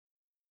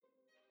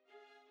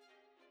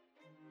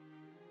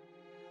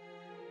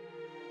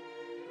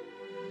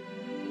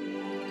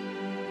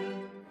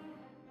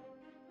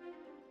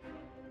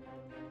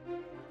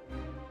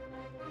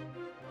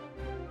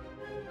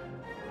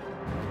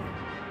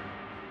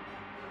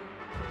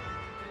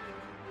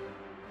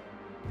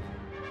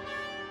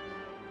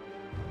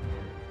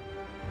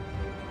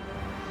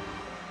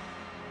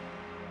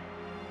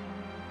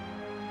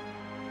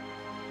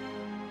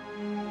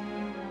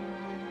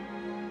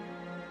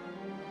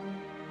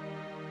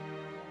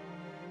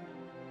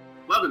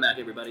Welcome back,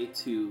 everybody,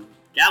 to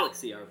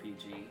Galaxy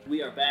RPG.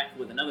 We are back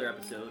with another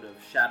episode of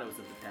Shadows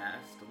of the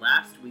Past.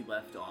 Last we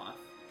left off,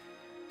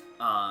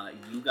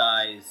 you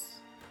guys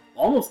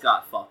almost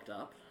got fucked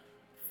up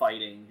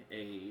fighting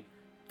a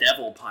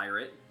devil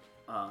pirate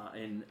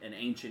in an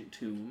ancient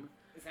tomb.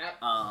 Is that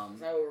what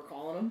we're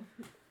calling him?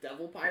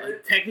 Devil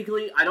pirate?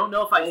 Technically, I don't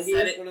know if I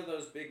said it. One of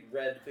those big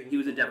red things. He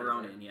was a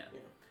Deveronian, yeah.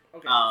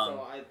 Okay,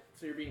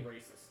 so you're being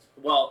racist.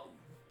 Well,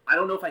 I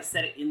don't know if I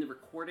said it in the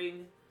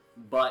recording,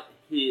 but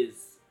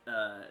his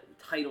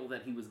title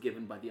that he was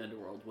given by the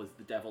underworld was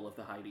the Devil of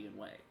the Hydian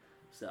Way.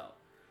 So,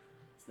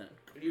 it's not.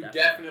 You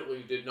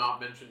definitely did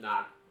not mention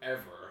that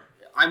ever.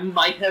 I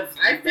might have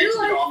mentioned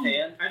it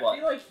offhand. I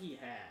feel like he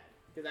had.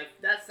 Because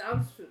that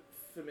sounds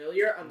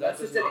familiar, unless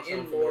it's an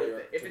in-lore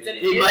thing. If it's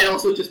it might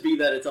also just be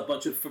that it's a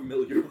bunch of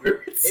familiar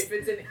words. If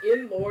it's an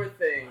in-lore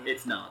thing...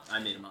 It's not. I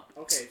made them up.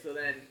 Okay, so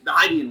then... The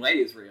Hydian Way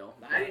is real.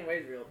 The Hydian Way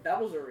is real.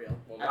 Devils are real.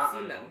 Well, I've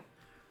seen them.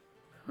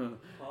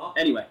 Huh?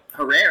 Anyway,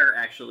 Hurer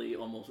actually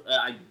almost...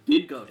 I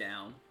did go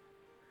down.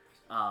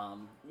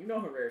 You know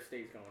Hurer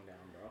stays going down,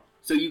 bro.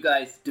 So you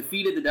guys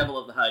defeated the Devil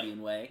of the Hydian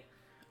Way.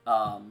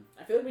 I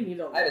feel like we need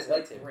a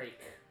break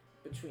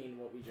between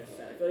what we just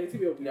said. I feel like it's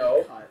going to be a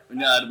weird cut.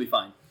 No, it'll be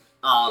fine.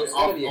 I'll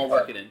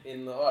work it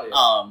in the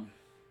audio.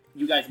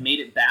 You guys made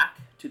it back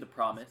to the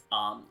Promise.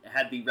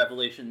 Had the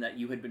revelation that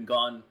you had been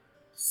gone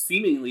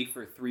seemingly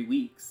for 3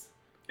 weeks.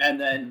 And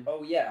then...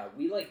 Oh, yeah.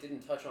 We,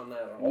 didn't touch on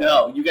that at all.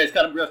 No, you guys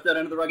kind of brushed that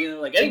under the rug and they're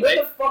like, anyway,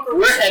 what the fuck are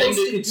we're heading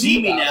to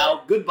Kijimi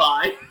now.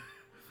 Goodbye.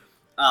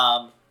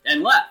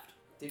 And left.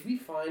 Did we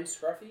find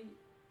Scruffy?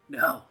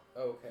 No.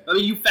 Oh, okay. I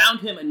mean, you found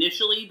him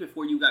initially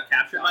before you got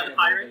captured by the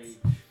pirates.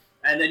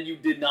 And then you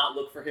did not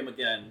look for him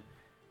again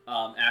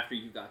after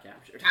you got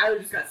captured. Tyler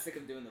just got sick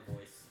of doing the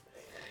voice.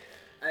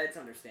 It's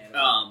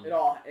understandable.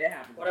 It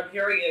happened. What I'm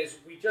hearing is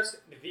we just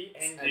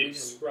ended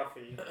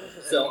Scruffy.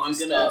 So I'm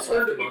gonna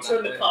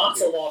turn the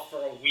console off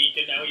for a week,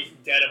 and now he's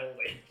dead of old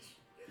age.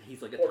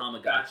 He's like a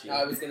Tamagotchi.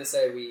 I was gonna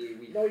say we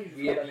used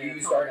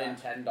our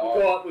Nintendo.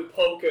 We go up, we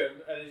poke him,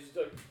 and he's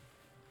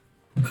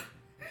like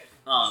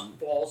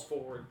balls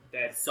forward,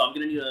 dead. So I'm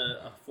gonna need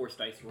a force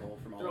dice roll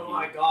from all of you. Oh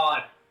my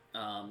god.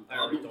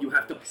 You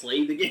have to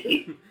play the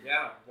game.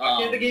 Yeah. Why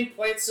can't the game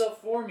play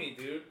itself for me,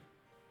 dude?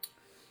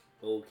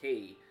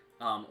 Okay.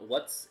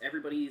 What's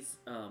everybody's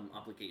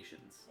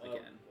obligations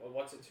again?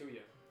 What's it to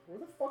you? Where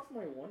the fuck's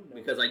my one note?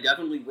 Because I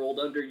definitely rolled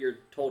under your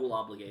total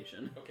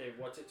obligation. Okay,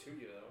 what's it to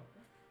you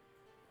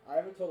though? I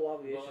have a total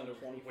obligation of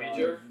 25.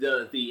 Wager?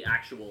 The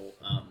actual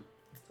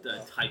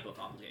the type of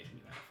obligation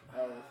you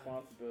have.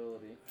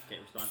 Responsibility. Okay,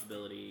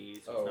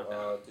 responsibility. So it's not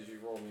bad. Did you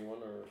roll me one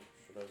or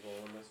should I roll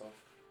one myself?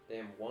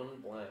 Damn, one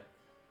blank.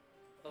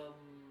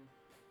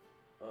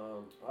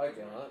 I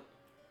got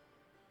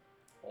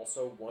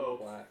also one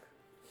black.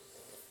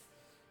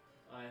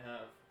 I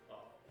have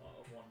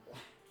one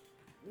black.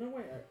 No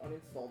way, I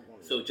uninstalled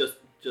one. So just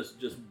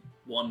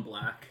one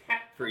black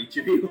for each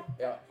of you.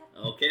 Yeah.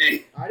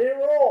 Okay. I didn't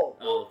roll.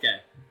 Oh,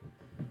 okay.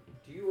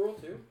 Do you roll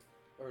too?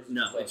 Or is it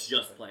No, it's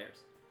just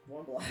players.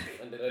 One black.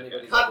 And did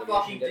anybody? God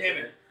fucking damn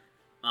it.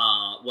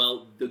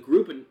 Well, the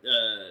group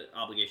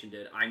obligation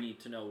did. I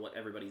need to know what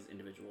everybody's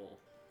individual.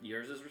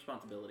 Yours is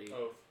responsibility.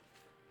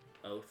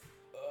 Oath.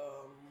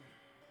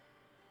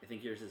 I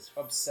think yours is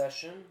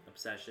obsession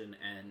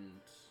and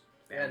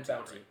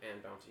bounty.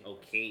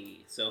 Okay,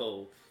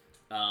 so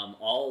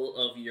all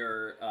of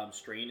your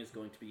strain is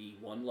going to be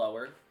one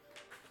lower.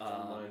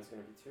 Mine's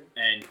going to be 2.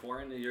 And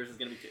Coryn, yours is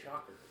going to be 2.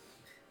 Shocker.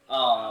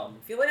 I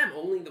feel like I'm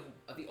only the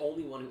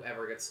only one who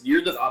ever gets.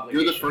 You're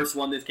the first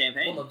one this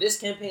campaign. Well, no, this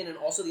campaign and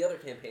also the other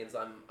campaigns,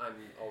 I'm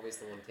always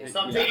the one taking.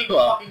 Stop taking the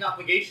fucking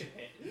obligation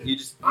hit. You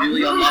just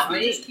really unlucky.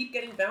 I just keep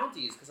getting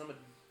bounties because I'm a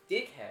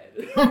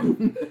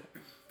dickhead.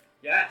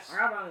 Yes. I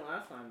got bounty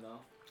last time though.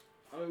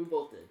 I mean, we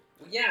both did.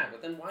 Well, yeah,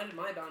 but then why did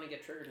my bounty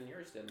get triggered and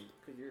yours didn't?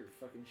 Because you're a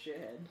fucking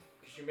shithead.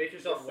 Because you make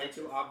yourself way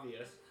too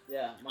obvious.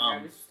 Yeah, my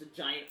guy was just a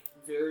giant,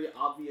 very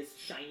obvious,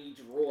 shiny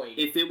droid.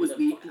 If it was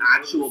the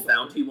actual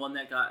bounty one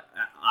that got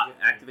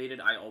activated,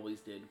 I always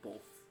did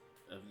both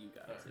of you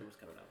guys. It was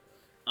coming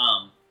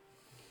up.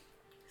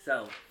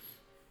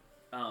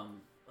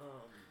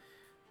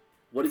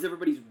 What is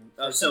everybody's...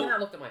 so I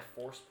looked at my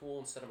force pool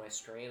instead of my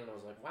strain, and I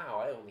was like,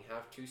 wow, I only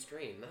have 2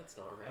 strain. That's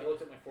not right. I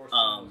looked at my force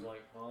pool and was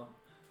like, huh?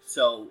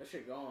 So, that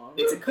shit go on.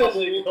 It's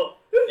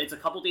a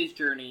couple days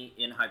journey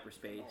in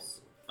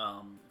hyperspace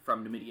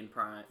from Numidian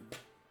Prime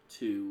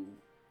to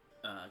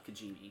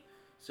Kijimi.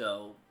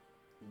 So,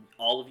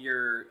 all of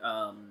your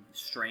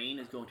strain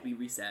is going to be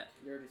reset.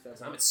 You already said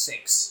I'm at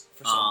 6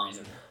 for some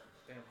reason.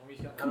 Damn,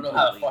 homie's got I don't know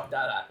how the fuck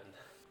that happened.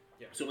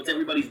 Yeah, so what's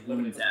everybody's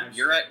wounds at?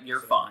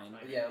 You're fine.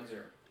 Yeah, I'm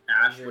 0.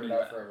 Ash, what do you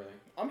got have? for everything?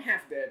 I'm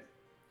half dead.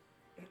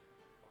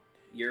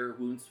 Your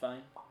wounds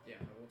fine? Yeah,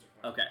 my wounds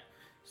are fine. Okay.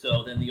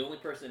 So then the only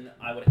person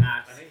I would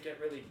ask... I didn't get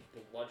really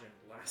bludgeoned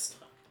last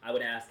time. I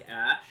would ask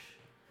Ash,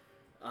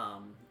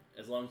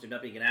 as long as you're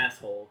not being an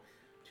asshole,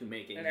 to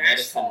make a An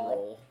medicine asshole.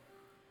 roll.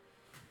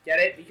 Get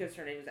it? Because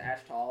her name is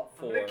Ash Tall.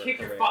 I'm gonna kick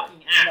your Hurer. fucking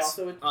And ass.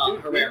 also, it's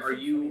Hurer, are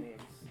you...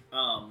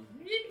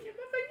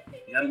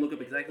 You gotta look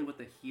up exactly what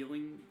the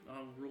healing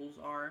rules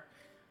are.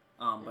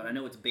 But I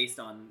know it's based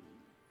on,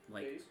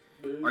 like,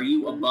 are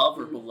you above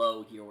or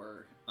below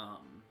your...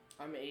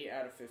 I'm 8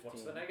 out of 15.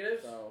 What's the negative?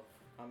 So,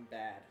 I'm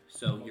bad.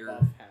 So I'm you're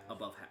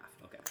above half.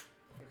 Okay.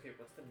 Okay,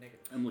 what's the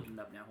negative? I'm looking it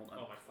up now. Hold on.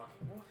 Oh my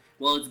fucking...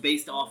 Well, it's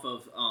based off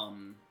of, how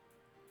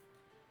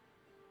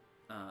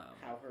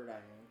hurt I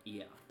am.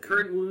 yeah.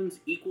 Current wounds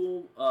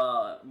equal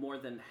more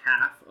than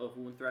half of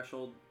wound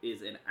threshold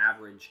is an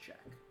average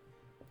check.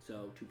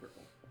 So 2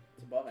 purple.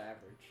 It's above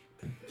average.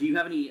 Do you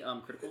have any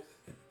criticals?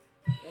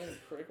 Any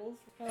criticals?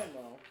 I don't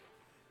know.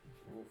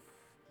 Oof.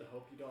 I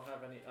hope you don't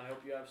have any. I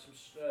hope you have some.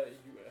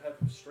 You have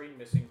strain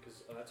missing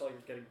because that's all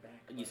you're getting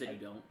back. You said you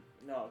don't?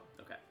 No.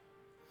 Okay.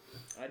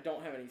 I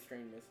don't have any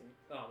strain missing.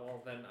 Oh,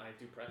 well, then I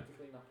do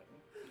practically nothing.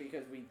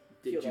 Because we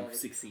Did healed you already.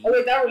 succeed? Oh,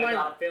 wait, that I reminds me.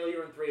 got a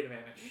failure and 3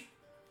 advantage.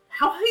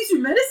 How high is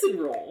your medicine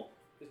roll?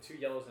 The 2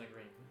 yellows and a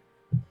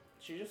green.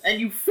 She just... And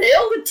you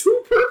failed a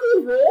 2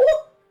 purple roll?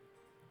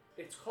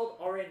 It's called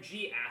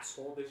RNG,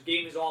 asshole. This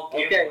game is all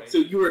gambling. Okay, so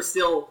you are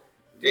still...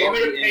 Do you want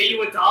me to pay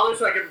you $1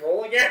 so I can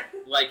roll again?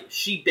 Like,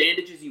 she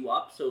bandages you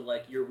up, so,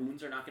 like, your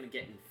wounds are not going to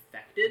get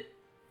infected.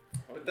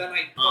 But then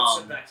I put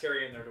some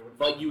bacteria in there to infect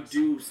But you myself.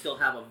 do still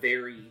have a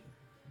very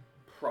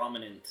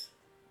prominent,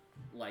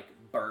 like,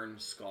 burn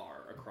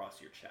scar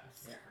across your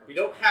chest. Yeah, we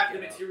don't have the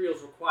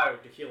materials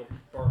required to heal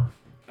a burn.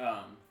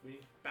 We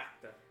need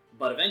back there.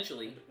 But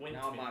eventually,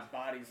 Now my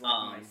body's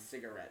like my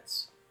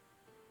cigarettes.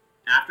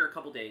 after a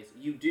couple days,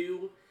 you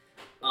do...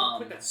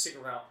 Put that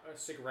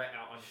cigarette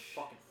out on your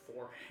fucking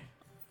forehead.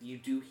 You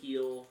do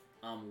heal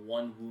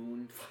 1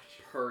 wound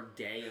per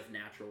day of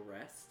natural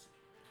rest.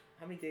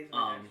 How many days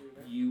have I actually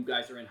been? You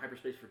guys are in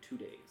hyperspace for 2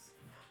 days.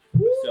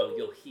 Woo! So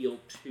you'll heal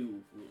 2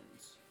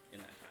 wounds in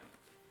that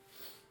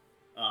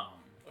time.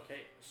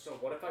 Okay, so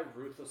what if I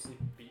ruthlessly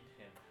beat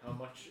him? How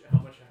much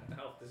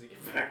health does he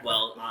get back?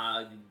 Well,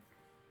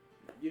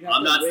 You'd have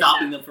I'm to not win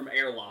stopping that. them from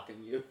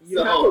airlocking you. You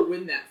So, have to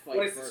win that fight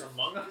What is first. this,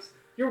 Among Us?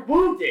 You're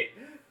wounded!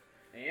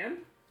 And?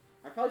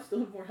 I probably still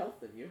have more health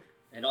than you.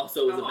 and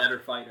also is a Come on. better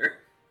fighter.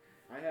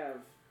 I have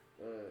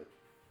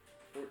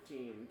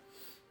 14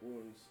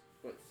 wounds,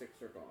 but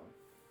 6 are gone.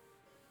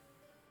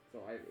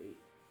 So I have 8.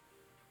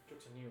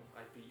 Jokes on you,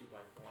 I beat you by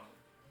 1.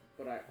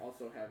 But I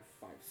also have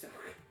 5 soak.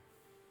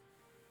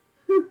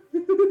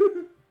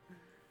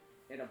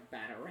 And a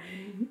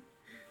batarang.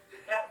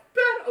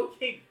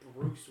 Okay,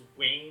 Bruce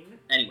Wayne.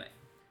 Anyway,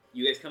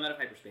 you guys come out of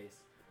hyperspace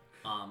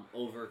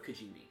over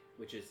Kijimi,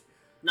 which is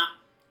not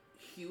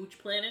huge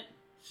planet.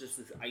 It's just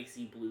this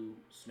icy blue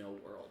snow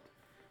world.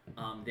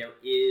 There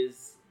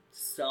is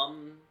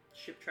some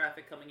ship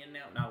traffic coming in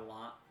now, not a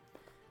lot.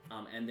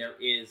 And there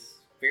is,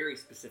 very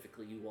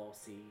specifically, you all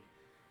see,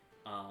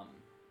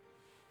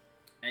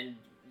 and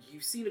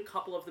you've seen a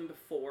couple of them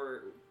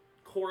before.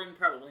 Coryn,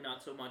 probably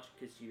not so much,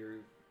 because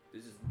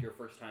this is your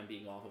first time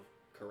being off of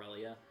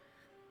Corellia.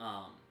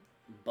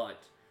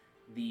 But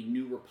the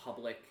New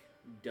Republic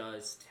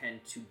does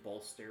tend to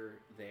bolster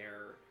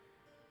their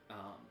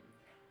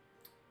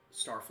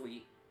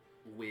Starfleet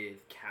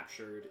with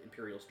captured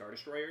Imperial Star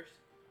Destroyers.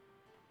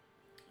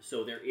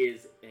 So there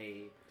is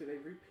a... Do they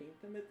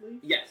repaint them at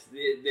least? Yes,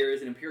 there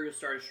is an Imperial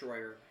Star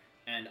Destroyer,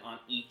 and on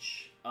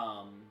each,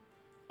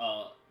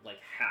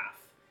 like, half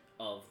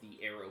of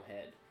the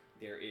arrowhead,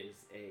 there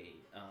is a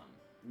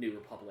New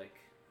Republic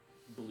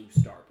blue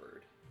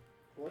starbird.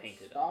 What's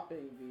Painted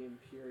stopping the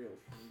Imperials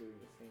from doing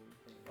the same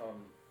thing?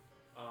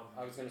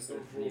 I was going to say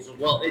those rules of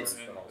Well, war it's-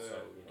 and but also, the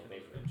those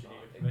Geneva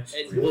are Convention.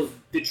 It's, well,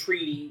 the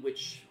treaty,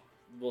 which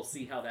we'll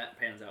see how that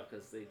pans out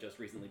because they just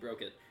recently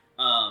broke it.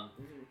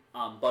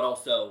 But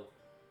also,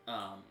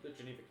 The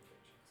Geneva Conventions.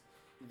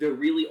 they're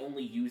really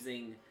only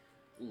using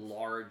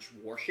large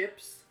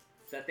warships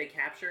that they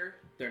capture.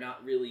 They're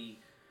not really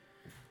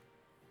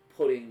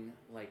putting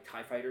like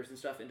TIE fighters and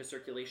stuff into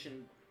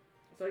circulation.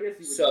 So I guess you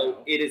would So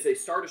know. it is a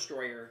Star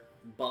Destroyer,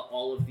 but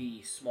all of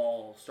the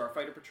small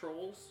starfighter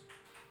patrols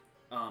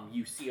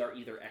you see are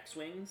either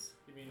X-Wings.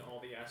 You mean all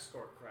the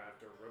escort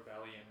craft or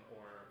rebellion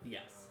or...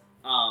 Yes.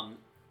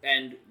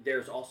 And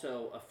there's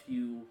also a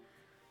few...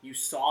 You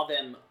saw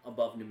them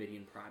above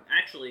Numidian Prime.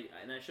 Actually,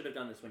 and I should have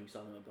done this when you saw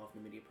them above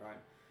Numidian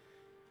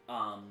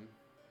Prime.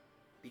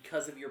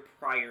 Because of your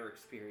prior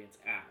experience,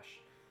 Ash,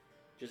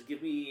 just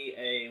give me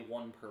a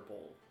 1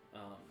 purple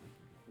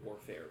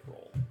warfare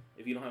roll.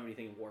 If you don't have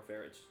anything in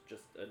warfare, it's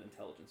just an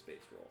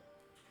intelligence-based roll.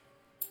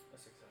 A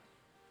success.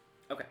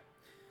 Okay.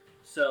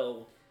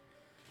 So,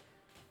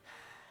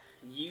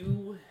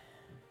 you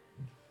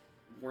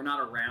were not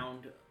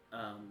around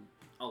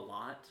a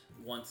lot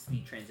once the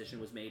transition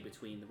was made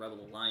between the Rebel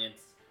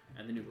Alliance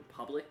and the New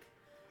Republic,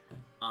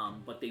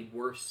 but they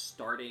were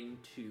starting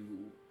to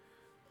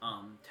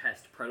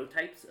test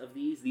prototypes of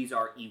these. These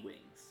are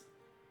E-Wings.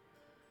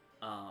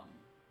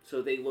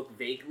 So they look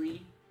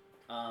vaguely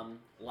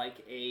like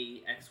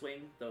a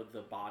X-Wing, though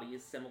the body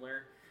is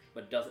similar,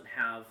 but doesn't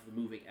have the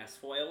moving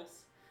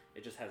S-foils.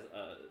 It just has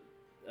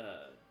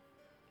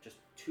just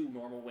 2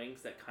 normal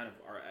wings that kind of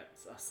are at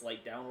a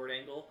slight downward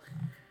angle.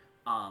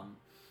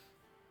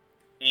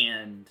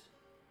 And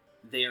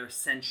they're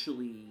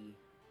essentially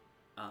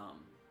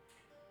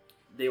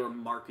they were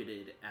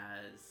marketed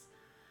as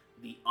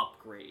the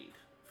upgrade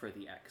for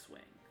the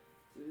X-Wing.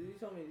 So you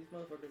told me these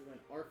motherfuckers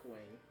went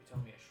Arc-Wing, You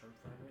telling me a shrimp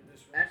fryer in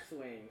this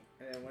X-Wing,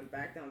 and then went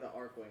back down to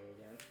Arc-Wing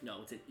again.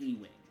 No, it's an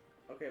E-Wing.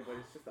 Okay, but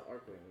it's just the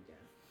Arc-Wing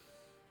again.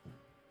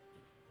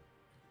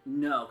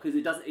 No, because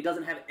it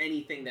doesn't have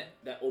anything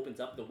that opens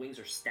up. The wings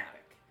are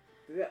static.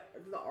 Do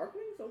the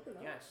Arc-Wings open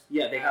up? Yes.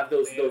 Yeah, they have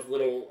those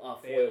little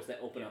they foils have- that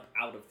open yeah. up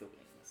out of the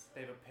wings.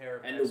 They have a pair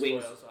of And the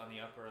wings- foils on the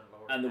upper and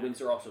lower. And the back.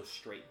 wings are also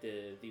straight.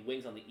 The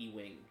wings on the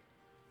E-Wing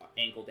are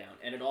ankle down.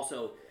 And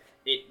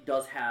it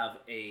does have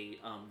a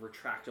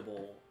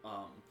retractable,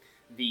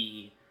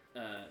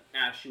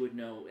 Ash, you would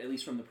know, at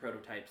least from the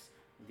prototypes,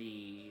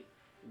 the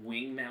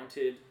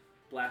wing-mounted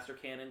blaster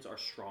cannons are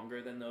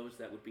stronger than those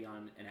that would be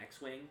on an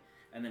X-Wing.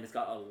 And then it's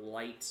got a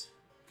light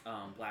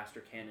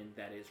blaster cannon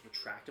that is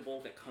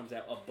retractable that comes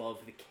out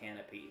above the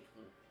canopy.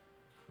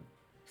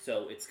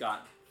 So it's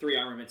got 3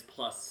 armaments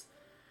plus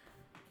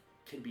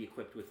can be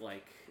equipped with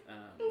like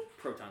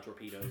proton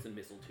torpedoes and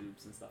missile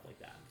tubes and stuff like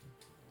that.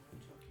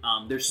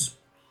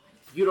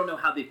 You don't know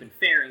how they've been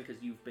faring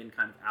because you've been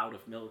kind of out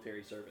of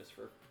military service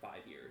for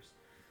 5 years.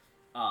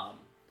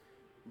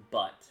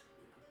 But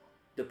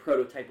the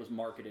prototype was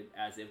marketed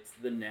as it's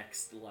the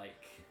next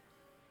like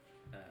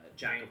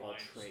jack of all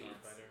trades.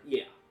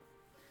 Yeah.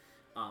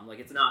 Like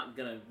it's not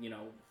gonna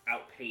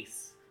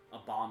outpace a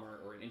bomber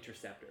or an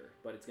interceptor,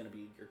 but it's gonna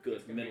be your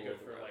good middle of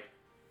the road. Like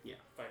yeah.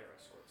 Fighter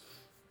escorts.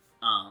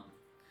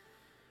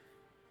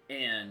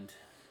 And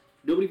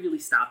nobody really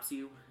stops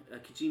you.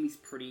 Kijimi's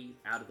pretty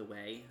out of the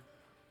way.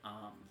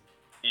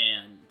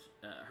 And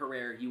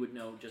Hurer, you would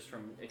know just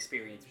from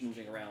experience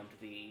moving around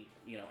the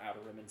outer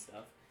rim and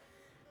stuff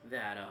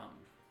that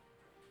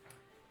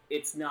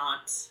it's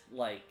not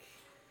like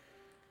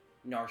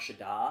Nar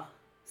Shaddaa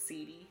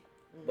seedy,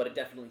 but it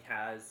definitely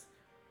has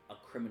a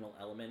criminal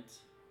element.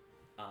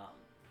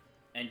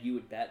 And you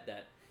would bet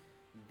that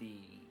the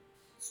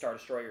Star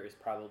Destroyer is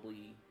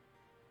probably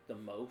the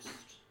most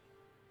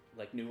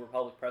like New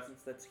Republic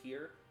presence that's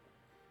here,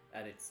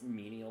 and it's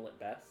menial at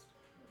best.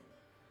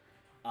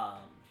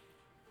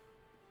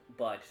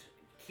 But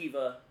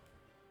Kiva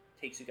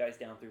takes you guys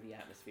down through the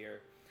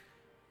atmosphere.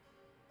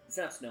 It's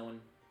not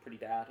snowing pretty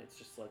bad. It's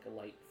just like a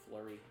light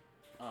flurry.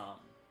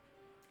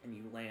 And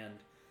you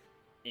land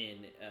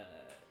in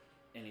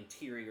an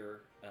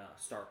interior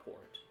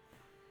starport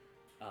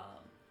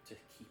to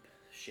keep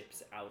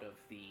ships out of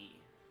the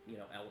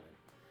element.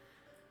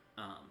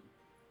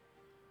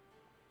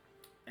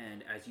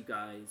 And as you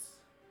guys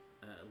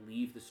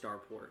leave the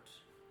starport,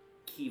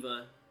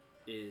 Kiva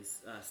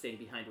is staying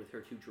behind with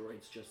her 2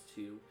 droids just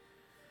to,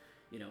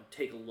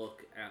 take a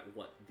look at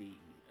what the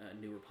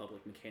New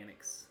Republic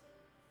mechanics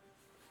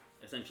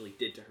essentially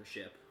did to her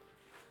ship.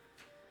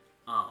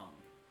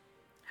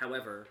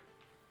 However,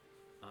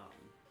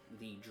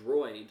 the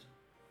droid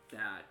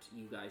that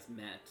you guys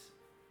met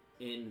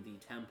in the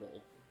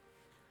temple,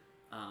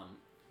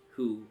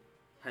 who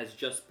has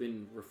just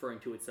been referring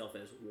to itself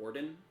as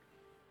Warden,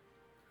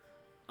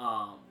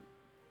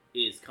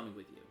 is coming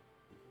with you.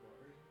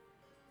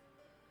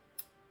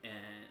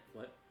 And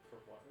what? For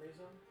what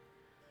reason?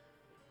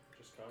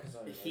 Just cause?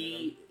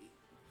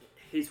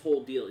 His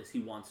whole deal is he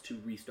wants to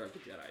restart the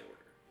Jedi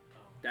Order.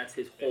 That's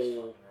his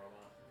whole,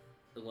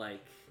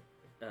 like,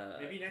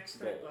 maybe next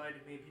time I'd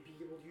maybe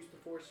be able to use the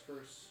Force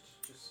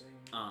first. Just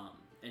saying.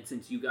 And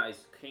since you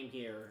guys came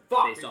here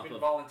based off of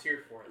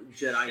volunteered for it.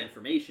 Jedi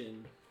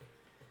information,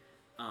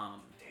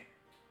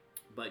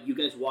 but you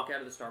guys walk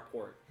out of the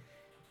starport,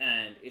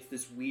 and it's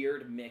this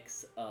weird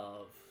mix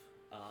of,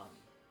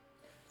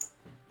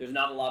 there's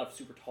not a lot of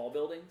super tall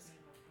buildings,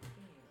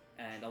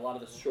 and a lot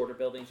of the shorter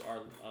buildings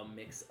are a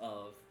mix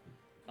of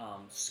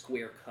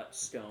square cut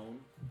stone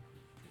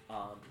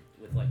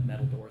with like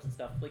metal doors and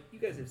stuff. Like you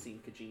guys have seen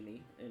Kijimi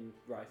in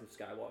Rise of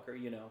Skywalker,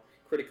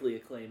 critically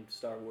acclaimed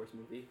Star Wars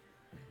movie.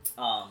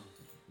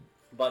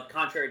 But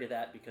contrary to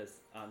that,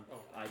 because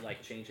I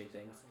like changing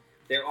things,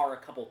 there are a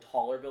couple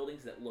taller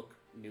buildings that look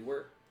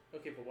newer.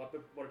 Okay, but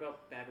what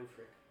about Babu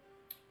Frick?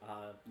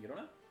 You don't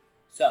know.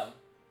 So,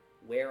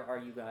 where are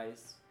you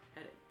guys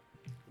heading?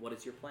 What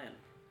is your plan?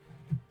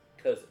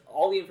 Because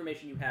all the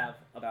information you have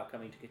about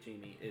coming to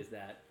Kijimi is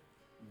that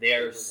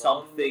there's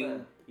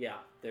something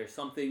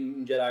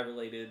Jedi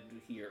related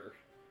here.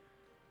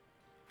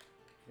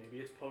 Maybe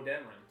it's Poe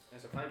Dameron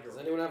as a 5-year-old. Does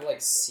anyone have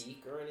like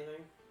Seek or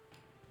anything?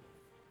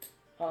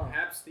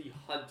 Perhaps the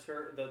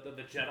hunter,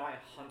 the Jedi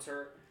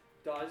hunter,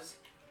 does.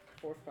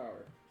 Force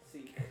power.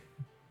 Seek.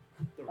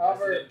 The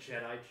However,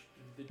 resident Jedi,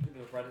 the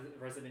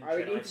resident I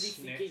would Jedi need to be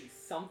snitch. seeking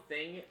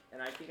something,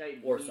 and I think I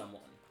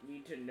Someone.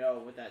 need to know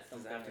what that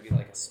Does something it have to is. be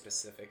like a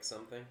specific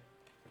something?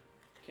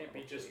 Can't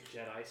be just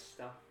Jedi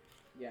stuff.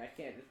 Yeah, I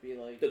can't just be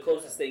like... The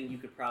closest thing you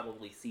could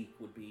probably seek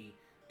would be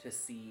to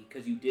see,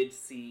 because you did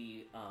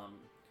see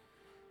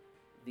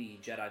the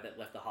Jedi that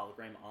left the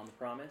hologram on the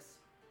Promise,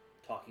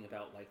 talking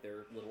about like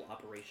their little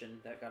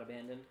operation that got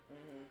abandoned.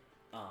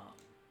 Mm-hmm.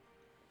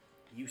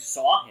 You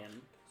saw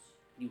him.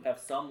 You have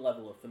some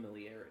level of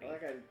familiarity.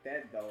 That guy's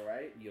dead though,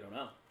 right? You don't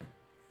know.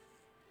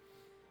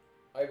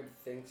 I would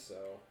think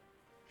so.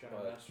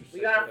 Jedi Master We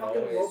said got a you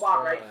fucking always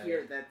robot try. right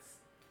here that's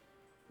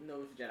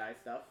knows Jedi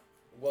stuff.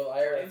 Well,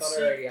 I thought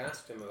I already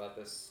asked him about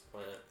this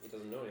planet. He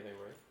doesn't know anything,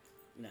 right?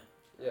 No.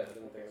 Yeah, I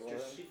didn't think so.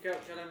 Just seek out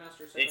Jedi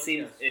Master.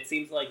 It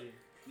seems like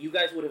you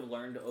guys would have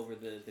learned over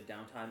the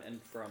downtime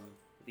and from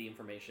the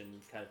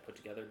information kind of put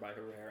together by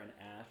Hurer and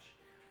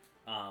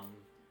Ash,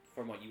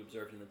 from what you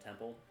observed in the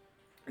temple.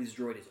 This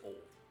droid is old.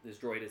 This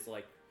droid is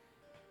like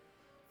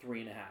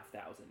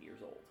 3,500 years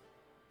old.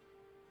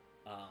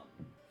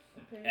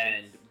 Okay.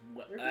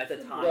 And at the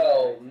time,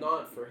 Well,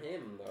 not for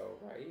him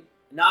though, right?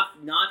 not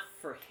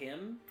for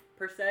him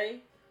per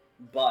se,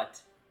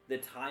 but the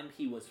time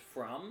he was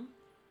from,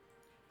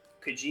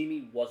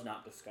 Kijimi was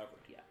not discovered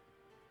yet.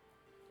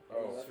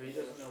 Oh, So he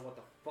doesn't know what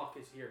the fuck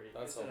is here.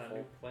 That's It's a new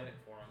helpful. planet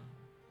for him.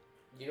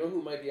 you know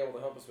who might be able to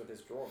help us with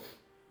this drawing?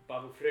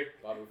 Babu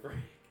Frick. Babu Free.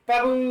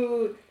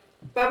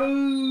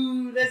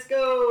 Babu, let's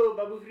go,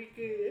 Babu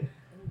Friki.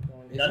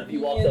 None of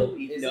you also know Isn't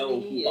he who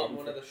in Babu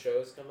one of the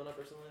shows coming up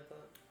or something like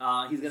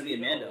that? He's gonna be a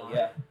Mando, alive?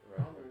 yeah.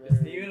 Is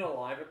he even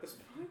alive at this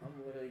point?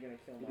 I'm literally gonna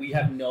kill myself. We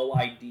have no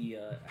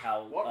idea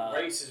how. What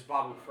race is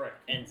Babu Frick?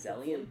 Anzelian,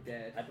 Hopefully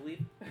dead. I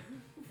believe.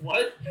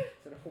 What?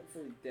 Said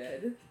hopefully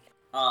dead.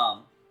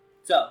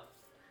 So,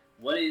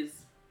 what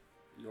is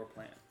your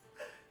plan,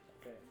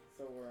 Okay,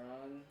 so we're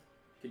on.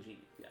 Kijimi?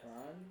 Yes.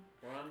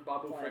 We're on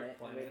Babu Planet, Frick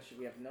planet. which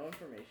we have no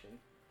information.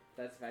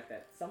 That's the fact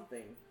that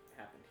something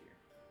happened here.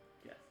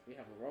 Yes. We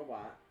have a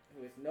robot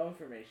who has no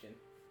information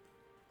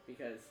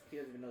because he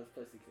doesn't even know this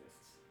place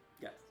exists.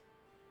 Yes.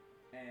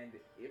 And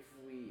if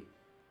we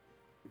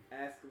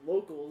ask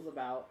locals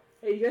about,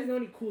 hey, you guys know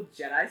any cool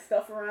Jedi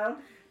stuff around?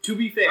 To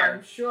be fair,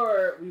 I'm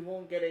sure we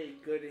won't get a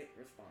good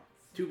response.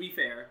 to be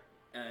fair,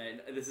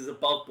 and this is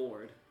above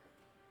board.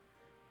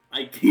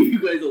 I gave you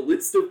guys a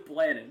list of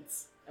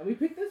planets. And we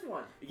picked this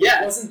one.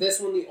 Yes. Wasn't this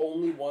one the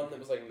only one that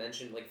was like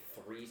mentioned like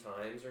 3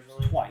 times or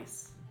something?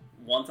 Twice.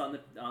 Once on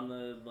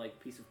the like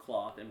piece of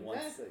cloth and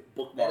once Exactly. And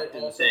bookmarked it in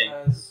the also thing.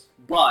 has.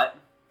 But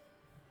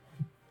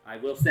I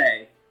will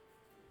say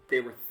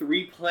there were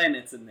 3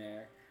 planets in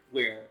there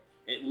where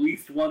at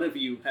least one of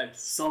you had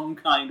some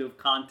kind of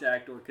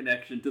contact or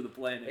connection to the They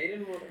planet.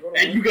 didn't want to go to.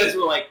 And you guys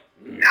were like,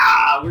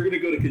 nah, we're gonna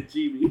go to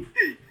Kijimi.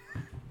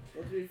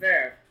 Well, to be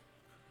fair,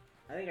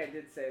 I think I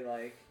did say,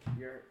 like,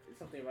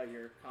 something about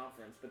your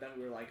conference, but then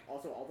we were like,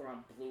 also Alderaan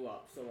blew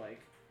up, so,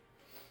 like,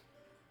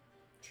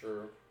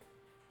 True.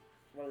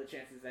 what are the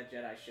chances that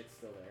Jedi shit's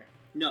still there?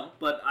 No,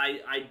 but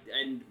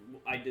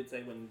I did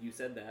say when you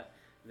said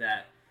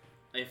that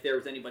if there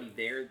was anybody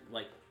there,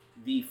 like,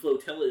 the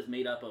flotilla is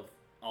made up of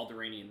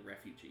Alderaanian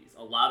refugees,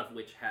 a lot of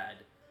which had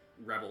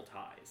rebel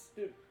ties.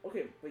 Dude,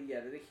 okay, but yeah,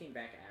 they came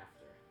back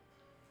after.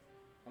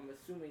 I'm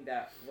assuming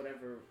that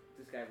whatever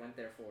this guy went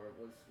there for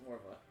was more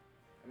of a...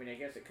 I mean, I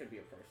guess it could be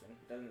a person.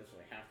 It doesn't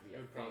necessarily have to be It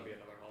a would probably be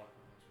thing. another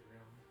holocron, let's be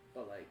real.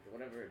 But, like,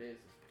 whatever it is...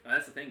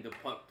 That's the thing. The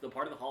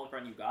part of the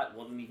holocron you got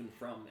wasn't even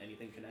from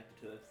anything connected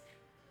to this.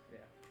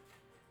 Yeah.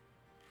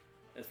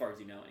 As far as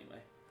you know,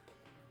 anyway.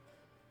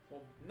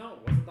 Well, no,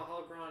 wasn't the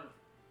holocron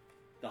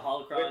The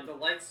holocron. with the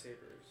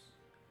lightsabers?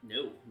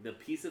 No, the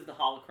piece of the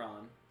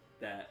holocron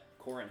that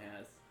Coryn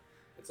has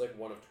It's like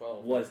 1 of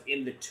 12. was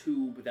in the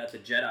tube that the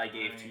Jedi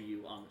gave to Right.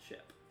 you on the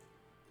ship.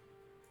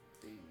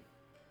 The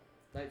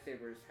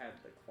lightsabers had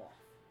the cloth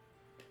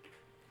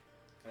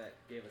that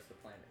gave us the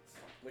planets,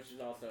 which is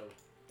also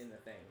in the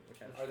thing. Which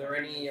has Are there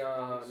any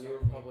New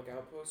Republic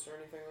outposts or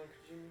anything like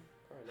Kijimi?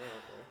 Probably not,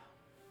 right?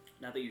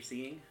 Not that you're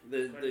seeing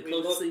the Couldn't we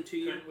closest look- thing to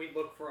you. Couldn't we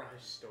look for a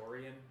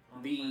historian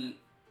on the planet?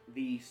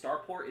 The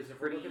starport is Because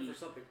if we're pretty looking for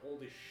something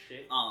old as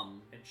shit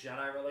um and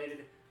Jedi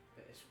related,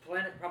 this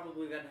planet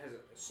probably then has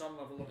some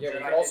level of Yeah, Jedi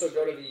we could also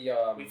go to history.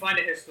 the. We find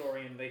a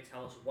historian, they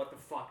tell us what the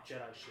fuck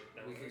Jedi shit.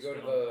 that We was could go to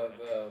spit on the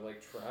planet. the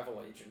like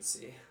travel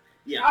agency.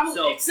 yeah.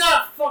 So it's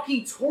not a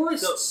fucking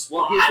tourist so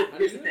well spot.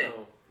 here's the thing.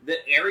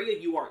 The area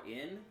you are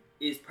in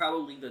is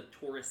probably the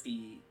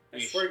touristy. I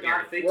swear to God,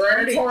 area. if they We're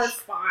turned in a it- tourist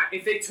spot.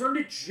 If they turned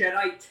a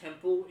Jedi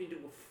temple into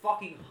a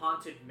fucking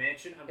haunted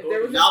mansion, I'm If there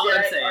going was to... a Not what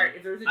I'm Jedi, saying. alright,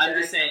 if there was a I'm Jedi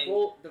just saying-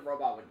 temple, the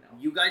robot would know.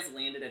 You guys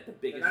landed at the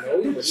biggest. They're not No,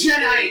 gonna but be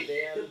Jedi! They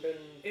hadn't been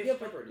Yeah, but-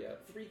 discovered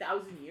yet.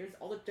 3,000 years,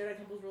 all the Jedi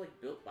temples were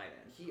like built by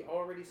then. He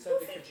already said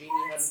that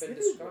Kijimi hadn't been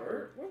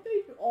discovered. Weren't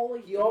they all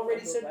like? He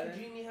already built said by then?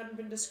 Kijimi hadn't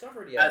been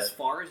discovered yet. As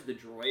far as the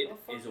droid How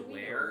the fuck is do we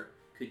aware,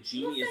 I'm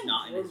Kijimi is saying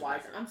not in his lore-wise,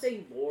 records. I'm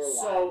saying lore-wise.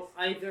 So,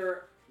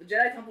 either... the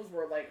Jedi temples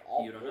were like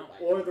all You don't built know.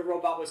 by Or then. the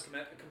robot was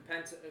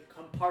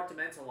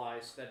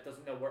compartmentalized that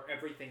doesn't know where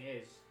everything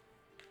is.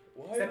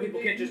 Why So that would people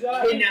they can't do just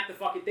that? kidnap the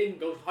fucking thing and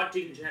go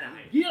hunting Jedi.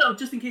 You know,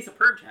 just in case a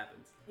purge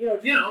happens. You know,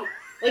 You know,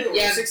 like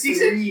Yeah, 66.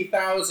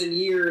 3,000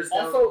 years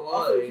down the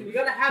Also, line. We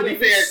gotta have To be it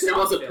fair, there stop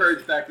was a this.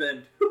 purge back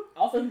then.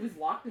 also he was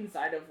locked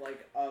inside of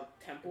like a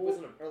temple, It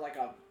wasn't or like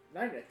a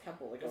not even a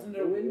temple, like Wasn't a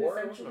it a ruin war?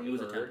 essentially. It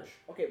was a Purge. temple.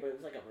 Okay, but it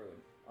was like a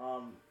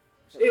ruin.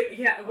 So,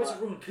 Yeah, it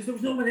wasn't ruined because there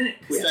was no one in it.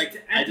 Which It's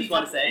an I empty just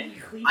want to temple. say, he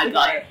cleaved I the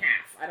got guy it. in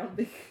half. I don't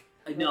think.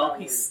 I know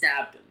he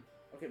stabbed him.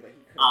 Okay, but he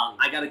couldn't.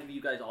 I gotta give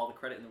you guys all the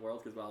credit in the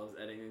world because while I was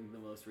editing the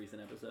most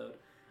recent episode,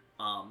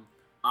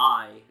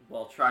 guy,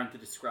 while trying to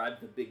describe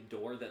the big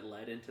door that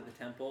led into the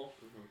temple,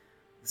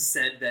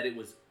 said that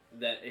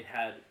it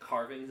had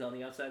carvings on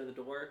the outside of the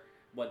door,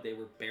 but they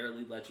were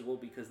barely legible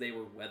because they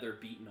were weather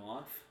beaten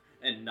off,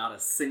 and not a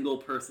single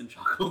person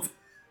chuckled.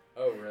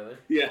 Oh, really?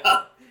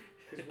 Yeah.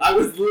 I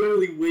was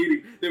literally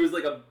waiting. There was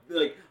like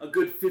a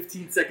good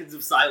 15 seconds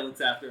of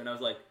silence after, and I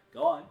was like,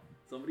 go on,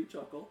 somebody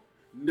chuckle.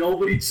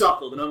 Nobody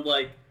chuckled, and I'm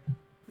like,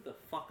 what the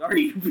fuck are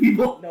you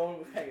people? No one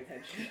was paying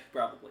attention.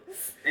 Probably.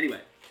 Anyway,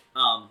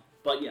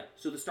 but yeah,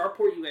 so the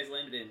starport you guys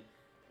landed in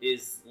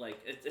is like,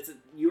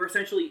 you're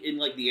essentially in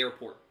like the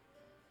airport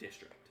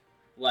district.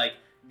 Like,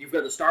 you've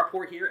got the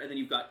starport here, and then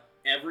you've got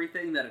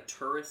everything that a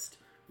tourist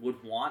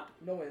would want.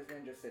 No one's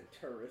gonna just say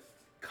tourist.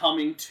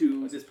 Coming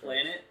to this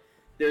planet.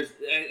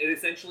 It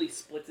essentially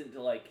splits into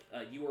like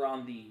you were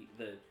on the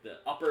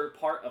upper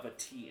part of a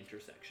T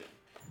intersection.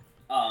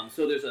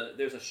 So there's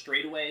a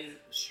straightaway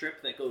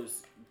strip that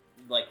goes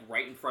like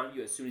right in front of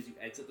you as soon as you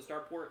exit the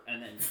starport,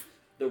 and then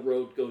the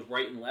road goes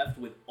right and left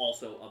with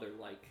also other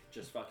like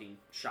just fucking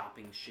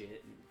shopping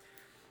shit and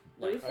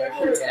like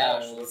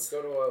Let's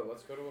go to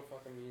a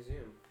fucking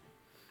museum.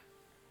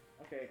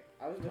 Okay,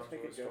 I was gonna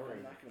make a joke. story.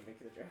 I'm not gonna make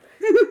it a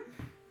joke.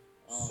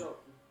 So,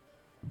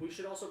 we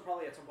should also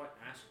probably at some point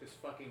ask this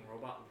fucking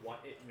robot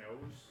what it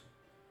knows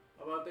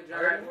about the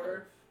giant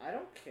order. I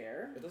don't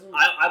care. It doesn't.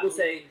 I will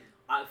say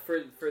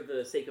for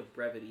the sake of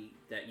brevity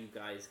that you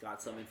guys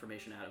got some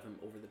information out of him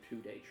over the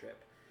 2-day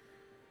trip.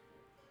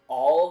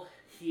 All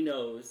he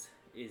knows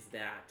is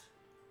that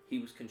he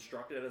was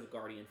constructed as a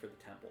guardian for the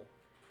temple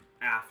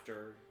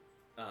after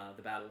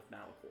the Battle of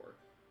Malachor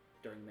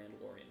during the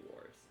Mandalorian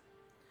Wars.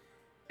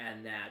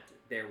 And that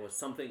there was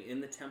something in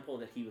the temple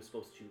that he was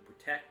supposed to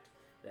protect,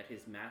 that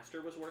his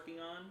master was working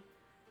on,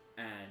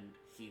 and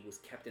he was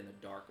kept in the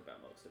dark about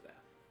most of that.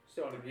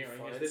 So what I'm Did we hearing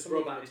find is this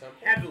something in robot the is temple?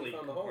 heavily We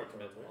found the whole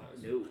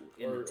compartmentalized. No,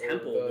 in Or the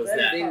temple the was that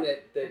that thing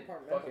that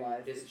fucking compartmentalized,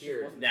 it just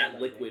disappeared. wasn't that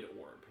like liquid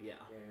orb, yeah.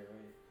 Yeah, you're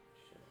right.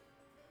 Shit.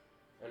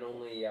 And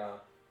only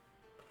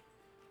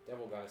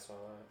Devil Guy saw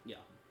that. Yeah.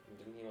 And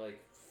didn't he like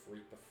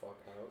freak the fuck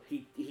out?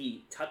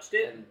 He touched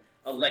it, And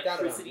freaked out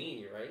about electricity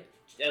me, right?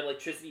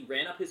 electricity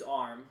ran up his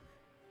arm,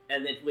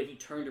 and then when he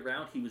turned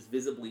around, he was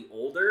visibly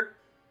older.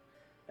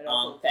 And,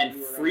 also thought and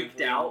you were around freaked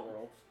the out.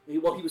 world. He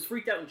was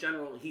freaked out in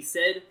general. He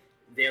said,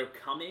 they're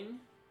coming,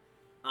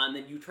 and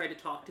then you tried to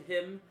talk to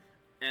him,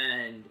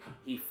 and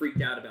he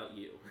freaked out about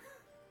you.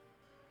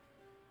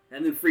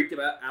 And then freaked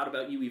out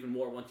about you even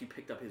more once you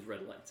picked up his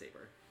red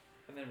lightsaber.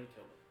 And then we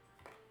killed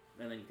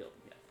it. And then you killed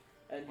him,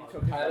 yeah. And you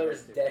took his Tyler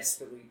is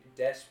identity.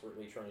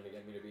 desperately trying to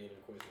get me to be an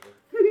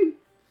Inquisitor.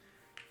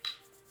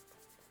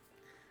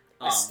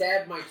 I Um,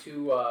 stabbed my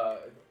two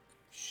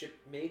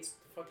shipmates.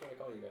 The fuck can I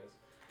call you guys?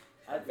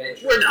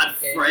 Adventure We're not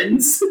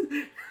companions.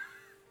 friends.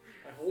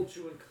 I hold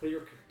you in clear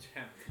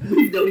contempt.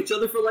 We've known each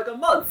other for like a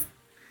month.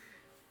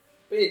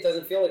 But it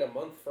doesn't feel like a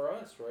month for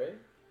us, right?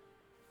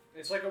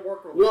 It's like a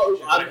work Well,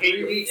 relationship. I Like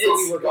 3 weeks it's-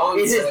 we were gone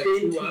it for has like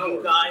been 2 to hours you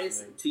or guys.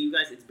 something. To you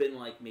guys, it's been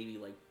like maybe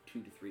like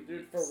 2 to 3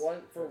 Dude, weeks.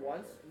 for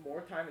once,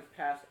 more time has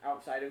passed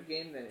outside of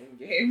game than in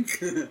game.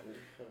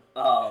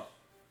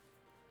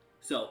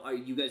 So,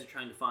 you guys are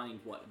trying to find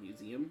what, a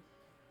museum?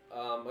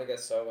 I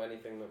guess so.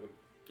 Anything that would.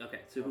 Okay,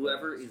 so Okay,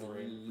 whoever is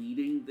sorry.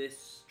 leading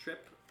this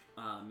trip,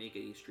 make a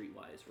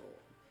streetwise roll.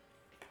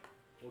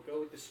 We'll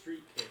go with the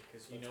street kid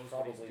because he knows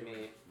Probably what he's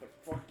doing. me. But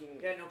fucking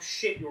Yeah, no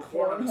shit. You were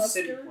born on the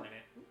city Cornhusker?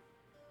 planet.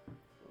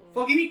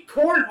 Fuck, you mean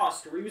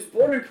Cornhusker? He was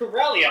born in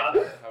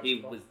Corellia. He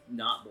was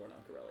not born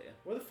on Corellia.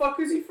 Where the fuck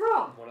is he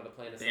from? One of the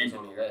planets that was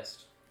on the Bandemir.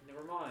 list.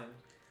 Never mind.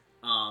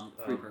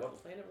 3 purple.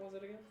 What planet was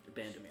it again?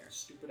 Bandemir.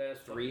 Stupid ass.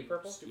 3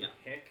 purple? Stupid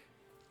Yeah. hick.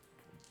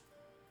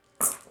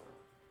 I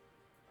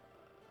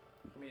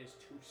mean, it's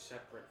 2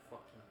 separate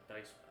fucking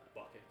dice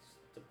buckets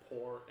to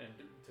pour and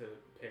to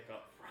pick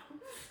up from.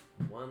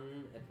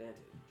 1 advantage.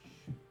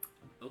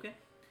 Okay.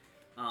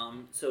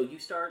 So you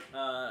start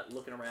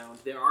looking around.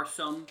 There are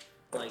some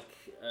like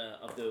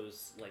of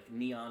those like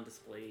neon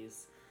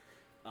displays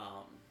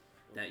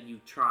that you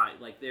try.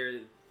 Like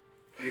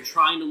you're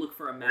trying to look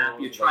for a map.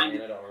 You're trying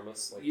to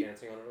Armus, like you-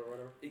 dancing on it or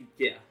whatever.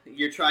 yeah.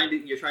 You're trying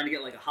to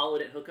get like a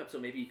holonet hookup. So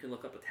maybe you can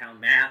look up a town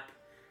map.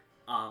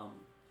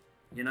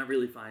 You're not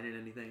really finding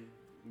anything.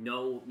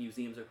 No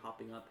museums are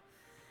popping up.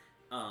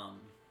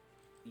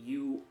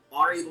 You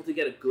are able to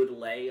get a good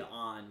lay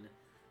on.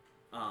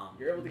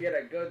 you're able to get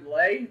a good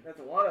lay. That's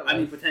one of them. I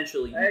mean,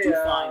 potentially you Hey, do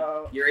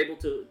find you're able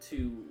to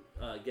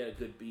get a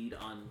good bead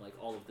on like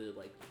all of the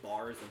like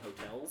bars and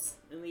hotels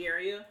in the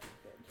area.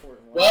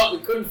 Well,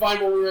 we couldn't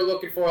find what we were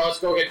looking for. Let's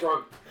go get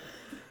drunk.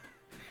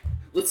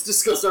 Let's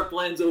discuss our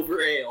plans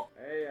over ale.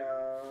 Hey,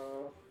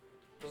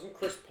 Doesn't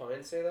Chris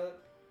Pine say that?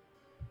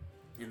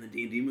 In the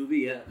D&D movie,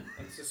 yeah.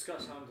 Let's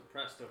discuss how I'm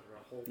depressed over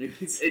a whole.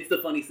 It's the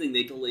funniest thing.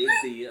 They delayed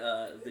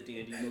the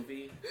D&D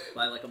movie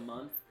by like a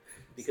month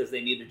because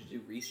they needed to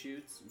do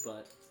reshoots,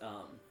 but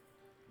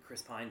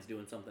Chris Pine's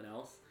doing something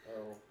else.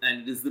 Oh.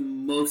 And it is the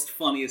most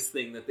funniest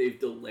thing that they've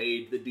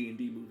delayed the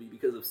D&D movie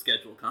because of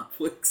schedule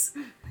conflicts.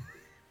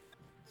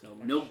 So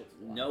My no, shit's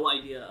wild. no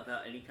idea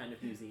about any kind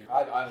of museum.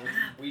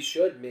 We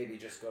should maybe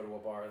just go to a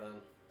bar then.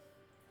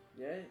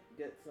 Yeah,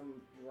 get some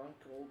drunk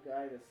old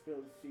guy to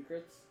spill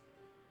secrets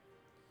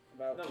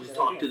about. No, Just Just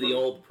talk to the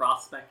old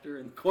prospector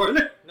in the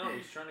corner. No,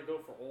 he's trying to go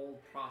for old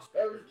prospects.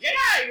 There's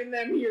Jedi in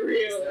them here.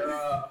 Is there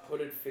a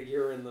hooded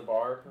figure in the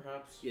bar,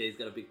 perhaps? Yeah, he's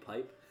got a big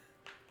pipe.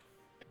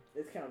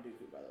 It's Count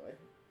Dooku, by the way.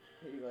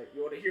 He's like,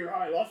 you want to hear how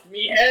I lost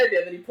me head?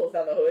 And then he pulls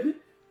down the hood.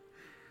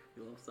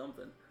 You love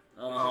something.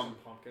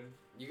 Pumpkin.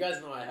 You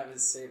guys know I have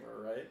his saber,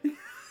 right?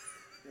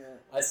 Yeah.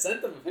 I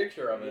sent them a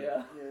picture of it.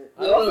 Yeah.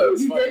 I don't know,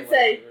 it's He fucking did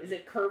say, weird. is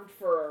it curved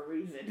for a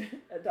reason?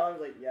 And Tom's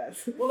like,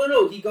 yes. Well,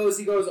 no. He goes.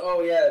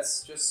 Oh yeah,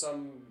 it's just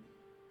some.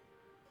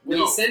 When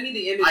No, he sent me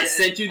the image, I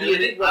sent you the and I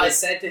image- think what I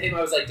said to him,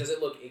 I was like, "Does it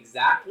look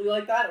exactly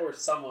like that, or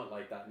somewhat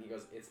like that?" And he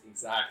goes, "It's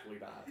exactly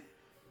that."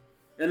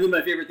 And then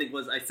my favorite thing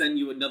was I sent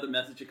you another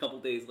message a couple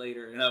days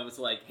later, and I was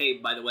like, hey,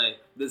 by the way,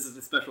 this is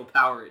a special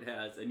power it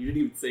has. And you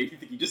didn't even say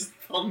anything. You just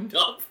thumbed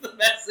up the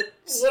message.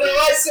 What am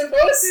I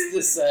supposed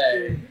to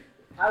say? Dude,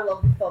 I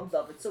love the thumbs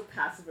up. It's so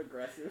passive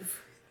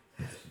aggressive.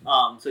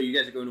 So you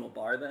guys are going to a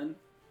bar then?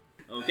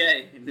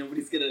 Okay. And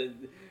nobody's gonna...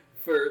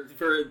 For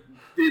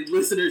the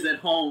listeners at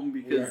home,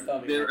 because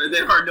thumbing up.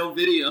 there are no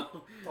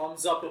video,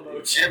 Thumbs up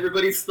emoji.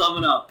 everybody's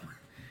thumbing up.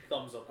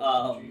 Thumbs up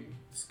Um, emoji.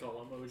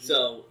 Skull emoji.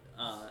 So,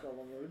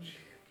 Skull emoji.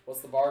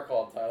 What's the bar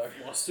called, Tyler?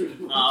 Mustard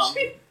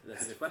emoji.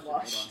 that's a good question. Hold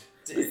on. Flushed.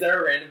 Is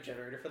there a random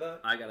generator for that?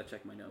 I gotta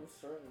check my notes.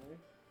 Certainly.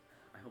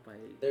 I hope I...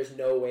 There's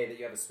no way that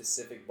you have a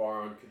specific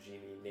bar on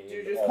Kijimi named.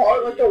 Dude, just all call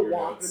it the like the Jaeger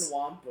Wamp notes. and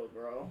Wampa,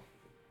 bro.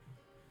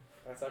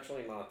 That's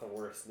actually not the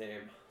worst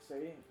name.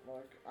 See?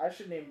 Like, I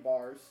should name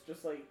bars.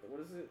 Just like, what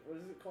is it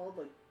called?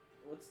 Like,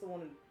 what's the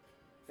one in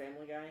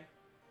Family Guy?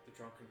 The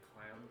drunken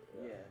clown.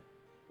 Yeah.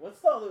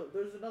 What's the other?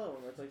 There's another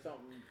one where it's like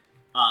something.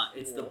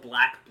 it's the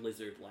Black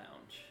Blizzard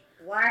Lounge.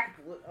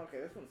 Okay,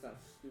 this one sounds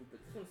stupid.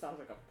 This one sounds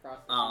like a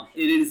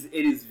prostitution.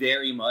 It is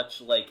very much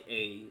like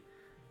a...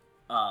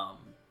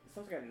 It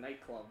sounds like a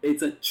nightclub.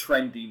 It's a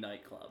trendy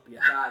nightclub, yeah.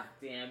 God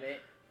damn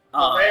it.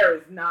 Uh, Hurer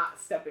is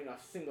not stepping a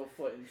single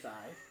foot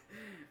inside.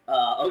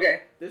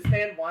 Okay. This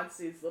man wants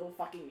his little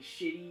fucking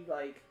shitty,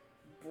 like,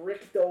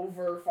 bricked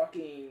over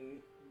fucking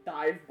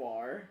dive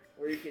bar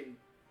where you can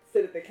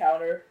sit at the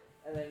counter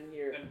and then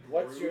you're, And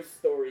what's brew. your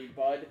story,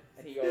 bud?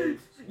 And he goes,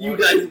 You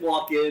 "What?" guys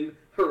walk in,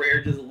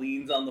 Hurer just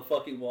leans on the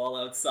fucking wall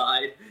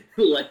outside,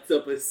 lights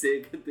up a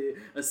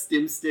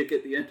stim stick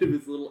at the end of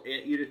his little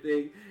anteater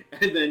thing,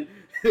 and then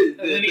the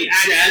he jazzy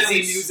accidentally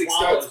music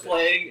swallows starts it.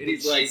 playing, and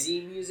he's like,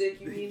 Jizzy music,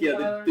 you mean? yeah,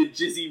 Tyler? the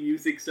jizzy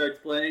music starts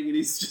playing, and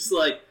he's just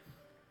like,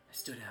 I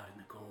stood out in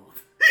the cold.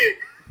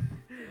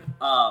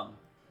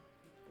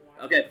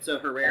 Okay, so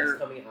That's Hurer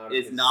coming out of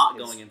is his- not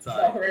his going No,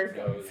 inside. Hurer's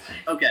goes.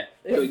 going. Okay,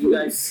 so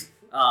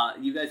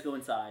you guys go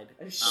inside.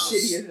 As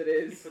shitty as it He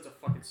is. puts a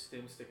fucking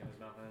stim stick in his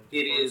mouth and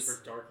It Burns is-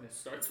 for Darkness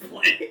starts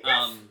playing. It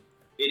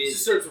It just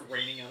is starts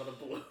raining out of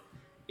the blue.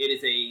 It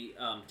is a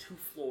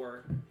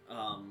 2-floor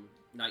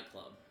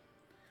nightclub,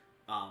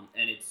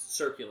 and it's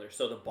circular.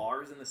 So the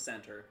bar is in the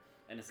center,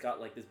 and it's got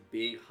like this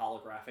big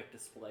holographic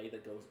display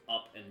that goes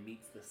up and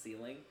meets the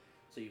ceiling,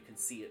 so you can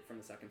see it from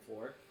the second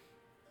floor.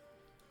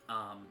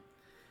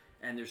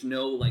 And there's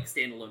no like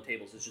standalone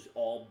tables. It's just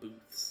all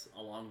booths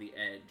along the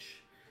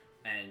edge,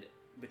 and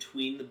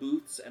between the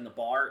booths and the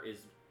bar is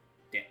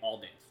all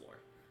dance floor.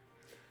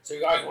 So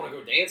you guys want to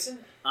go dancing?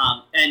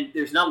 And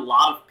there's not a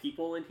lot of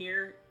people in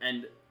here,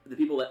 and the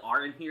people that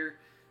are in here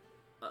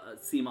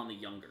seem on the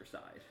younger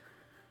side.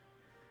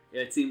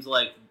 It seems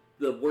like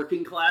the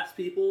working class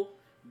people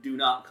do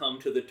not come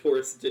to the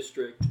tourist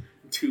district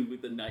to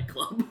the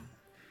nightclub.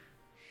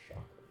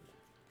 Shocker.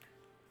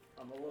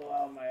 I'm a little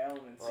out of my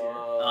elements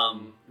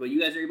here. But you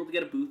guys are able to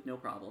get a booth, no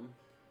problem.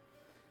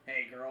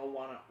 Hey girl,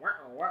 wanna...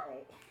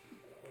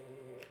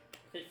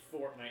 A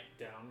Fortnite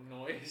down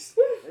noise.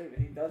 Dude,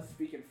 he does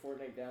speak in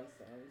Fortnite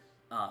downstairs.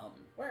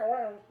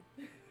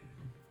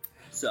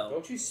 So,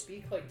 Don't you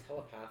speak like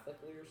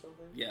telepathically or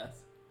something? yes.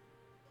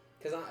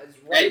 Because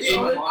Hey,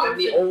 I'm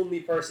the only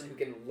person who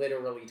can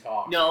literally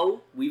talk.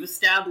 No, we've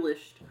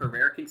established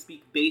Hurer can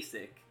speak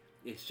basic,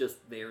 it's just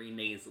very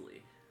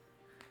nasally.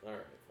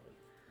 Alright,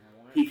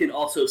 He can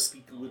also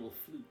speak a little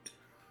flute. fine.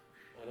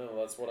 I know,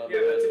 that's what I'm Yeah,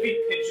 that's if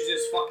he pinches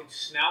his fucking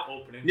snout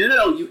opening.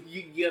 No,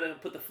 you gotta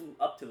put the flute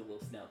up to the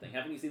little snout thing.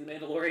 Haven't you seen The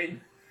Mandalorian?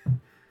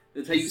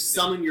 That's how you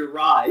summon your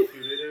ride.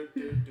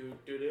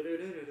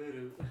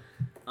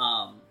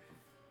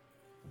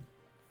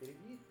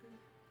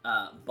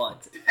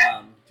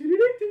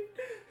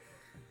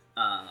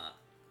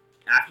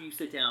 After you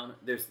sit down,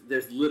 there's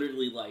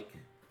literally like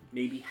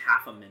maybe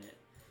half a minute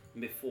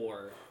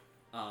before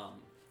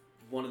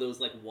one of those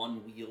like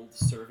one-wheeled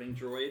serving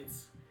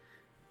droids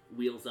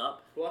wheels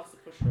up. Who wants to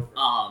push it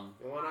over?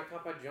 You want a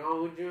cup of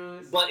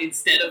Jones? But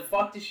instead What the of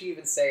fuck does she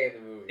even say in the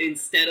movie?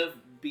 instead of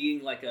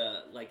being like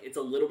it's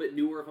a little bit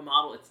newer of a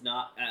model, it's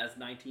not as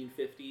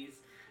 1950s.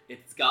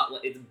 It's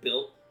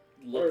built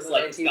looks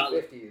like it's got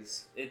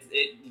 1950s.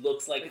 it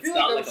looks like I it's feel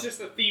got like like that's a just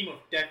the theme of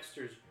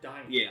Dexter's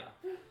dying. yeah.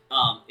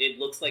 It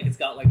looks like it's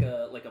got like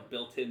a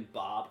built-in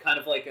bob, kind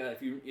of like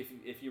if you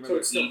remember. So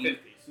it's still Edie,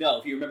 50s. No,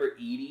 if you remember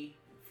Edie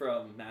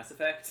from Mass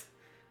Effect,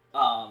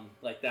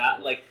 like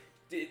that, like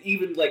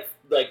even like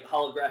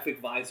holographic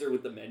visor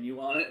with the menu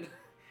on it.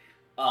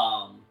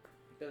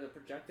 Does it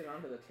project it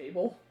onto the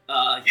table?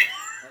 Yeah.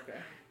 Okay.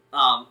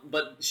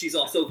 But she's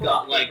also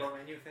got like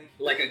Menu, thank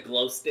you. a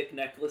glow stick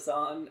necklace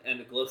on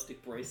and a glow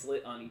stick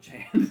bracelet on each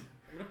hand.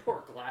 I'm gonna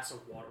pour a glass of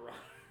water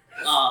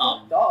on.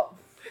 Fucked up.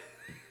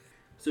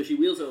 So she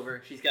wheels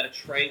over. She's got a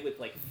tray with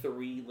like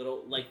 3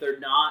 little, like they're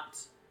not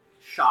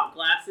shot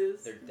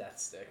glasses. They're death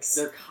sticks.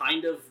 They're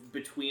kind of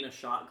between a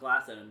shot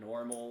glass and a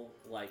normal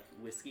like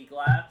whiskey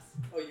glass.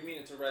 Oh, you mean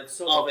it's a red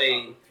soda Of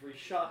a- with 3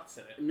 shots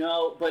in it?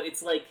 No, but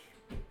it's like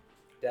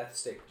Death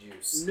stick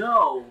juice.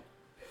 no.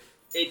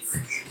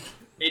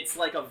 It's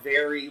like a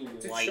very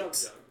It's a light chug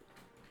jug.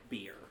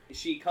 beer.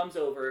 She comes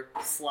over,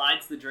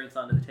 slides the drinks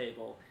onto the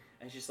table,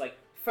 and she's like,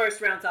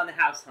 "First round's on the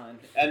house, hun,"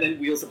 and then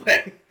wheels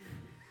away.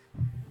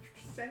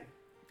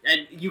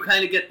 And you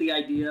kind of get the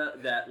idea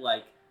that,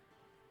 like,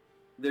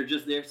 they're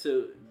just there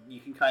so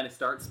you can kind of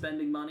start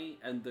spending money,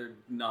 and they're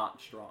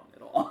not strong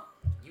at all.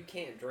 You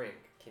can't drink.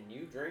 Can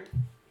you drink?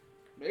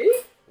 Me?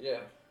 Yeah.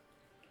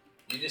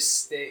 You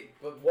just stick.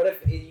 But what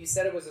if you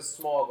said it was a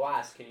small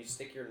glass? Can you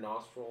stick your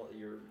nostril,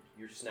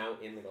 your snout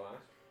in the glass?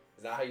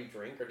 Is that how you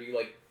drink, or do you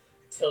like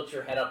tilt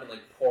your head up and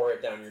like pour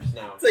it down your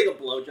snout? It's like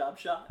a blowjob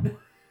shot.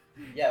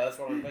 Yeah, that's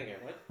what I'm thinking.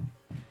 What?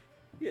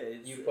 Yeah,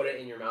 it's, You put it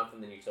in your mouth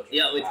and then you tilt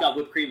your yeah, head it's back. got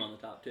whipped cream on the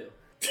top too.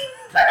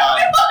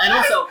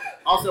 And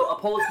also, a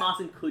Polish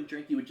Mossen could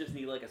drink. You would just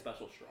need like a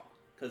special straw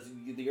because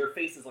your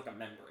face is like a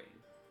membrane.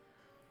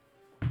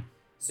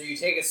 So you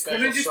take a Couldn't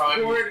special it just straw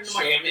and pour you it into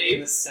my jam it in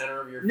the face?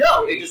 center of your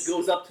No, face. it just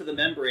goes up to the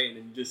membrane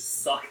and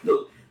just suck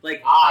the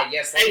like Ah,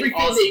 yes, like Everything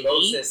they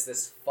osmosis,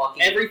 this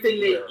fucking everything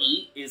beer. they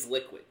eat is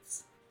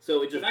liquids.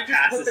 So it just Can I just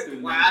passes put the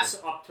through glass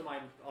membrane. up to my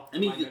I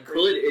mean, my you membrane?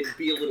 could. It'd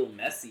be a little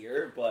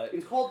messier, but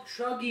It's called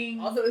chugging.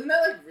 Also, isn't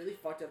that like really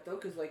fucked up though?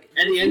 Because like.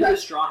 and the end of the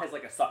straw has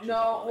like a suction. No,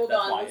 cup on it. hold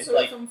That's on. why. Let's It's sort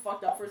of like something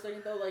fucked up for a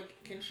second though.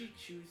 Like, can she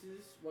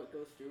chooses what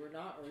goes through or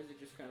not, or is it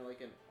just kind of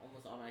like an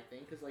almost automatic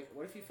thing? Because like,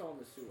 what if you fell in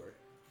the sewer?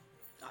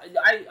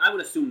 I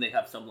would assume they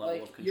have some level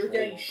Like, of control you're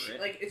getting over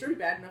it. like it's already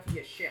bad enough to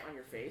get shit on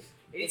your face.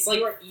 It's like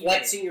you are eating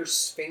flexing it. your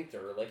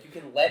sphincter. Like you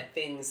can let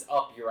things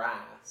up your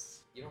ass.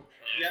 You don't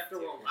You have to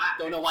relax.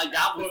 Don't know why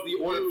that was the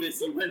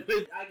orifice you went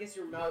with. I guess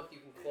your mouth, you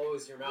can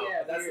close your mouth, Yeah,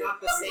 but that's weird. not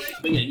the same.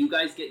 But yeah, you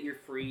guys get your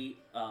free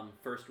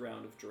first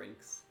round of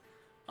drinks.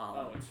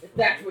 Oh, it's If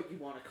that's what you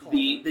want to call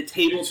The it. the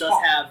table It's does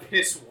called have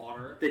piss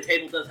water. the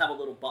table does have a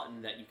little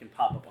button that you can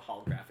pop up a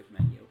holographic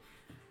menu.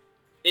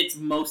 It's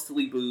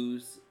mostly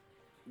booze.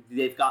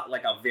 They've got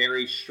like a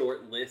very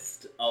short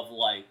list of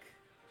like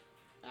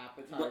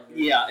Appetizer.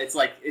 yeah, it's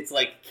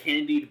like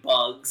candied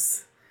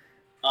bugs,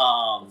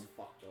 That's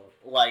fucked up.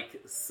 like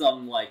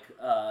some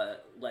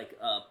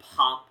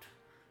popped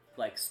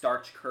like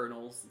starch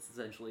kernels. It's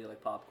essentially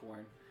like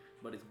popcorn,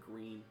 but it's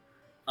green.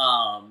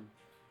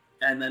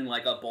 And then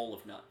like a bowl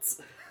of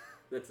nuts.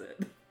 That's it.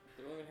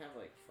 They don't even have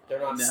like. Fries. They're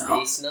not No.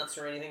 space nuts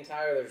or anything,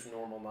 Tyler. There's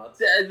normal nuts.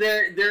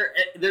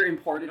 They're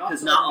imported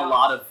because Nuts are not a nuts.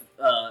 lot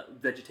of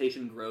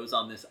vegetation grows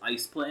on this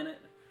ice planet.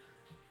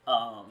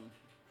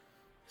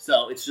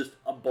 So it's just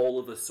a bowl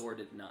of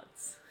assorted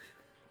nuts.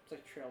 It's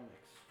like trail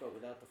mix, but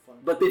without the fun.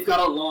 But they've got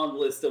a long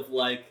list of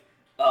like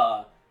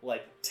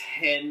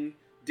 10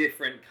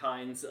 different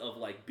kinds of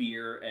like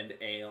beer and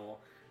ale,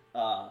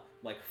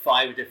 like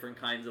 5 different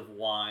kinds of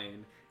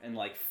wine, and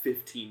like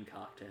 15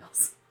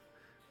 cocktails.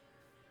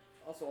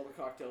 Also, all the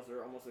cocktails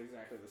are almost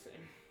exactly the same.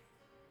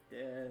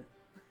 Yeah.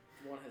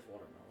 One has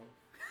watermelon.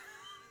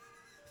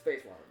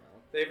 Space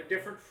watermelon. They have a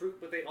different fruit,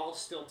 but they all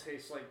still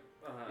taste like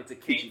It's a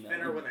paint Kijimi.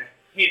 thinner with a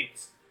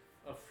hint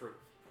of fruit.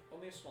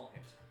 Only a small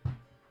hint.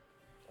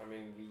 I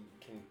mean, we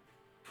can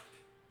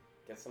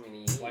get something to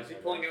eat. Why is he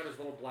pulling out his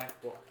little black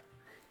book?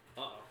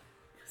 Uh-oh.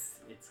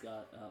 It's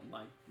got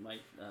my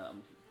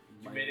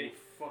You made a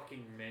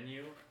fucking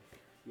menu?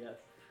 yes.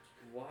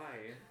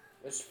 Why?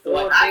 There's So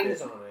 4 I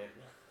things on it.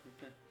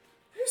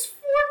 There's 4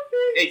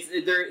 things!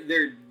 It's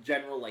they're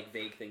general like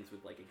vague things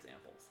with like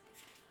examples.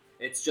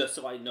 It's just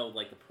so I know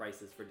like the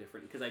prices for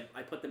different because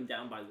I put them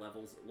down by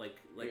levels like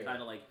Yeah. kind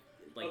of like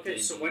Okay,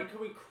 so D&D. when can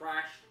we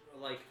crash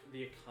like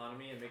the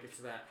economy and make it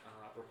so that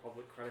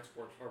Republic credits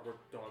are worth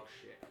dog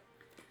shit?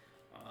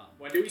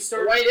 When do we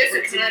start? The way this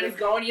printing economy's the-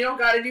 going, you don't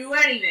gotta do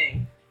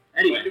anything.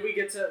 Anyway, When do we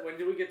get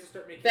to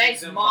start making Thanks,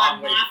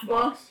 Zimbabwe Mod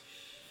fucks?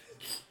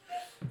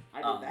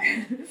 I did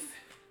that.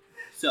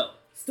 so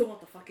Still want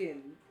the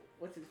fucking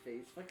what's his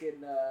face?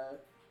 Fucking Come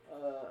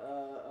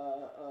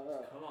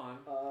on.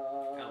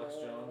 Alex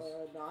Jones.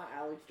 Not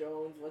Alex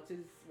Jones.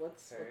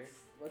 What's Sorry.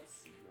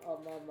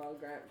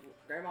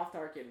 Grand Moff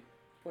Tarkin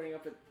pointing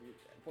up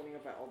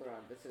at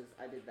Alderaan. This is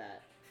I did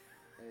that,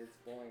 and it's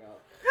blowing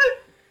up.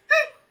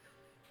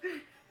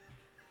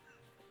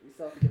 We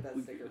still have to get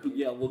that sticker.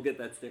 yeah, we'll get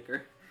that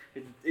sticker.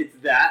 It's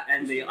that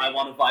and the I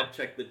want to vibe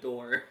check the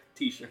door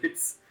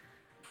t-shirts.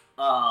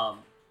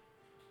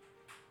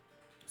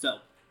 So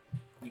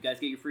You guys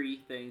get your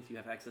free things. You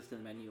have access to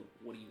the menu.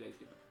 What are you guys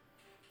doing?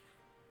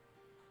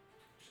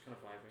 Just kind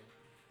of vibing.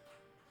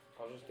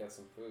 I'll just get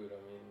some food.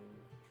 I mean,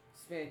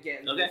 This man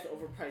getting Okay. this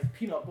overpriced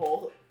peanut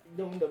bowl.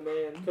 Known to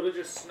man. Could have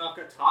just snuck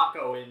a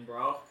taco in,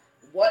 bro.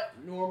 What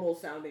normal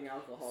sounding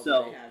alcohol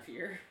So- do they have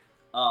here?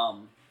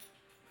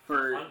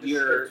 For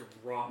Undisturbed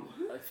rum.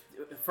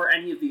 for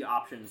any of the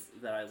options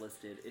that I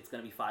listed, it's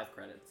going to be 5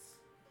 credits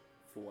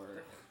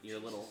for your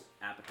little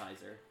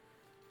appetizer.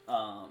 Way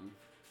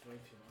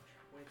too much.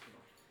 Way too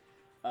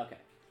much. Okay.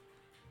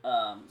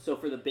 So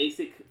for the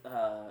basic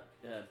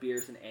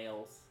beers and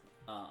ales,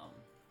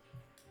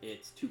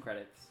 it's 2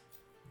 credits.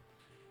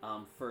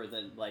 For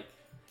the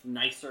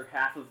nicer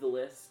half of the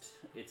list,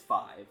 it's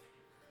 5.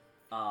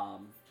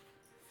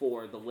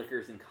 For the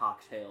liquors and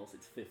cocktails,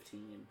 it's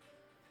 15.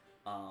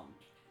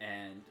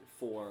 And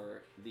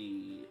for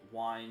the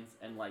wines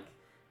and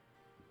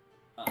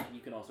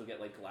you can also get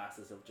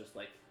glasses of just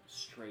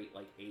straight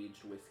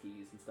aged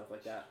whiskeys and stuff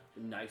like that.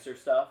 The nicer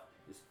stuff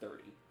is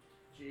 30.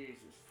 Jesus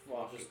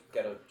I'll fuck. just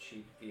get a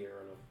cheap beer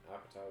and an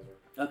appetizer.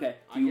 Okay.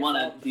 I Do you guess want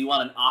I'll- Do you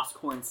want an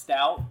Oscorn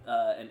Stout,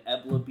 an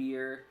Ebla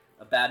beer,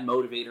 a Bad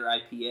Motivator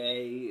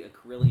IPA, a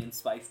Carillion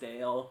Spiced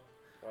Ale?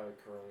 Probably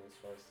Coryn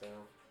spiced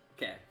ale.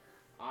 Okay.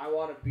 I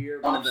want a beer.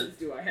 One What of the- options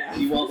do I have?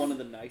 Do you want one of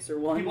the nicer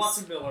ones? He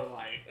wants a Miller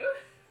Lite.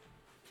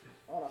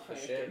 I want a The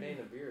Heineken. champagne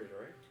of beers,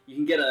 right? You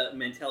can get a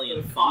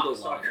Mentelian The Fungal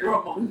cocksucker Lager.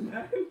 among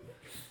men.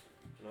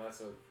 No,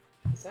 that's a.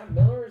 Is that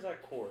Miller or is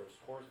that Coors?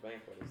 Coors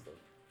Banquet is the.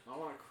 I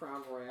want a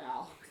Crown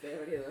Royale. Do they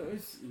have any of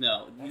those?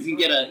 No, That's you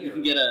can not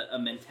get a beer.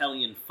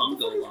 Mentelian What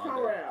the fuck Fungal is Crown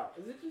Lager. Royale?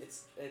 Is it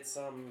just? It's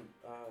brandy.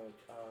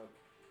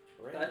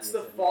 That's is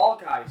the it Fall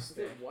not? Guys Is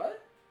thing. it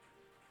what?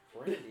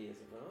 Brandy, is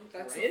it not?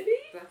 That's Brandy?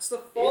 That's the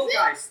Fall Is it?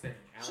 Guys thing,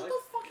 Shut Alex.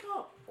 the fuck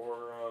up.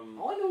 Or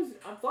All I know is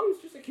I thought it was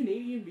just a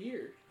Canadian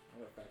beer. I'm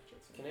gonna fact check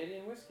something.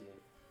 Canadian whiskey.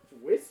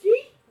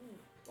 Whiskey?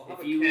 I'll have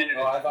If a you- Canada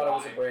Oh, I thought it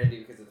was Dry. a brandy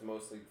because it's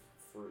mostly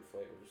fruit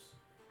flavors.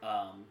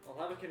 I'll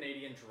have a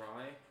Canadian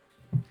Dry.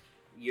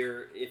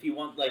 If you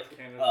want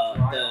Canada Dry.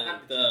 I'll the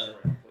have the ginger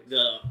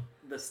ale, please.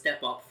 the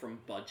step up from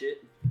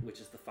budget, which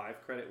is the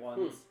 5 credit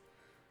ones,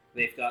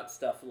 they've got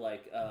stuff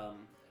like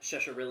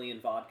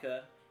Cheshirean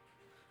vodka,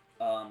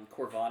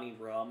 Corvani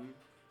rum,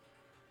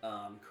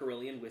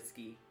 Carillion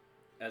whiskey,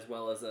 as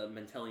well as a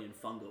Mentelian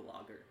Fungal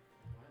Lager.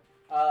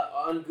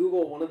 On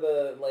Google, one of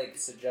the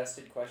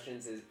suggested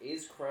questions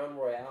is Crown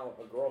Royale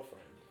a girlfriend?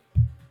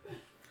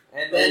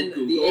 And then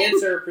Google. the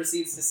answer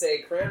proceeds to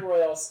say Crown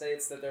Royale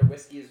states that their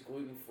whiskey is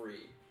gluten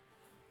free.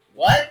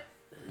 What?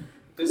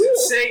 Does it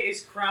say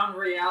is Crown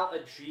Royale a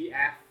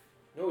GF?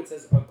 No, it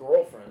says a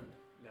girlfriend.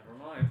 Never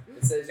mind.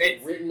 It says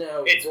It's- written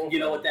out. It's girlfriend. you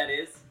know what that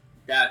is?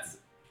 That's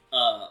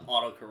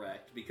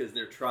autocorrect because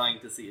they're trying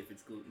to see if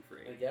it's gluten I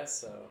free. guess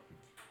so.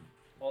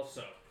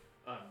 Also,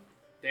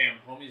 damn,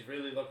 homie's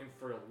really looking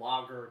for a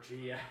lager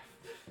GF.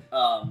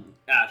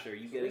 Ash, are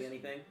you So getting whiskey.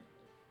 anything?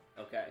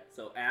 Okay,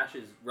 so Ash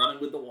is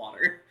running with the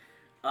water.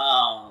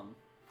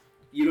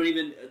 You don't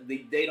even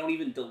they don't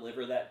even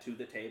deliver that to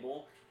the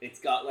table. It's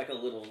got a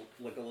little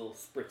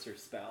spritzer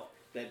spout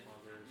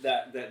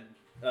that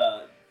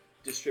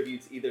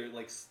distributes either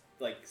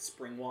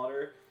spring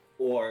water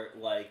or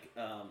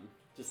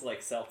just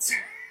seltzer.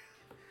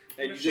 I'm And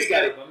gonna you just shake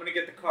got it up. I'm gonna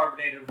get the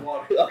carbonated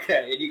water.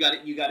 okay, and you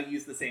got to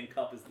use the same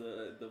cup as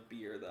the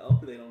beer though.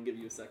 They don't give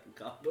you a second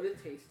cup. Would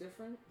it taste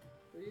different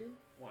for you?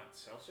 What,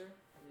 seltzer?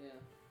 Yeah.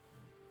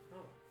 No.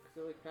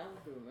 Because paddle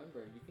to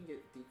remember, you can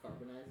get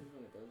decarbonizes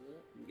when it does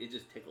it. It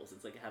just tickles.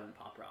 It's like having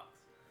Pop Rocks.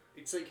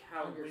 It's like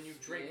how On your when you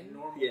drink skin?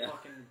 normal Yeah.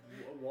 fucking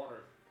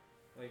water.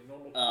 Like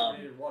normal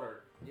carbonated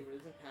water. Yeah, but it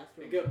doesn't pass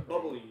through. It get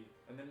bubbly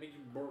and then make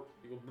you burp.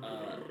 You go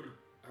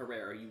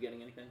Herrera, are you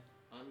getting anything?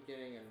 I'm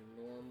getting a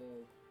normal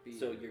beer.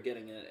 So you're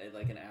getting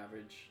an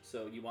average.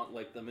 So you want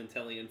the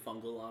Mentelian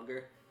Fungal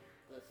Lager?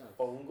 That sounds.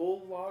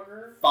 Fungal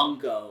lager?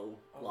 Fungo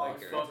I like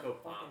Lager. Funko fucking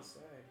Pop. say.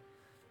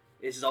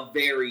 It's a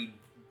very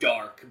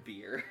dark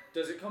beer.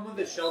 Does it come with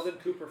the Sheldon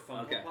Cooper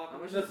Funko Okay. Pop? How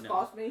much does this No.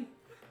 cost me?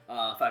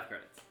 5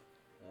 credits.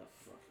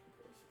 Fucking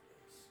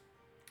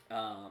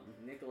gross.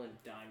 Nickel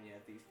and dime you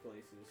at these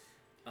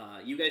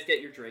places. You guys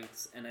get your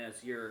drinks, and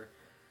as you're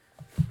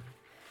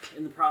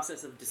in the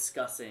process of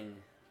discussing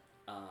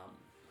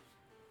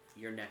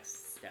your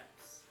next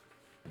steps,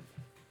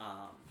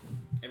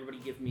 everybody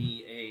give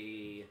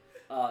me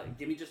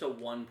just a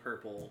 1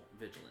 purple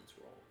vigilance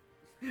roll.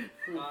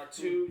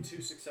 2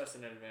 success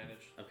and an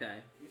advantage. Okay.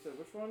 You said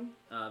which one?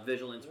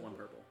 Vigilance 1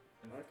 purple.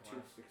 I have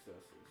 2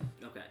 successes.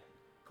 Okay.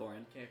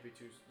 Corin. Can't be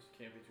too.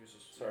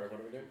 Sorry, what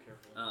are we doing?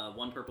 Careful.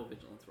 1 purple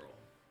vigilance roll.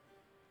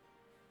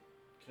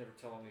 Can never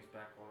tell on these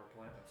backwater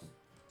planets.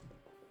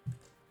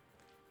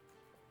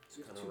 It's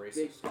Just kind of 2 racist.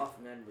 big tough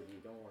men with you.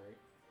 Don't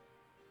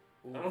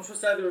worry. I don't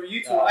trust either of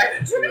you two. 2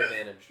 either.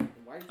 advantage.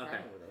 Why are you Okay.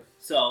 traveling with us?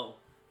 So,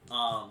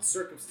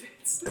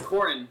 Circumstance.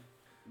 Corin,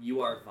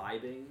 you are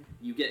vibing.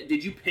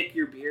 Did you pick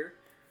your beer?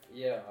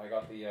 Yeah, I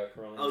got the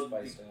Coryllion Oh,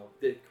 spiced ale.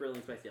 The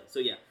Carillion Spice Ale. So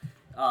yeah.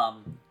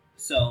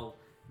 So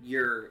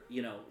you're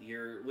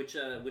which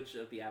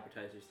of the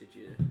appetizers did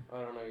you?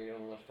 I don't know, you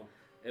don't list them.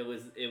 It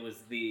was the it was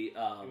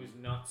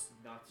nuts.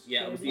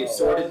 yeah, it was the Candied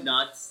assorted bugs.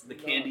 nuts, the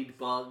candied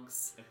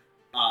bugs,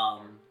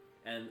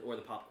 and or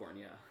the popcorn.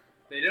 Yeah.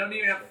 They don't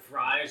even have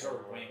fries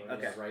or wings.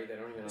 Okay. Right. They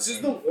don't even. This have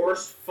is the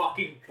worst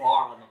fucking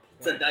bar on the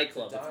It's a planet. night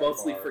club. It's a It's dive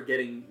mostly bar. for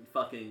getting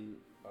fucking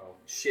Oh.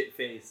 shit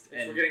faced It's for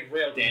and getting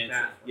railed in the dancing.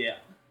 bathroom.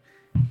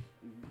 Yeah.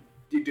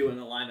 You're doing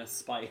a line of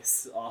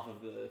spice off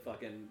of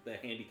the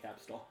handicap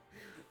stall.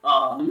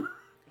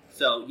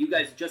 So you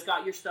guys just got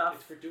your It's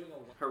stuff. for doing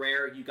a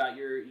Herrera, you got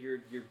your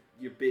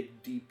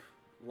big deep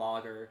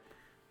lager.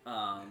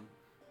 Coryn,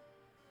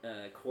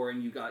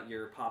 you got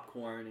your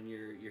popcorn and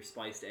your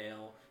spiced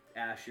ale.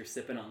 Ash, you're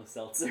sipping on the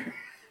seltzer.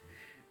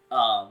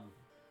 Coryn,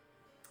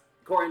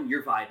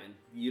 you're vibing.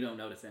 You don't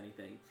notice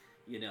anything.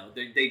 You know,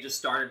 they just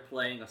started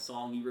playing a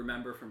song you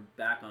remember from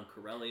back on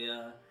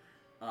Corellia.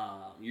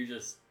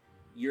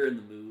 You're in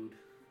the mood.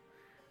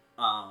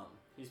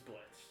 He's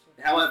blitzed.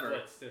 However, He's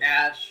blitzed, isn't he?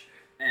 Ash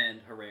and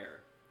Herrera,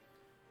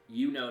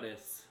 you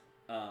notice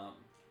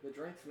The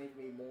drinks make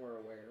me more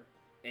aware.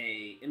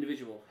 a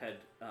individual had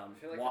I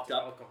feel like walked it's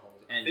up. alcohol.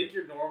 I and- think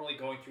you're normally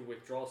going through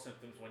withdrawal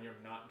symptoms when you're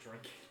not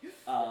drinking.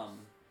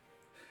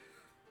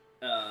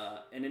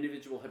 An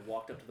individual had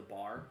walked up to the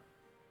bar,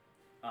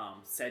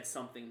 said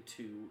something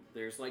to.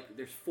 There's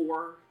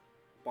 4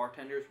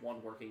 bartenders,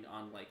 one working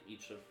on like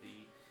each of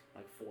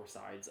the 4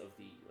 sides of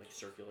the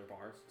circular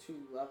bar. 2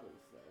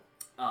 levels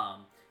though.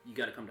 You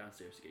got to come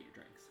downstairs to get your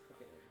drinks,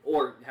 Okay.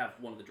 or have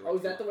one of the drinks. Oh,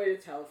 is that the way to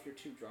tell if you're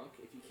too drunk?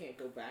 If you can't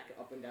go back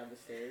up and down the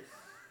stairs,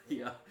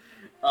 Yeah.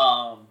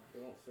 they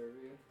won't serve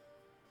you.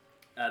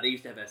 They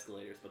used to have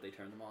escalators, but they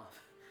turned them off.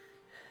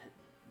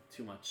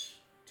 Too much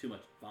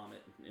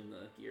vomit in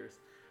the gears.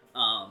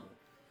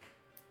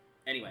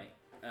 Anyway,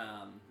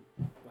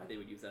 why they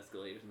would use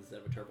escalators instead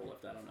of a turbo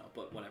lift, I don't know,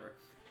 but whatever.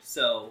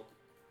 So,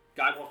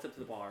 guy walks up to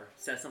the bar,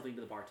 says something to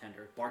the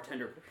bartender.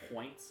 Bartender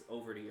points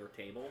over to your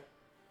table,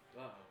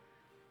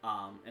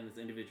 and this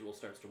individual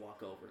starts to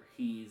walk over.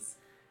 He's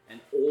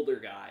an older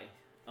guy.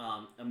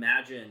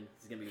 Imagine,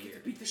 this is going to be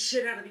weird. Beat the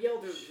shit out of the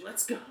elderly.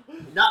 Let's go.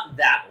 Not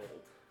that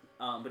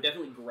old, but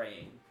definitely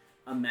graying.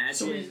 Imagine...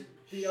 So he's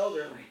the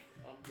elderly.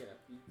 I'm gonna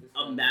beat this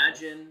guy.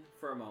 Imagine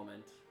for a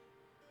moment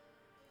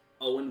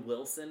Owen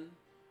Wilson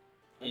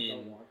I don't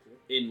in want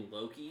to.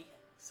 Loki.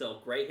 So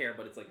gray hair,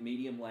 but it's like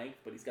medium length,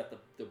 but he's got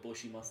the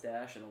bushy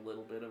mustache and a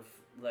little bit of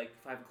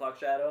 5 o'clock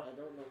shadow. I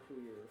don't know who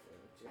you're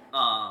referring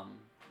to.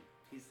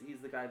 He's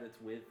the guy that's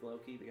with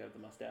Loki, the guy with the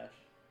mustache.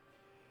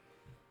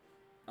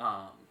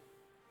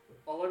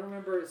 All I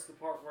remember is the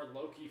part where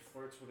Loki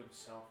flirts with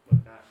himself,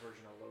 but that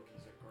version of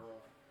Loki's a girl.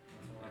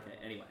 Okay,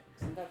 anyway.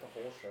 Isn't that the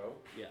whole show?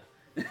 Yeah.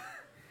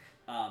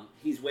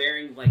 He's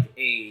wearing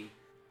a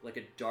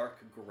dark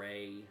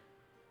gray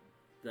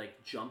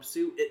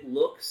jumpsuit. It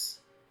looks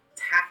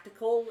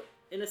tactical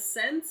in a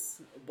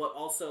sense, but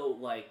also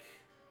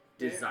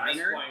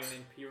designer. That's why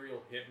an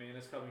Imperial hitman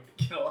is coming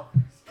to kill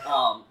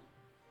us.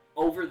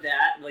 Over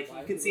that, Why you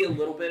can is see a it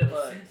little bit of a.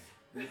 Wilson?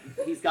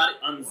 He's got it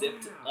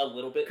unzipped a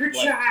little bit,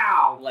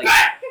 Ka-chow!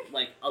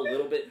 a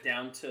little bit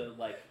down to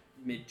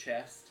mid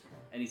chest,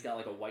 and he's got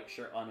a white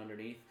shirt on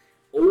underneath.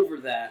 Over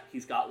that,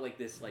 he's got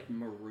this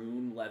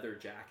maroon leather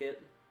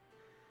jacket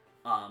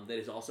that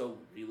is also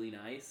really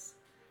nice.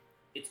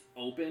 It's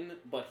open,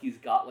 but he's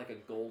got a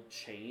gold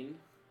chain.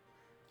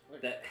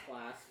 That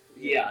clasp.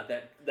 Yeah,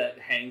 that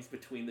hangs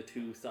between the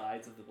 2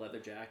 sides of the leather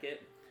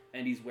jacket,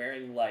 and he's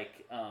wearing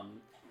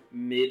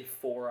mid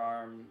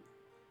forearm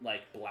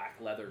black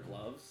leather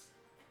gloves.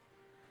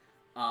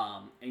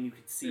 And you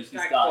can see This he's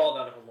guy got. crawled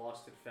out of a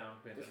lost and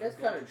found bin. This I'm guy's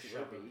gonna kind of shove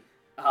drippy. him.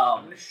 I'm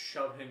gonna Um,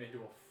 shove him into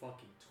a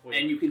fucking toilet.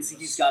 and you can see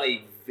he's got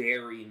a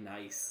very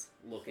nice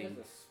This looking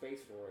guy's a space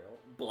royal.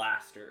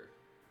 blaster,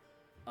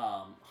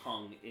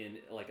 hung in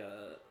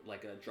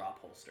a drop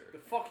holster. The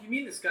fuck you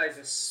mean this guy's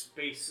a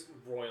space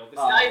royal? This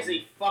guy is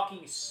a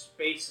fucking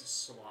space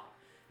sloth.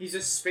 He's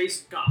a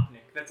space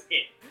gopnik. That's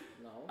it.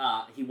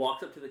 No. He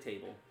walks up to the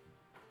table.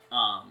 It's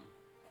Owen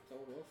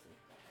Wilson.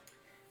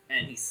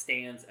 And he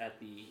stands at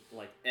the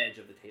edge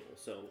of the table,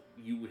 so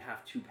you would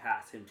have to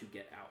pass him to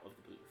get out of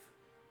the booth.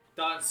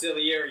 Don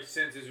Cilieri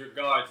sends his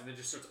regards and then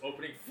just starts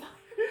opening fire.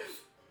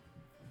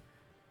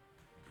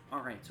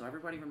 All right, so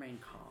everybody remain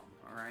calm.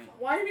 All right.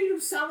 Why do you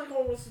sound like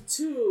Owen Wilson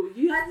too?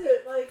 You had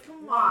to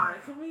come on.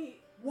 Can we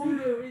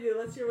redo?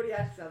 Let's hear what he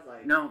actually sounds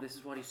like. No, this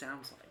is what he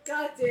sounds like.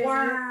 God damn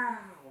it.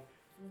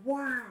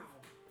 Wow.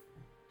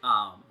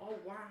 Um, Oh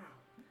wow.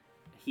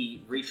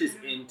 he reaches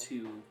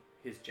into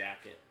his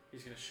jacket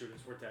He's gonna shoot us.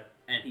 We're dead.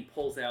 and he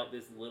pulls out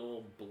this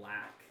little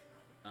black,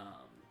 Oh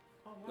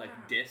wow.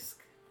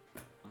 disc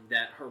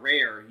that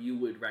Herrera you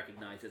would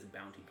recognize as a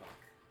bounty puck.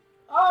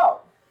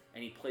 Oh.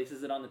 And he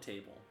places it on the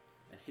table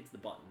and hits the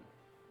button.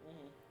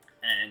 Mm-hmm.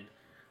 And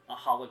a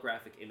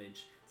holographic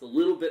image. It's a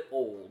little bit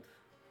old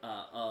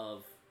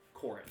of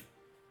Coryn.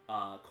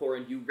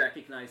 Coryn, you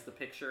recognize the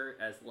picture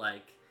as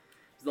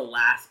the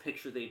last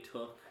picture they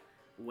took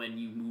when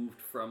you moved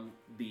from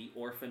the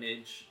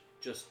orphanage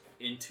just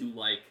into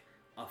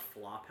a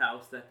flop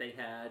house that they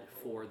had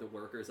for the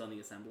workers on the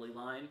assembly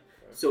line.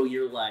 Okay. So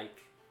you're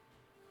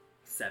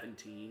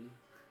 17.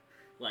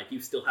 Like,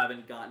 you still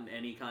haven't gotten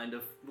any kind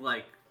of,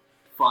 like,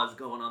 fuzz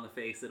going on the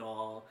face at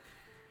all.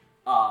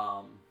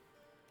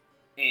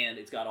 And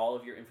it's got all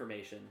of your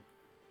information.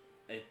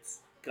 It's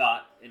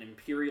got an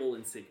Imperial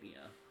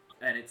insignia.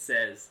 And it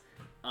says,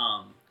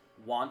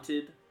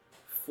 wanted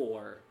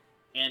for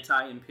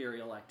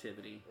anti-Imperial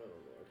activity. Oh, Lord.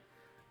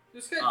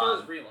 This guy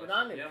does realize We're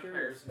not an the Imperial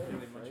Empire's space,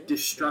 really much right?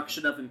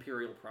 Destruction of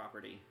Imperial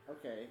property.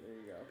 Okay, there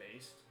you go.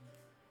 based.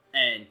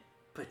 And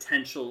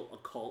potential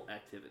occult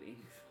activity.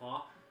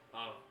 Huh?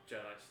 Oh, Jedi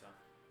stuff.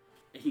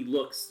 He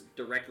looks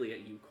directly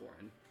at you,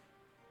 Coryn.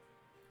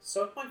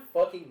 Suck my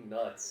fucking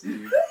nuts,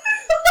 dude.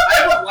 I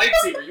have a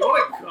lightsaber. You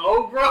want to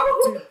go, bro?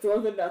 Dude, throw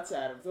the nuts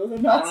at him. Throw the I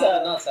nuts don't have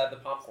at the him. nuts, I have the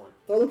popcorn.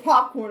 Throw the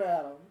popcorn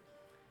at him.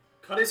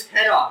 Cut his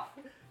head off.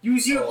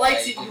 Use your Oh, I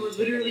lightsaber. didn't You were take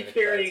literally any of the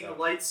carrying a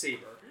credits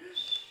lightsaber.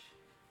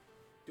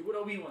 Do what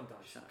Obi-Wan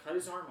does. Shut up. Cut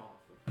his arm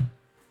off.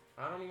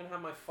 I don't even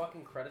have my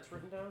fucking credits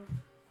written down.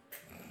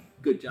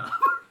 Good job.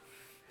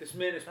 This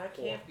man is That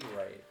poor. can't be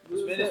right.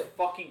 This man is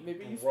fucking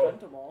Maybe you broke.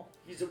 spent them all.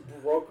 He's a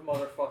broke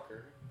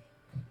motherfucker.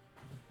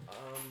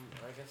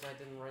 I guess I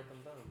didn't write them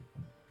down.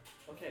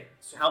 Okay,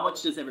 so How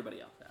much does everybody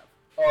else have?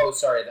 Oh,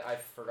 sorry, I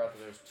forgot that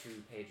there's 2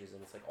 pages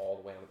and it's like all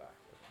the way on the back.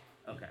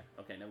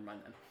 Okay, never mind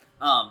then.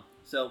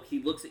 So he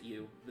looks at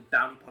you, the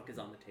bounty puck is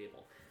on the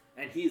table,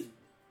 and he's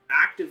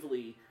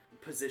actively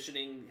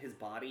positioning his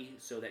body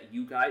so that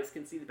you guys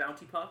can see the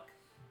bounty puck,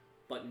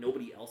 but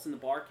nobody else in the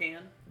bar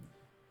can.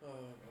 Oh,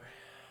 boy.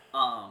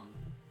 I'm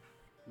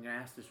gonna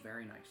ask this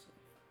very nicely.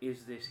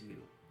 Is this you?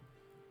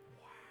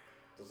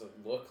 Does it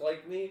look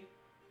like me?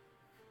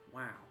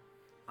 Wow,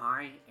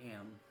 I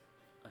am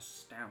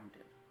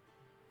astounded.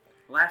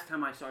 Last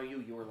time I saw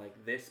you, you were like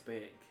this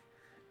big.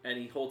 And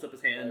he holds up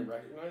his I hand.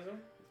 recognize him?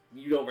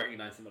 You don't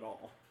recognize him at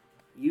all.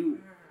 You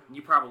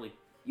probably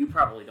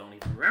don't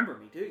even remember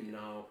me, do you?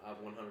 No, 100% I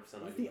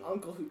He's do the not.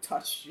 uncle who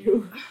touched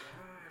you.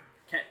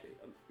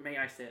 May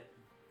I sit?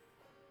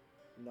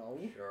 No.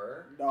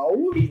 Sure.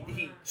 No.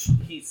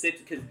 He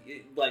sits because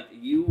like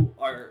you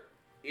are.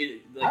 I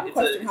have a It's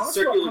question. a How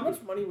circular.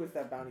 much money was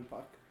that bounty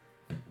puck?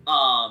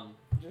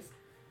 Just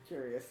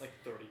curious. Like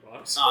 $30.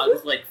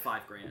 It's like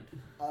 $5,000.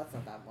 Oh, that's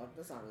not that much.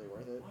 That's not really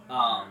worth it.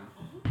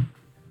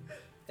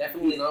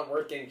 Definitely not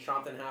worth getting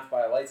chopped in half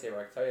by a lightsaber,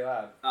 I can tell you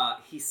that.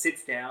 He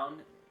sits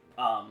down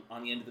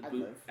on the end of the I'd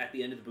booth, live. at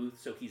the end of the booth,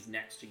 so he's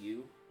next to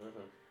you.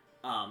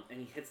 Mm-hmm. And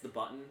he hits the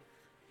button,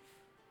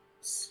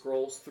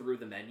 scrolls through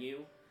the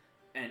menu,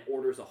 and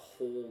orders a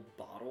whole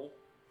bottle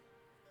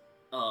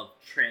of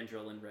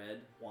Trandrillin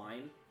red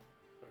wine.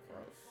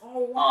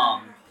 Oh,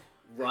 wow.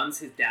 Runs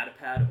his data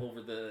pad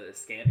over the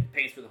scan,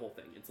 pays for the whole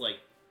thing. It's like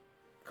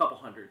a couple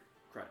hundred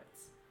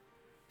credits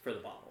for the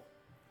bottle.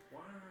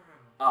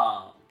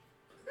 Wow.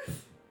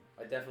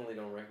 I definitely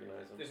don't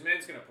recognize him. This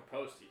man's gonna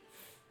propose to you.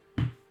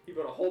 He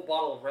bought a whole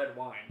bottle of red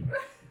wine.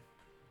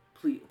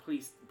 Please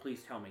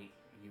tell me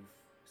you've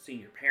seen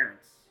your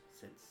parents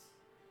since.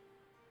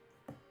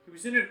 He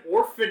was in an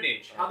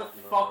orphanage. How the No.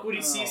 fuck would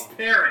he see his Oh.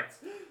 parents?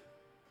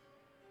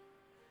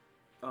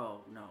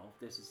 Oh no,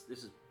 this is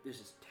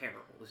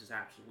terrible. This is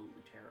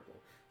absolutely terrible.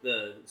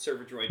 The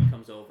server droid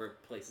comes over,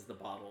 places the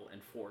bottle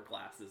and 4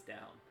 glasses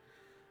down,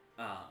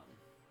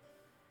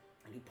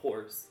 and he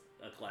pours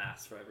a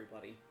glass for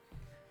everybody.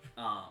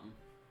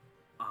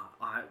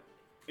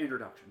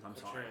 Introductions. I'm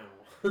sorry.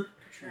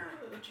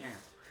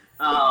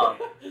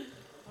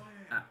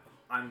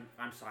 I'm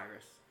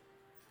Cyrus.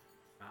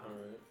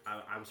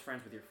 Alright. I was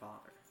friends with your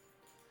father.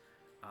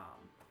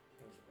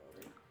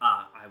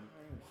 I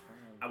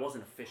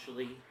wasn't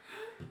officially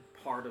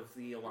part of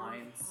the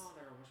alliance. Your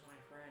father was my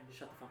friend.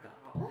 Shut the fuck up.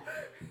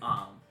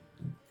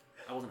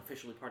 I wasn't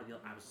officially part of the.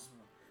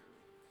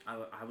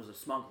 I was a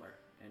smuggler,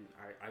 and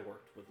I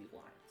worked with the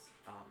alliance.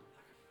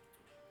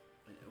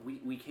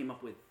 We came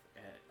up with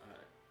a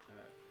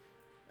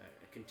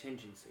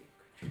contingency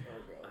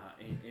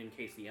in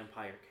case the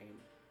Empire came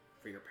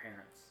for your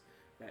parents,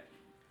 that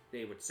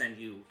they would send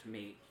you to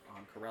me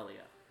on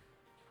Corellia.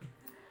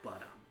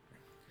 But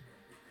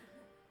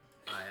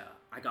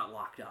I got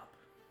locked up,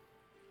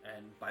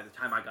 and by the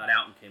time I got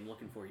out and came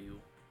looking for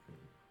you,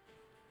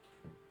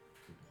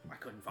 I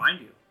couldn't find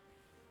you.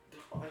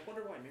 I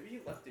wonder why. Maybe he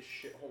left this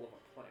shithole of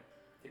a planet.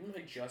 Didn't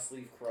I just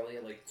leave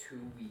Corellia like 2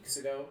 weeks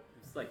ago?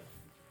 It's like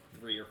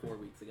 3 or 4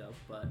 weeks ago,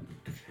 but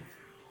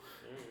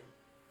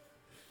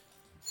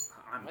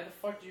Why the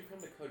fuck did you come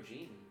to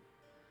Kijimi?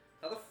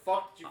 How the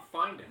fuck did you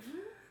find him?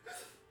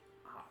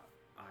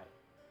 I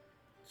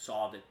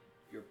saw that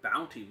your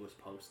bounty was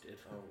posted.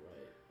 Oh,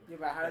 right. Yeah,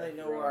 but how do they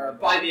know where our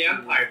By the bounty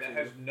Empire is that to?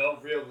 has no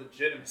real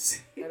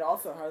legitimacy. And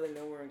also, how do they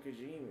know we're in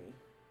Kijimi?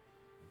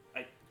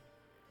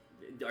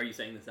 Are you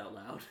saying this out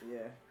loud?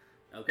 Yeah.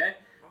 Okay.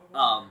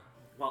 Well,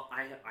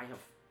 I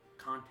have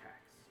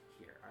contacts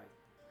here.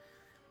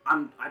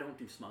 I don't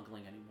do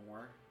smuggling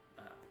anymore.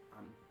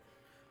 I'm a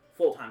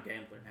full-time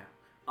gambler now.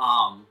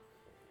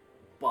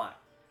 But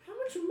How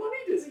much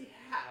money does he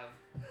have?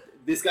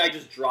 this guy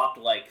just dropped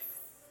like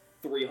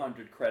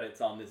 300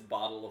 credits on this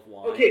bottle of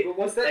wine. Okay, but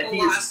was that and the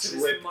he last is of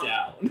his dripped money?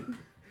 down.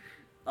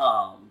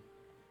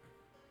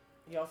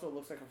 He also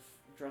looks like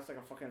dressed like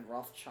a fucking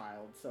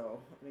Rothschild, so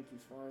I think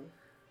he's fine.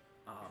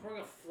 He's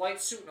wearing a flight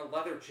suit and a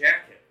leather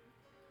jacket.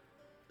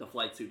 The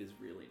flight suit is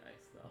really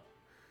nice,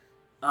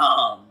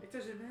 though. It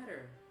doesn't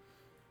matter.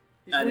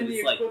 He's And wearing the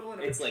it's like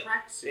equivalent of a like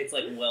tracksuit. it's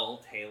like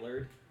well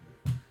tailored.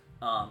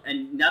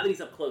 And now that he's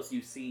up close,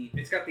 you see.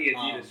 It's got the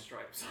Adidas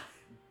stripes.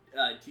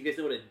 Do you guys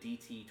know what a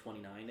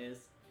DT-29 is?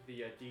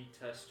 The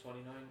D-Test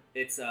 29.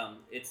 It's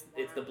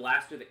the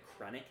blaster that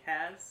Krennic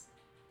has.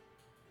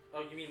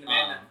 Oh, you mean the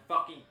man that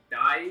fucking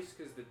dies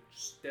because the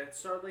Death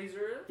Star laser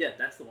is? Yeah,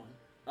 that's the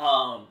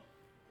one.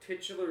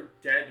 Titular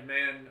dead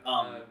man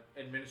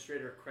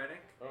Administrator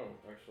Krennic. Oh,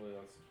 actually,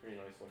 that's pretty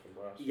nice looking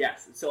brass.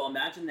 Yes. So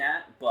imagine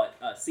that, but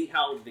see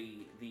how the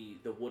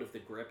wood of the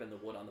grip and the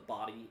wood on the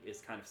body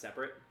is kind of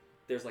separate.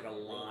 There's like a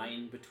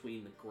line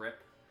between the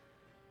grip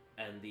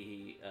and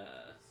the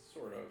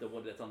sort of the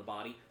wood that's on the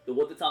body. The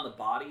wood that's on the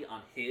body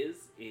on his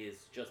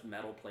is just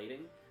metal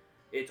plating.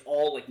 It's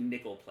all like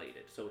nickel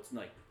plated, so it's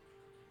like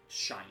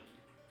shiny,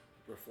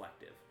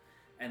 reflective.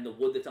 And the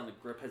wood that's on the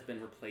grip has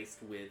been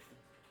replaced with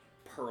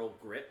pearl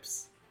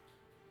grips.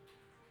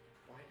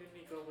 Why didn't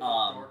he go with a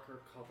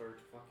darker colored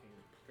fucking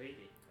plating?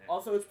 Then?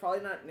 Also, it's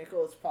probably not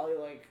nickel. It's probably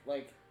like.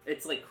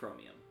 It's like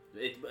chromium.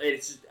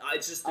 It's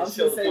just I to was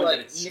show gonna the say point like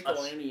that it's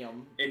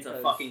nickelanium. it's a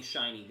because fucking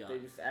shiny gun. They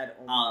just add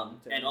to And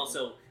nickel.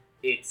 also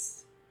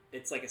it's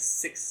like a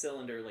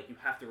 6-cylinder. Like you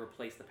have to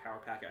replace the power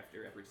pack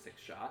after every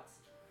 6 shots.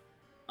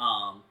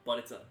 But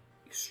it's a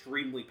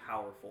extremely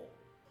powerful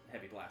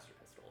heavy blaster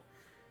pistol.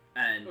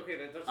 And Okay,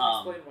 that doesn't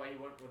explain why he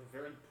went with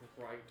very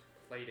bright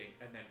plating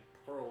and then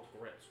pearl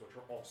grips, which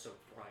are also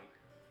bright.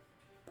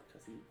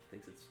 because he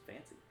thinks it's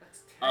fancy. That's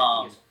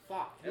tacky as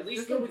fuck. At Just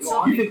least go go with with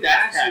something You think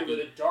that's fancier tacky?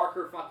 with a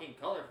darker fucking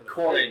color for the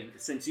Coryn, plating.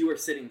 since you were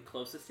sitting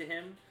closest to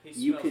him, He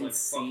you smells can like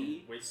see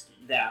fucking whiskey.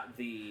 that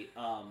the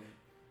Oh,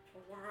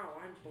 wow,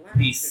 I'm the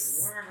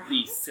blasted. Wow.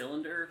 the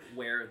cylinder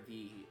where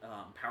the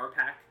power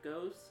pack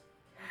goes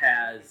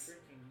has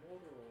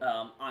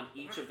on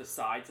each of the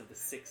sides of the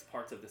 6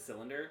 parts of the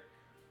cylinder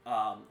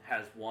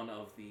has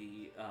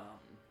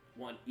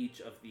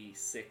each of the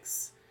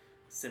 6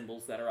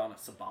 symbols that are on a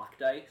sabacc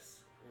dice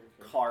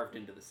carved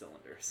into the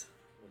cylinders.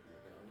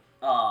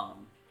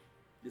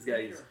 This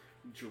guy's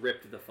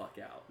dripped the fuck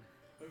out.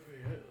 He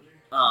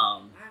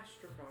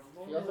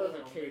also has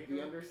a cape.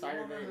 The underside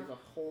of it is a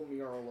whole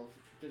mural of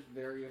just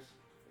various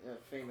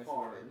famous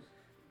Cars.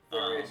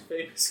 women. Various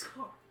famous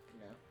car.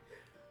 Yeah.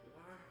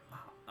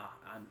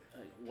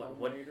 Wow.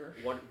 What are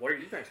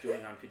you guys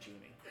doing on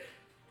Kijimi?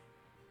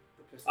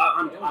 Because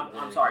I'm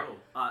really sorry.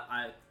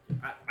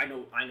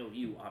 know. I know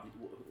you.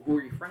 Who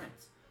are your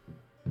friends?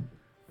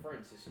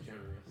 Friends is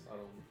generous. I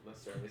don't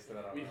necessarily say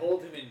that out we loud.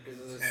 hold him in Because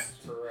this is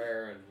contempt.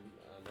 Hurer and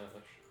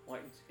Well,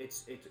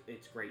 it's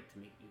great to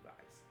meet you guys.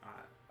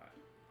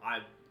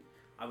 I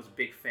was a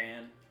big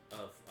fan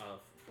of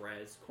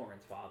Brez,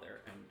 Coryn's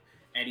father, and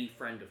any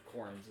friend of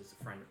Coryn's is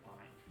a friend of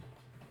mine.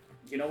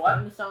 You know what?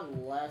 I'm gonna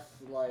sound less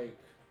like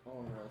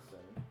Owen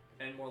Wilson.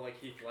 And more like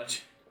Heath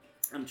Ledger.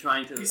 I'm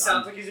trying to. He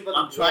sounds like he's about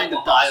I'm to trying to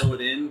blow up. dial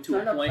it in to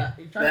a Trying to point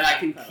he's trying that to I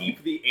can backpedal.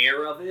 keep the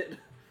air of it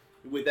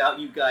without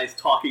you guys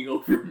talking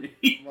over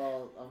me.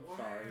 Well, I'm Wow.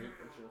 sorry.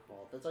 It's your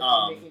fault. That's like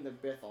Um, you making the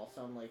Bith all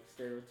sound like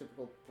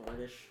stereotypical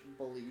British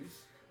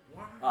bullies.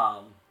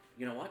 Wow.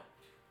 You know what?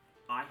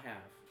 I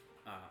have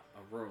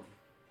a room,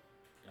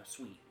 a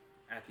suite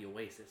at the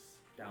Oasis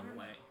down the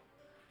way.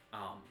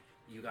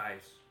 You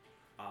guys,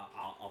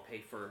 I'll pay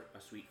for a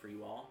suite for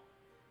you all,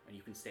 and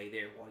you can stay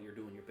there while you're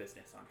doing your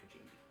business on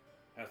Kijimi.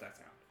 How's that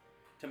sound?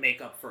 To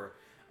make up for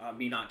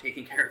me not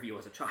taking care of you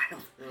as a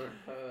child. yeah,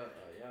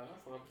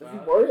 that's not Does he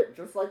bad. word it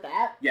just like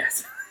that?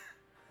 Yes.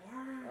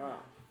 Oh,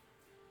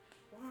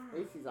 at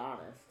least he's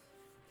honest.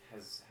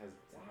 Have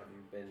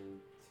you been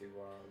to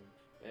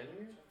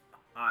Anime?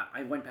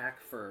 I went back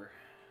for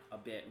a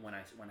bit when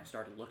I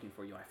started looking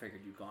for you. I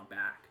figured you'd gone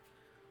back.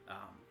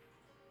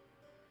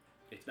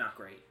 It's not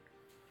great.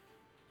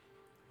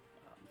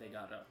 They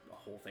got a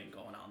whole thing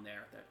going on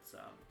there. That's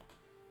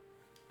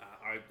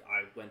I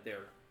went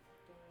there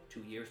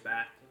 2 years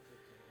back,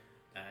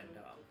 and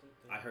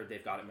I heard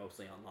they've got it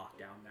mostly on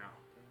lockdown now.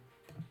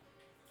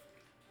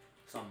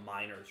 Some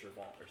miners'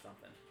 revolt or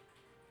something.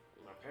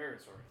 My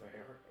parents are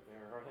there.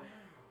 Are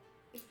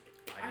they?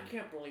 I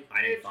can't believe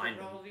I didn't kids find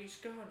with them. all these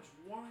guns.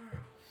 Wow.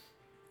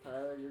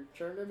 Tyler, you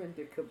turned him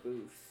into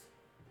Caboose.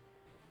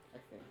 I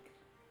think.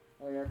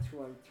 Oh, that's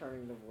who I'm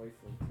turning the voice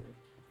into.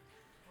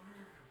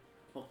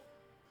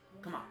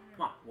 Come on.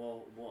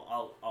 Well,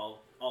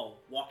 I'll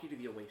walk you to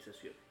the Oasis.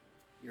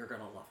 You're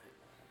gonna love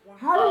it. Wow.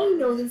 How do you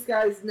know this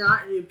guy's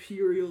not an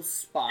Imperial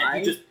spy?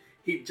 And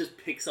he just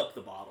picks up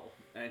the bottle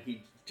and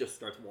he just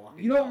starts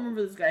walking. You don't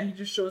remember this guy? He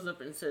just shows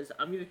up and says,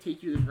 "I'm gonna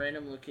take you to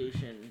random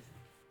locations."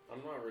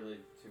 I'm not really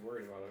too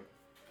worried about it.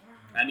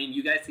 I mean,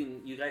 you guys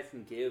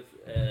can give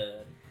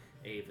a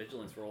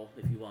vigilance roll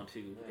if you want to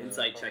Yeah,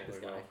 insight check this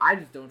guy. probably I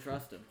just don't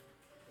trust him.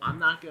 I'm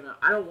not gonna.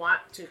 I don't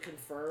want to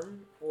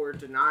confirm or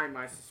deny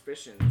my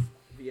suspicions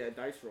via a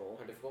dice roll.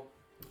 How difficult?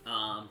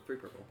 3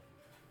 purple.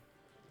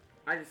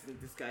 I just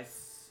think this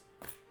guy's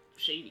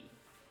shady.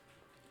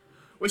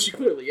 Which she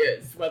clearly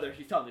is, whether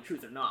she's telling the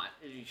truth or not.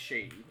 She's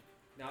shady.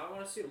 Now I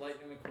want to see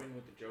Lightning McQueen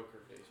with the Joker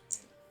face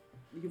paint.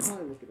 You can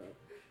probably look it up.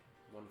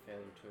 One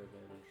failure, two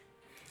advantage.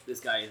 This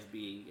guy is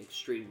being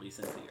extremely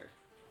sincere.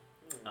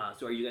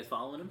 So are you guys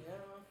following him? Yeah,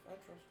 I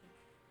trust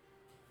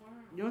him.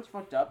 You know what's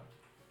fucked up?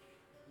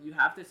 You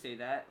have to say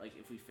that, like,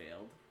 if we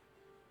failed.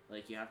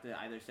 Like, you have to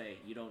either say,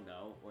 you don't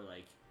know, or,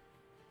 like,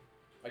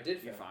 I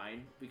did you're fail.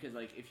 fine. Because,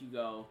 like, if you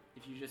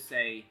just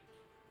say,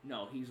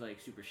 no, he's, like,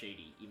 super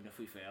shady, even if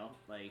we fail,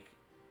 like,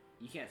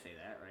 you can't say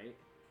that, right?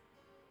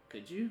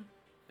 Could you?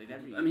 Like,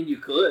 that'd be... I mean, you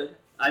could.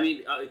 I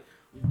mean,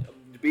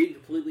 being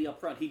completely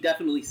upfront, he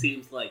definitely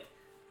seems like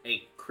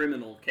a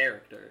criminal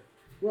character.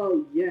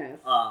 Well, yes.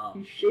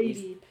 He's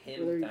shady, he's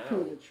whether he's pinned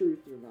telling down. the truth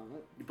or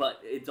not. But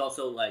it's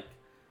also like,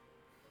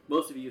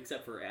 most of you,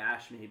 except for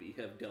Ash, maybe,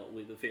 have dealt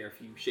with a fair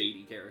few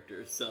shady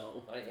characters,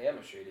 so... I am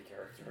a shady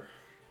character.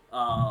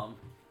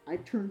 I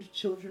turned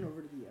children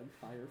over to the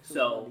Empire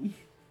for money.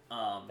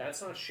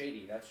 That's not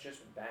shady, that's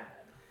just bad.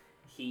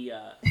 He,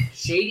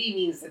 Shady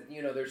means that,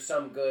 you know, there's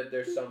some good,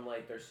 there's some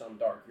light, there's some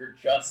dark. You're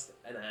just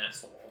an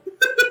asshole.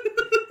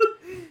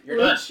 You're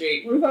not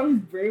shady. What if I was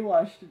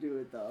brainwashed to do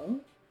it,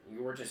 though?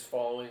 You were just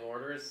following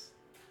orders?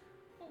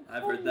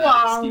 I've heard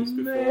that excuse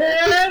before.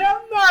 Man,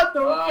 I'm not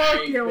the I've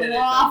fucking been at the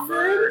waffle.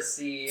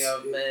 mercy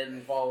of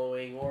men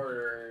following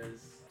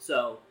orders.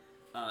 So,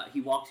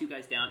 he walks you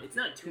guys down. It's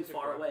not too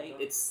far away.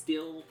 It's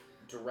still...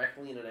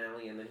 Directly in an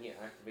alley, and then he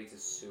activates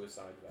his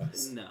suicide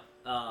vest. No.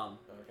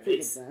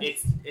 Okay.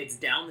 It's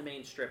down the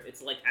main strip.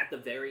 It's like at the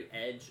very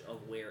edge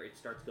of where it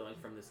starts going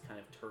from this kind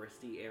of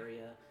touristy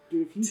area.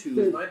 Dude, if he Two.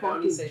 says Does my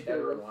bounty fucking say dead or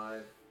terror,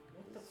 alive?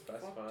 What the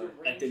Specify. fuck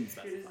It deranged didn't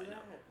shit is specify, no.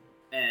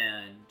 that?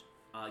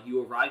 And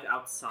you arrive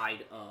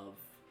outside of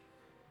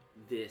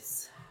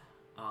this...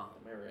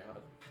 Marriott.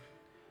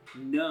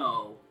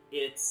 No,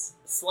 it's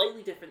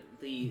slightly different.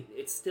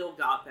 It's still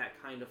got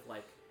that kind of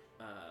like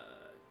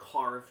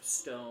carved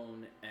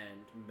stone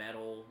and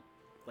metal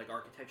like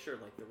architecture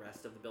like the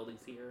rest of the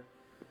buildings here.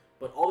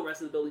 But all the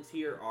rest of the buildings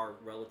here are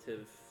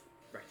relative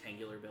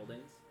rectangular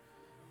buildings.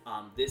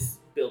 This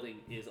building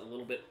is a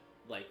little bit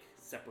like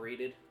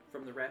separated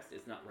from the rest.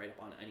 It's not right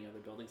up on any other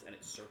buildings, and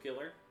it's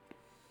circular.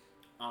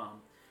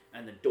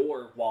 And the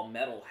door, while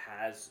metal,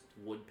 has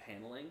wood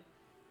paneling.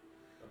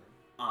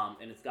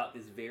 And it's got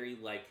this very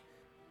like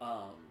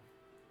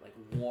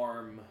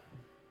warm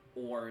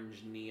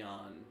orange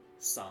neon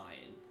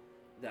sign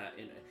that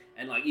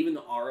and like even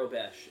the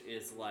Arabesh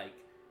is like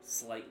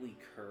slightly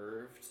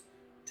curved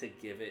to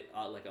give it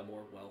like a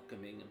more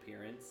welcoming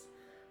appearance.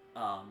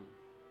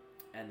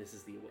 And this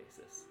is the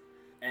Oasis.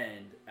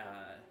 And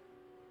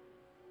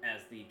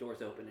as the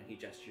doors open and he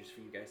gestures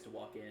for you guys to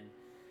walk in,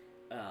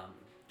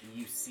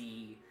 you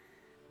see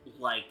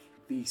like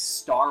the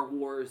Star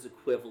Wars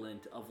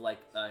equivalent of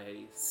like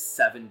a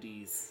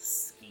 70s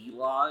ski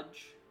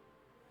lodge.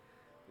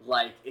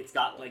 Like it's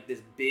got like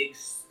this big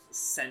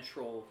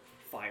central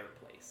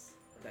fireplace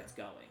that's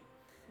going,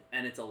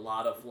 and it's a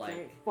lot of like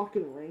giant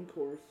fucking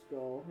Rancor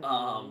skull.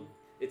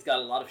 It's got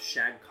a lot of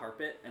shag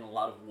carpet and a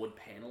lot of wood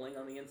paneling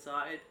on the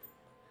inside.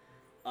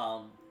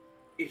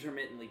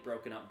 Intermittently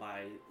broken up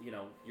by, you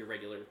know, your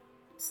regular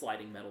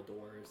sliding metal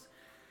doors,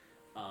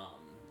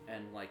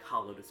 and like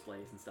hollow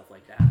displays and stuff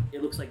like that.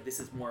 It looks like this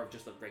is more of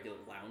just a regular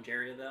lounge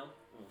area though.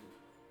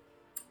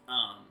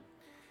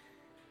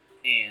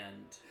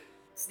 And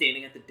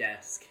standing at the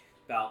desk,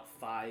 about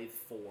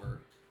 5'4",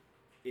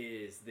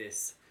 is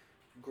this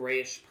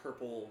grayish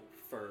purple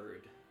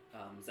furred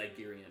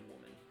Zygerian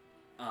woman.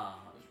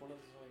 Which one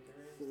is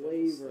the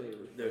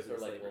Slavers. There's They're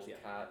the like slavers, little yeah.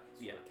 cat.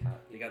 Yeah. Sort of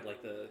cat They got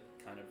like the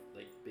kind of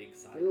like big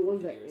side. They're the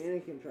ones that ears.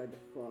 Anakin tried to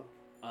fuck.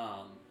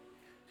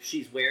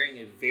 She's wearing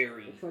a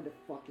very I tried to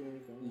fuck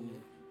Anakin.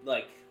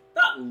 like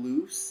not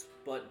loose,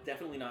 but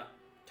definitely not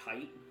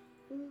tight.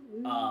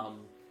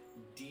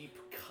 Deep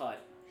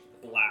cut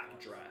black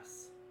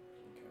dress.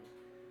 Okay.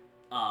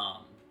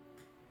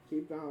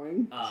 Keep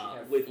going.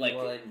 With like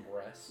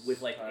breasts,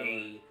 with like Tyler.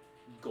 a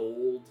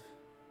gold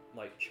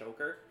like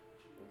choker.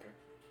 Okay.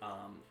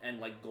 And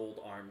like gold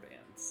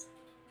armbands.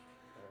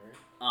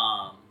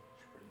 Alright.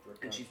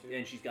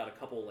 And she's got a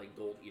couple like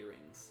gold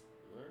earrings.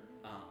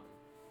 Alright.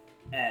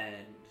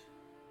 And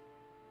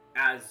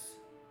as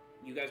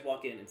you guys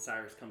walk in and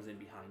Cyrus comes in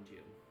behind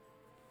you,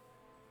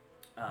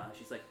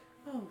 she's like,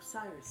 "Oh,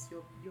 Cyrus,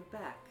 you're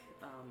back.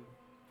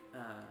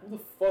 Who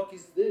the fuck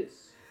is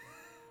this?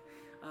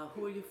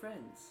 Who are your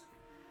friends?"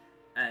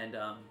 And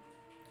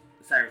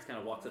Cyrus kind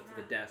of walks up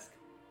to the desk,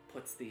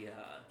 puts the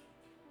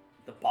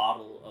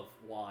bottle of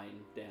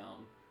wine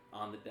down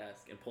on the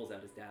desk, and pulls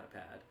out his data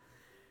pad.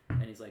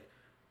 And he's like,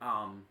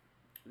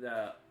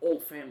 "The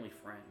old family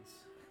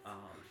friends.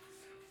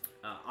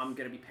 I'm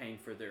gonna be paying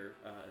for their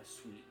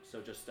suite,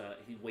 so just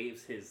he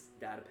waves his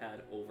data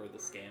pad over the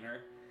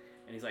scanner,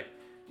 and he's like,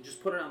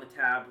 just put it on the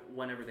tab.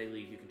 Whenever they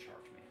leave, you can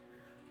charge me."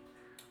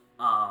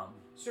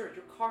 Sir,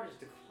 your card is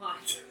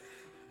declined.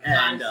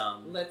 And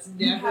Let's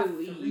You never have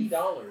leave.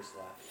 $3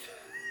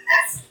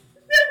 left.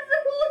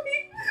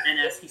 and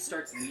as he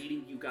starts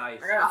leading you guys,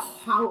 I got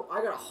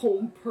a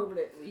home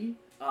permanently.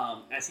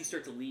 As he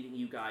starts leading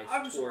you guys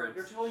I'm sorry, towards,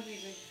 you're telling me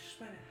they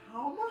spent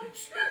how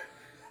much?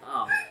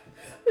 I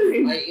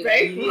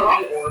immediately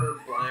order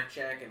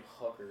blackjack and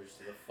hookers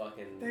to the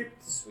fucking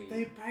suite.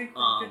 They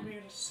bankrupted me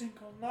in a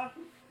single night.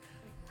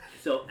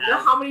 so You know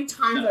as how many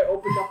times I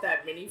opened up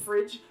that mini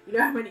fridge? You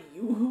know how many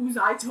yoo-hoos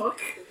I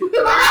took?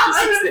 just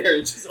sits there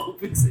and just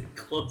opens it and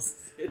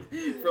closes it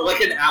for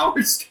like an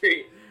hour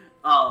straight.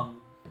 Oh,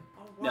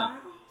 wow. No.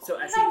 So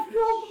as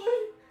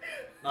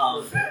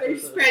They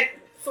spent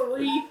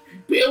 3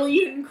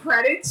 billion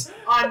credits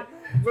on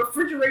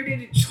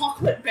refrigerated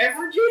chocolate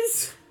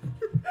beverages.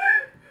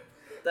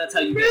 that's how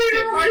you guys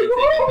get really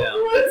taken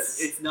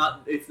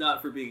down. It's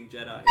not for being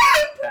Jedi.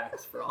 It's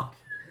tax fraud.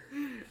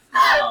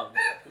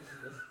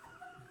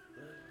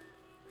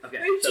 Okay.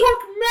 They so-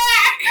 took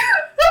Mac.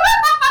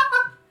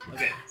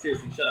 Okay,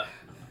 seriously, shut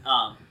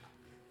up.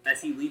 As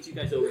he leads you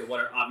guys over what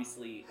are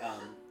obviously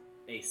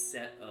a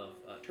set of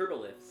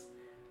turbolifts,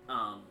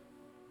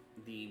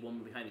 the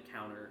woman behind the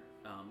counter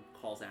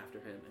calls after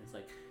him and is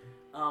like,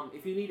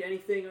 if you need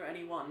anything or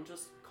anyone,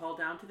 just call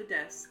down to the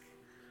desk.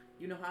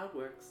 You know how it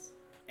works.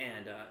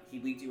 And he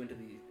leads you into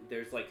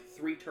there's like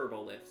 3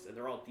 turbolifts, and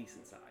they're all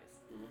decent size.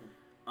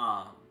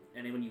 Mm-hmm.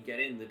 And then when you get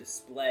in the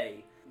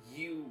display,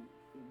 you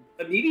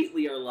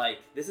immediately are like,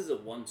 this is a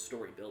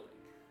 1-story building.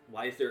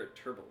 Why is there a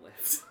turbo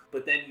lift?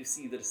 But then you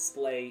see the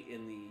display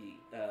in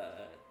the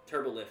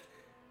turbo lift.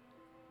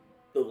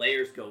 The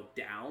layers go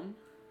down.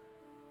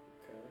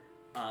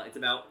 Okay. It's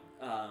about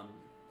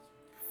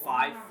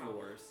 5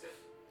 floors.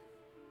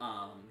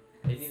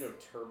 They need a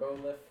turbo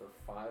lift for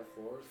 5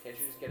 floors? Can't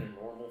you just get a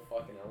normal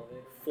fucking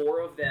elevator? 4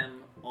 of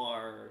them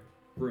are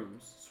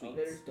rooms, suites.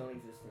 Elevators don't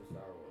exist in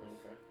Star Wars.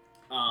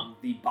 Okay.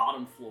 The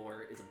bottom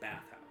floor is a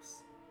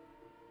bathhouse.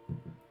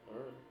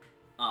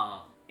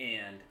 Alright.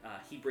 And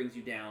he brings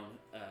you down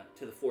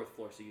to the 4th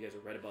floor, so you guys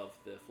are right above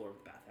the floor of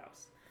the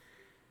bathhouse.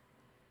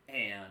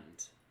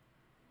 And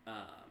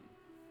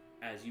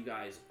as you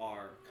guys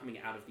are coming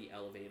out of the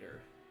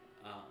elevator,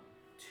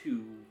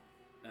 2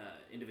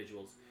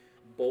 individuals,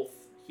 both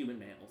human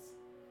males,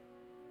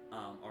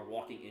 are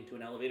walking into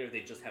an elevator.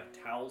 They just have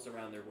towels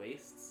around their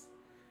waists,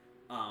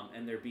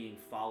 and they're being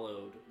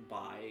followed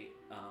by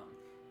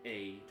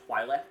a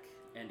Twi'lek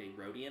and a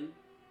Rhodian,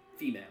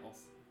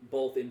 females,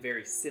 both in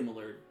very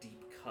similar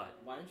deep-cut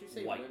Why didn't you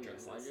say white women?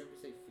 dresses. Why did you have to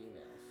say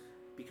females?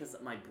 Because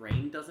my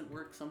brain doesn't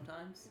work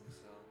sometimes. It's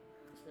not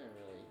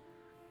really.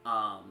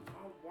 Oh,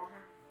 wow.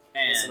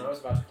 And Listen, I was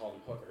about to call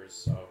them hookers,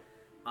 so...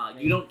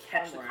 you don't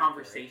catch the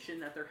conversation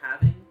that they're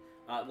having.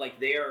 Like,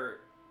 they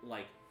are,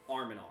 like,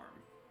 arm in arm.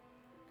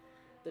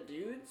 The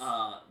dudes?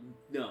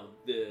 No,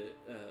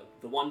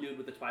 the one dude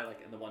with the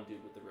Twi'lek and the one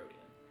dude with the Rhodian.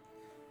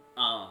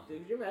 Dude,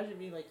 could you imagine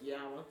being like,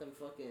 yeah, I want them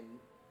fucking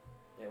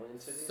Alien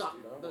titties? suck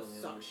Dude, I want the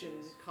alien suction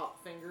titties.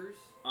 cup fingers?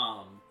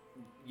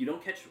 You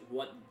don't catch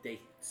what they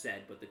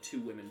said, but the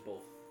 2 women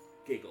both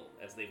giggle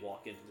as they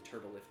walk into the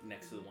turbo lift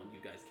next to the one you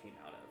guys came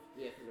out of.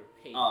 Yeah, because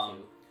they're paid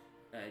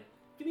to.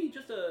 Give me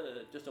just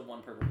a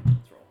 1 purple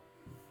vigilance roll.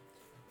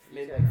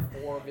 Made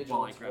like 4 Well,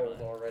 vigilance like, rolls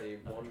that. already.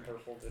 1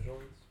 purple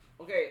vigilance.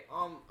 Okay,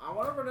 I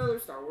want to run another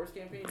Star Wars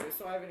campaign just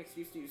so I have an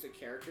excuse to use a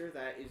character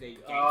that is a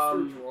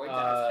gangster droid that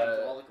has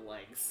hydraulic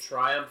legs.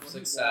 Triumph When he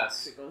walks,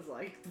 success. it goes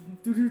like dum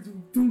dum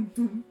dum dum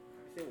dum.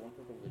 I say 1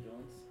 purple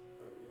vigilance.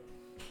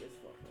 This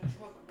fucking.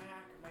 Just look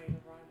back, made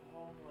I'm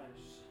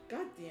homeless.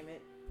 God damn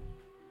it!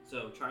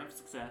 So, triumph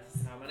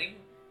success. How many?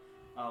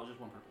 Just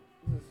 1 purple.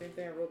 This is the same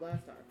thing I rolled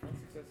last time. 1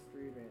 success,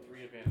 3 advantage.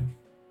 3 advantage.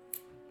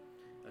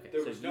 Okay,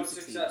 There so was you no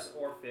succeed. success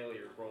or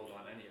failure rolled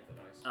on any of the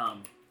dice.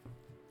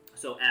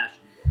 So Ash,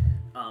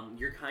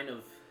 you're kind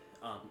of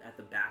at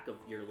the back of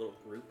your little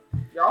group.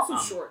 You're also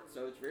short,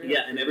 so it's very.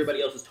 Yeah, and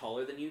everybody else is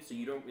taller than you, so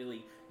you don't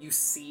really... You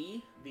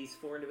see these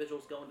 4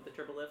 individuals go into the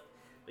turbo lift,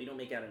 but you don't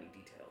make out any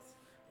details.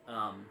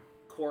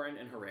 Coryn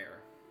and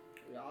Hurer.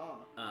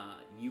 Yeah.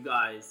 You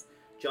guys,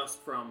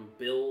 just from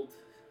build,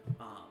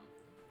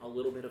 a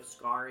little bit of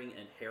scarring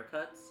and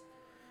haircuts,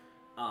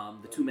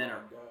 the 2 men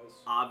are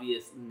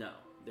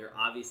they're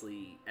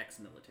obviously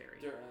ex-military.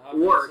 They're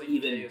Or obviously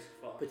even gay as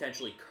fuck.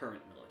 potentially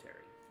current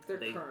military. If they're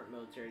They- current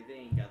military, they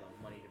ain't got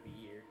the money to be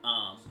here.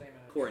 Stay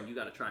mad. Coryn, you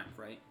got a triumph,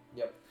 right?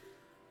 Yep.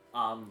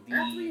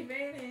 Athlete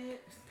advantage.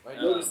 I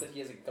noticed that he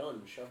has a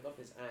gun shoved up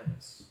his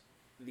ass.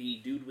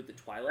 The dude with the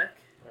Twi'lek,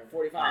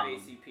 45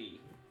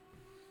 ACP.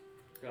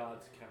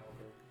 God's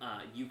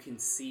caliber. you can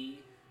see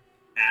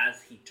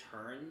as he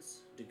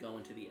turns to go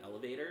into the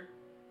elevator,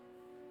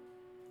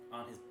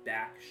 on his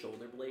back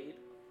shoulder blade,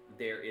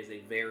 there is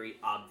a very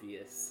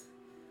obvious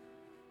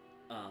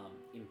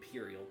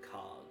Imperial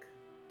cog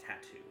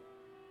tattoo.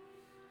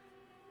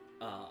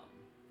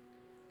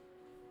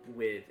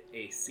 With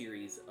a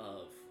series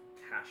of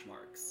hash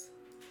marks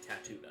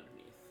tattooed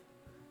underneath.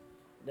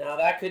 Now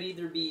that could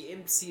either be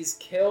imps he's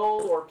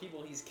killed or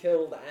people he's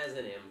killed as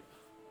an imp.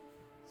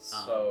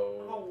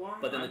 So... Oh, wow.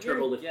 But then the I'm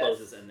turbo gonna lift guess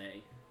closes and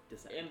they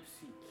descend. Imps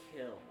he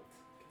killed.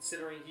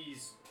 Considering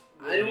he's...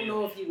 I don't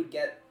know if he would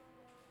get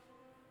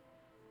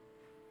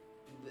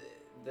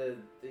the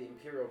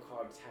Imperial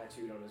cog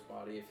tattooed on his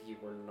body if he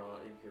were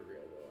not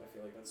Imperial, though. I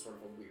feel like that's sort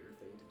of a weird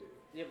thing to do.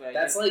 Yeah, but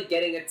That's like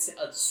getting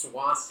a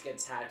swastika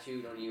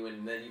tattooed on you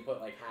and then you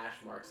put like hash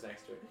marks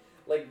next to it.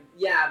 Like,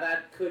 yeah,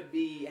 that could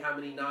be how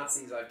many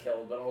Nazis I've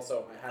killed, but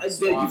also I have a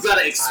swastika You've got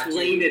to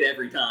explain tattooed. it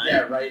every time. Yeah,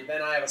 right.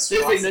 Then I have a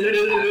Seriously, swastika.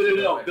 no.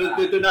 tattooed on my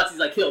back. They're Nazis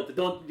I killed.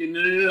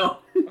 No.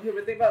 okay,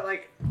 but think about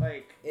like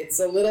It's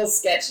a little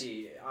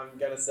sketchy, I'm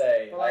gonna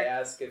say. But, like, I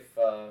ask if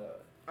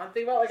I'm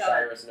thinking about like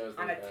Cyrus knows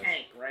on these a guys.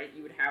 tank, right?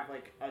 You would have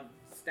like a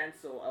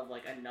stencil of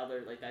like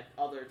another like that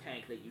other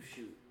tank that you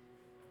shoot,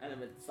 and then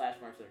with slash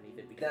marks underneath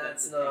it because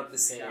That's the not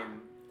tank's the shot.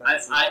 same.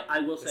 That's not I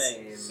will the say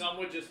same. Some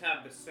would just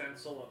have the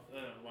stencil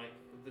of like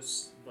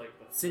this, like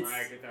the Since-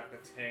 flag that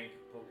the tank,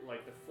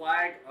 like the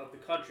flag of the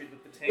country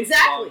that the tank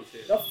Exactly, belongs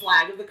to. the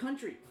flag of the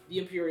country, the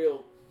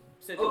imperial.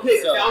 Sigil.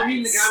 Okay, So that would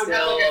mean the guy would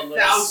have still a like little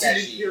 1,000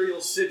 sketchy. imperial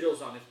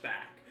sigils on his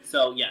back.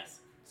 so. Yes.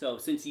 So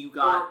since you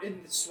got Or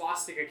in the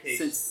swastika case,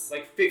 Since-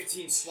 like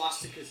 15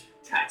 swastikas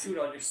tattooed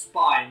on your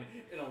spine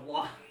in a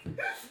line, which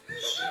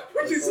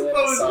That's I a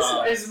little suppose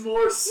sus. is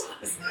more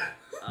sus.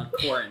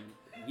 Coryn,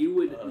 you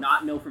would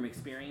not know from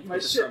experience. My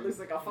but shit from looks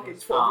like a fucking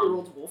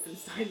 12-year-old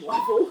Wolfenstein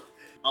level.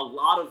 a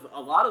lot of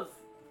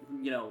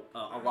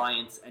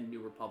Alliance and New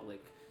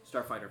Republic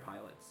starfighter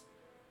pilots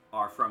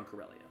are from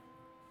Corellia.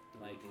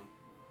 Like,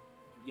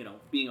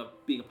 being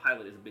a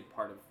pilot is a big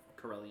part of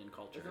Corellian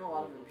culture. Isn't a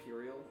lot of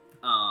imperial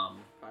Um,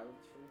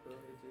 pilots from Korea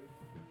too?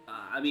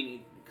 I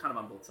mean, kind of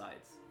on both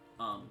sides.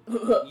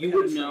 You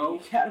would know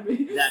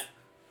Academy. That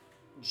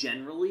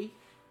generally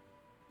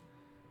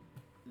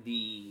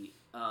the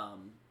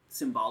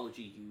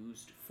symbology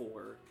used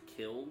for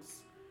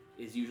kills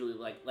is usually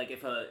like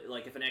if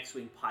an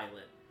X-wing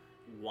pilot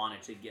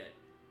wanted to get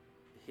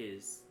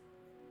his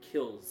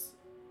kills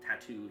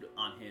tattooed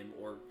on him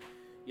or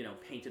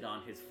painted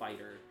on his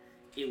fighter,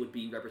 it would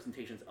be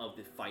representations of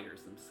the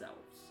fighters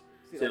themselves.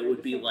 So it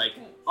would be like,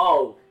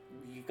 oh,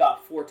 you've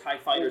got 4 TIE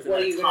fighters What,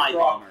 are and you a gonna TIE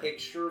draw bomber. a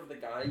picture of the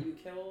guy you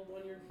killed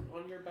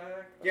on your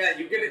back? Yeah,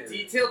 you get a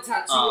detailed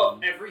tattoo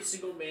of every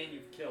single man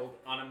you've killed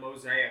on a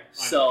mosaic on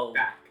So- your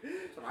back.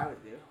 That's what I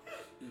would do.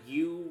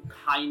 You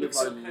kind Looks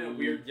of are some kind of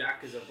weird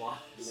Yakuza boss.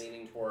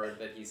 Leaning toward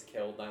that he's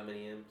killed that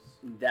many imps,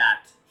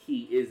 that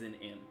he is an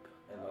imp,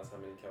 and that's how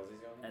many kills he's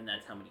gotten. and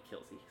that's how many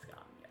kills he's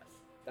gotten. Yes.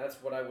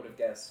 That's what I would have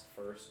guessed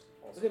first.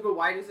 Also, Okay, but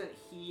why doesn't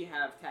he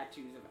have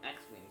tattoos of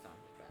X-wings on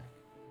his back?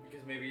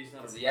 Because maybe he's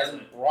not because a he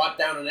president. hasn't brought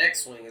down an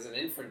X-wing as an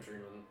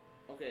infantryman.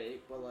 Okay,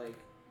 but like,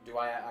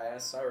 I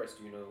asked Cyrus,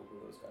 do you know who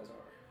those guys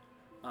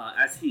are?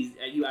 As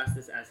you ask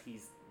this as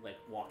he's like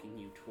walking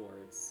you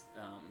towards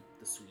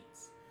the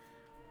suites,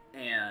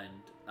 and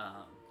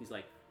he's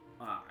like,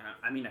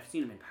 I mean, I've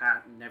seen him in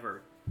Pat,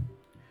 never,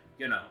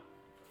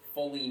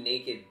 Fully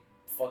naked,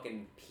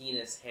 fucking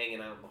penis hanging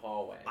out in the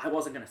hallway. I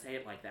wasn't gonna say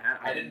it like that.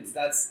 I didn't.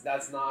 That's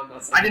not. I'm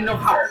not saying I didn't know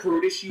that how in character.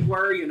 prudish you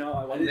were. I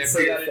wasn't didn't there for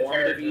say your that in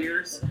formative character.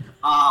 years.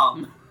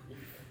 Yeah,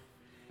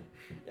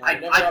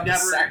 I've have never-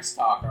 sex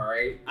talk. All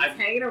right, he's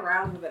hanging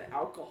around with an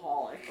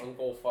alcoholic.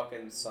 Uncle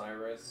fucking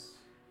Cyrus.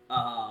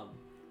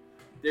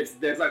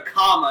 There's a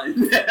comma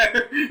in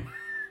there.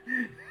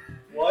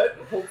 What?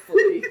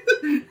 Hopefully.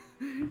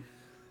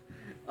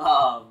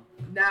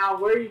 Now,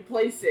 where you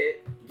place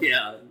it?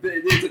 Yeah,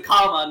 there's a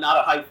comma, not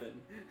a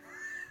hyphen.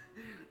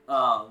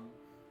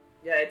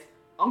 Yeah, it's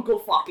Uncle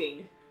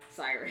fucking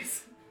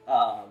Cyrus.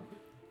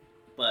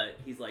 But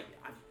he's like,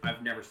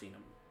 I've never seen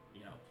him,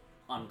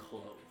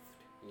 unclothed.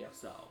 Yeah.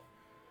 So,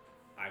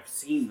 I've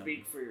seen them.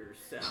 Speak for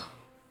yourself.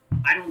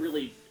 I don't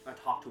really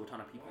talk to a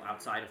ton of people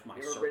outside of my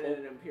You ever been circle. in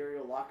an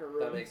Imperial locker room?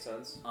 That makes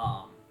sense.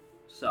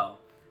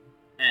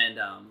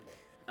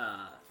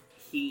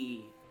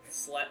 He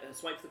swipes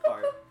the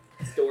card,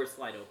 doors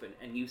slide open,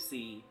 and you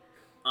see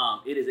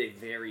it is a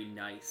very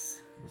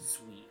nice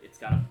suite. It's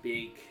got a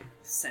big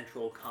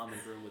central common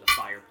room with a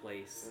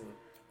fireplace.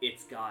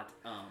 It's got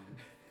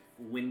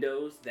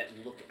windows that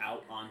look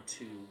out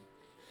onto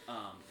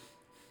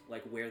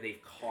like where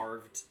they've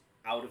carved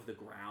out of the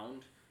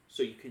ground,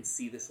 so you can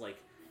see this like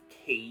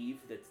cave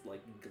that's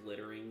like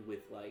glittering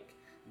with like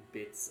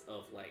bits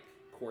of like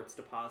quartz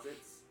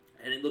deposits,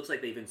 and it looks like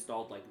they've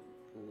installed like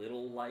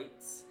little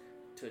lights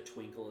to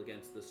twinkle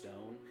against the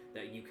stone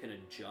that you can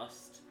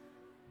adjust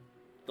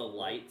the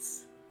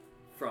lights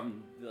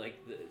from like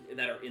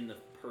that are in the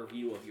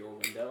purview of your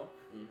window.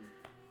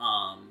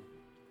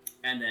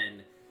 And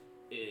then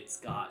it's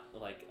got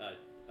like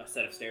a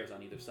set of stairs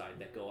on either side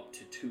that go up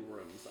to 2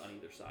 rooms on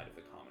either side of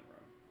the common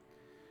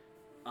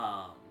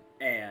room.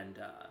 And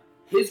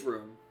his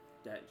room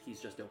that he's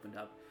just opened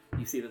up,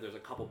 you see that there's a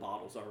couple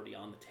bottles already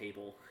on the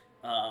table.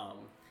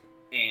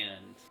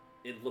 And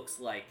it looks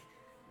like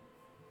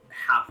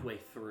halfway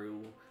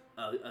through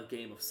a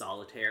game of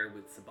solitaire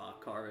with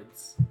sabacc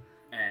cards.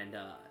 And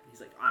he's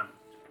like, I'm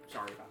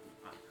sorry about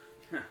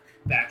that.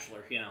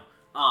 Bachelor,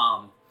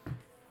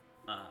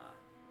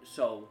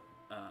 So,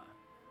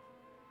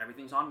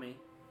 everything's on me,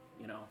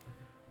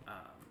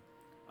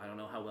 I don't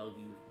know how well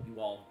you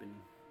all have been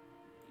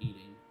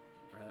eating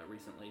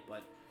recently,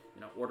 but,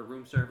 order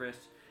room service.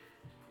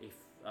 If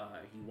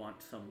you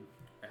want some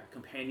I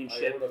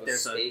companionship, ordered a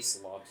there's space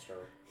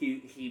lobster.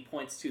 he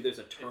points to there's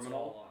a It's terminal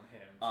all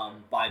on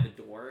him. by the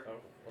door.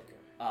 Oh, okay.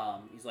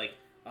 He's like,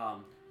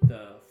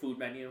 the food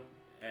menu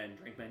and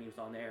drink menu is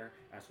on there,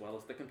 as well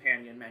as the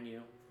companion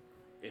menu,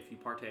 if you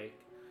partake.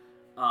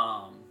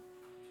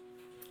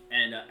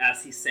 And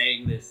as he's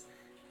saying this,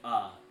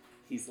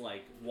 he's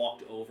like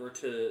walked over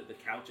to the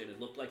couch, and it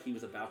looked like he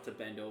was about to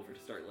bend over to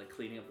start like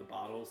cleaning up the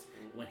bottles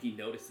when he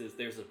notices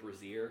there's a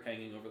brazier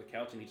hanging over the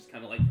couch, and he just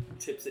kind of like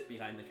tips it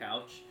behind the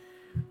couch.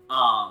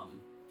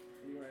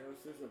 You might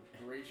notice there's a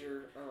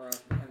brazier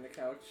behind the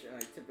couch, and I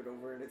tip it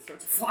over, and it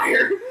starts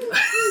fire.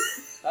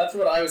 That's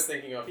what I was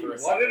thinking of for a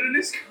second. What in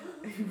his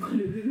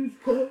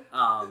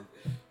car?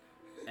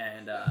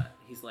 And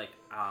he's like,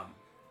 I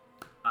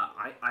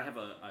have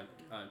a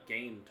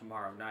game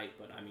tomorrow night,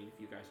 but I mean,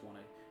 if you guys want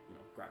to,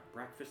 grab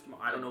breakfast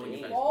tomorrow, I don't know what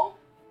you guys. Ball?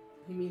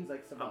 He means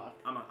like sabacc.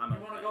 I'm a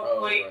You want to go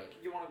play? right.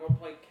 You want to go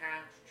play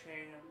Cash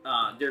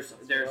Champ?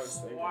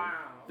 there's Wow.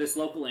 this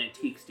local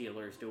antiques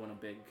dealer is doing a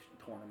big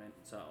tournament,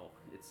 so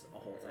it's a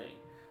whole thing.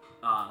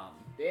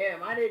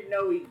 Damn, I didn't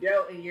know he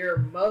dealt in your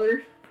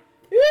mother.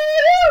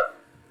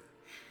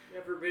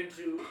 Never been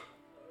to?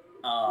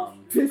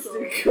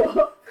 Piston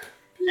Cup.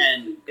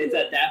 And it's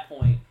at that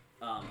point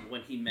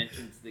when he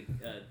mentions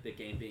the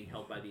game being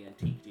held by the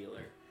antique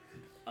dealer.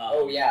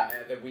 Oh yeah,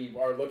 that we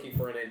are looking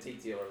for an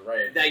antique dealer,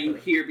 right? That you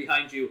hear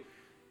behind you.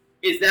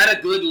 Is that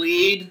a good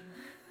lead?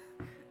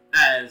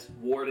 As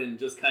Warden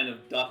just kind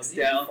of ducks Has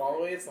he down been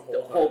following us the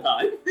the whole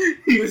time.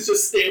 He was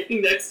just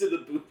standing next to the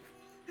booth.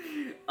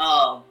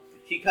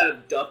 He kind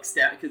of ducks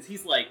down because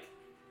he's like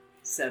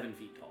 7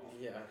 feet tall.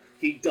 Yeah.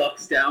 He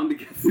ducks down to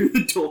get through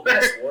the door.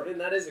 Yes, Warden,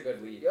 that is a good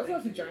lead. He also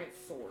has a giant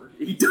sword.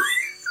 He does.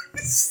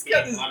 He's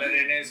got this, Got it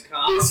in his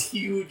car. this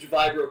huge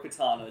vibro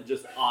katana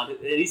just on it,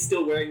 and he's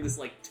still wearing this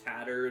like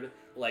tattered,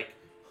 like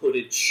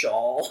hooded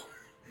shawl.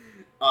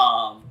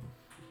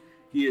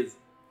 He is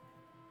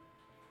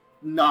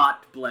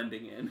not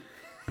blending in.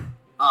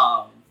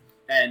 I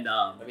mean,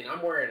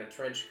 I'm wearing a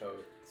trench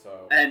coat,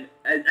 so. And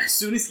as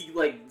soon as he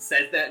like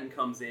says that and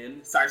comes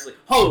in, Cyrus is like,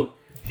 "Oh,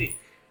 shit.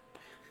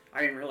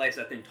 I didn't realize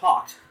that thing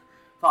talked.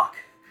 Fuck."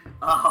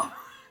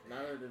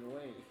 Neither did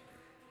we.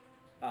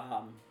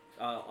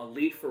 A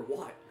lead for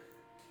what?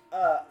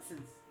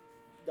 Since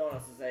no one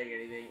else is saying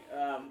anything,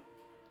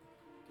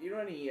 you know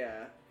any,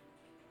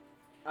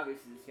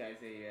 obviously this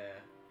guy's a,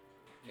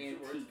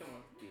 antique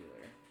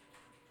dealer,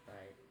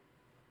 right?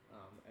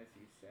 As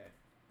you said.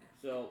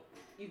 So,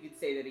 you could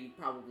say that he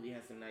probably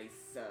has a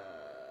nice,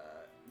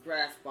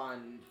 grasp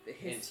on the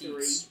history.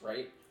 Antiques,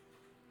 right?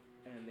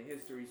 And the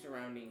history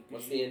surrounding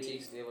What's Kijimi. the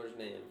antiques dealer's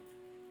name?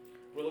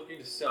 We're looking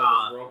to sell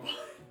this robot.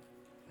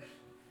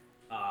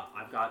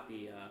 I've got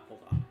the,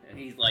 hold on. And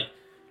he's like,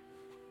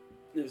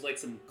 there's like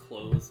some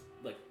clothes,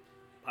 like,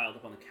 piled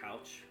up on the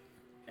couch,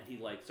 and he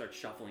like starts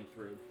shuffling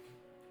through,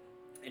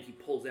 and he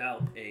pulls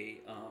out a,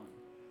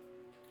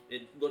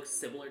 it looks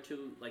similar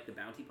to, like, the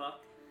bounty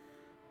puck.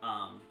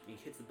 He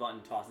hits the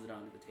button, tosses it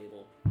onto the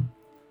table,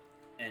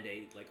 and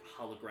a, like,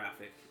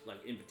 holographic,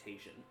 like,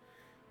 invitation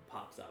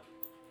pops up.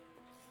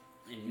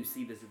 And you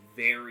see this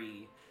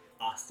very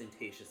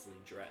ostentatiously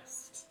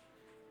dressed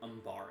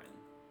Umbaran.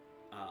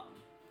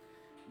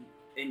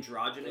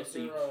 Androgynous.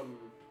 Those So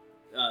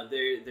are,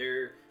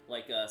 they're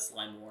like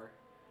slime war.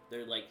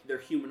 They're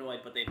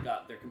humanoid, but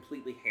they're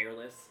completely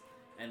hairless,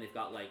 and they've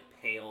got like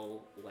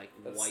pale, like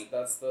white,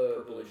 that's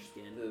the purplish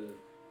skin.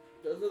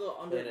 Those are the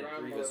Planet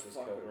underground Grievous was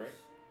called, motherfuckers.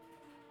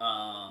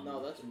 right?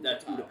 No,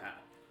 that's Utapau.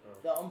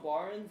 Utapau. The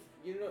Umbarans,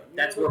 you know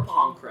That's where where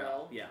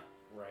Palmkrell. Palmkrell. Yeah.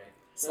 Right.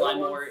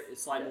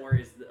 Slymore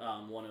is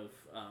one of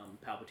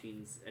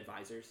Palpatine's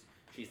advisors.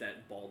 She's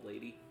that bald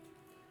lady.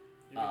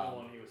 You mean the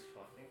one he was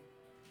fucking?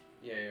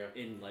 Yeah.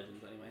 In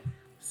Legends, anyway.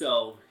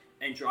 So,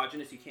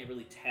 androgynous, you can't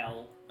really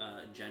tell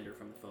gender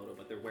from the photo,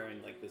 but they're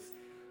wearing like this,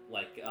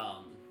 like, it's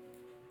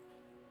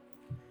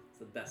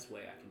the best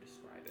way I can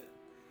describe it.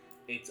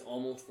 It's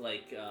almost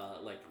like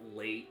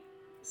late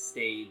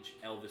stage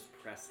Elvis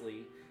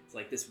Presley. It's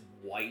like this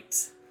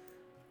white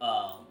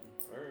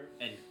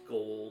and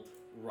gold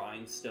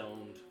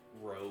rhinestoned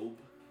robe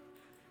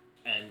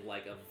and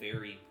like a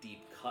very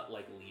deep cut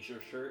like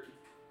leisure shirt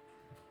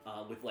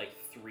with like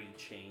 3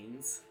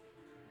 chains.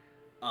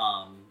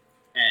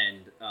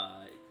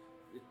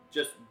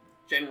 Just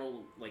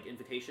general like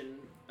invitation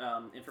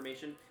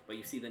information, but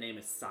you see the name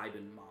is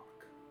Sibin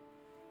Mock.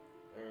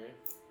 Alright.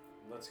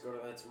 Let's go to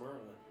that tomorrow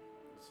then.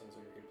 That sounds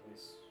like a good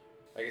place.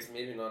 I guess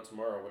maybe not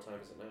tomorrow. What time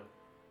is it now?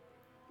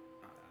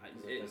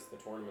 Because the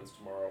tournament's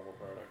tomorrow, we're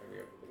probably not going to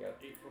be able to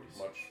get 8:46.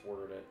 much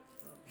ordered it.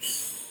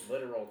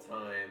 Literal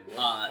time.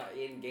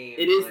 In-game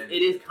It is. time.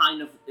 It is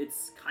kind of.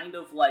 It's kind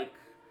of like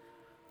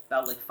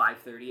about like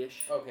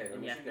 5:30ish. Okay, then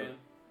in we the should go afternoon.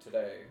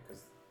 today,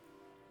 because,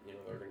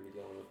 they're going to be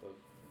dealing with the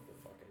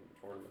fucking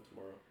tournament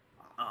tomorrow.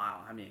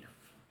 I mean,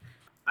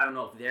 I don't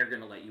know if they're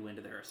gonna let you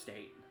into their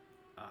estate,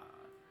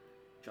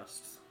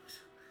 just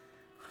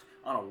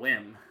on a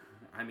whim.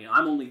 I mean,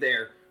 I'm only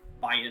there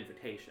by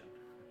invitation.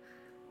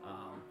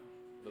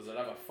 Does it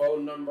have a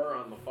phone number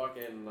on the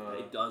fucking?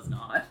 It does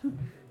not.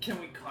 Can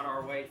we cut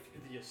our way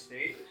through the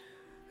estate?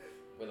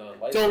 With a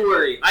light. Don't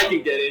worry, I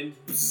can get in.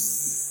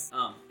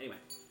 Anyway.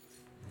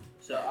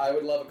 So I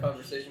would love a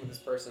conversation with this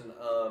person.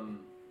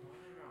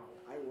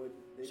 I would.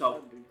 They So-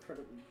 sound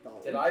incredibly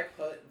dull. Did I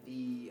put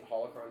the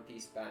holocron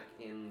piece back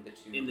in the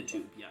tube? In the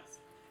tube, yes.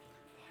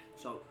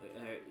 So,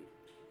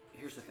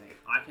 here's the thing.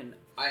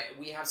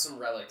 We have some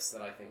relics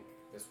that I think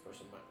this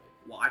person might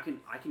like. Well,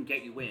 I can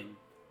get you in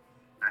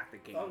at the I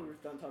game. thought we were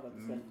done talking about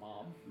the same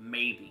mom.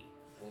 Maybe.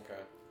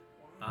 Okay.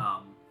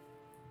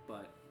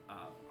 But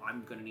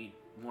I'm gonna need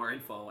more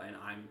info, and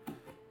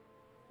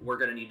we're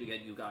gonna need to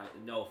get you guys.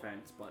 No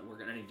offense, but we're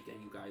gonna need to get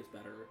you guys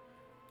better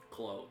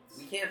clothes.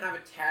 We can't have a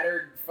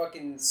tattered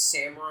fucking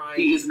samurai.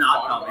 He is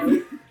not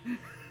bodyguard. coming.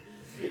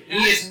 He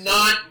is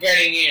not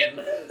getting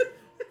in.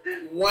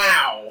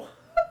 Wow.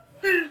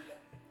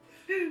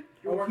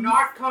 You're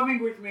not coming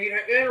with me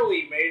to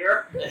Italy,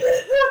 Mater.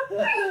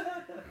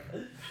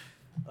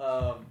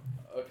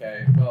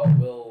 Okay. Well,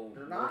 we'll.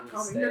 You're not we'll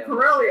coming stay to on-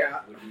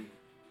 Corellia.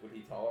 Would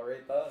he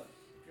tolerate that?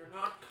 You're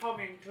not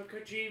coming to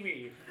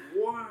Kijimi.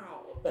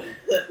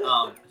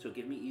 Wow. So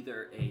give me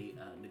either a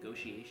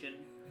negotiation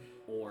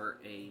or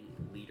a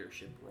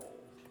leadership role.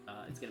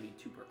 It's gonna be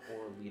 2 per.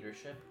 Or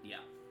leadership? Yeah.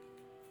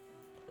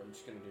 I'm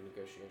just gonna do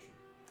negotiation.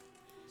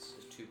 This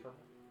is 2 purple.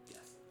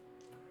 Yes.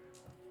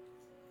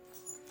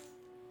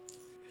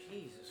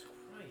 Jesus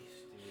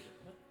Christ, dude.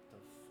 What the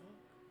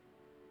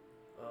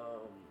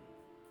fuck?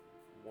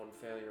 1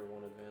 failure,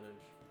 1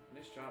 advantage.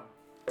 Nice job.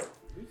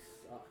 We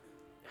suck.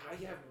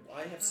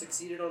 I have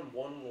succeeded on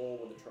 1 roll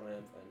with a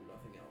triumph and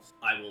nothing else.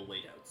 I will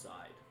wait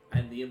outside.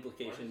 And the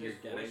implication Why you're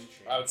does his getting. voice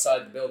change?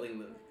 Outside the building,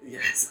 then.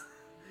 Yes.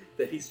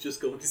 That he's just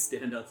going to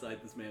stand outside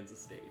this man's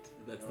estate.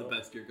 That's the Oh.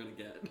 best you're gonna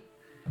get.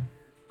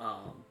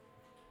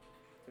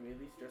 Can we at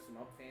least dress him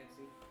up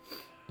fancy?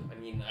 I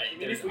mean,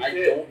 if we I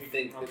did, don't we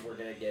think could that we're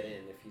gonna get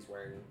in if he's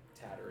wearing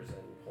tatters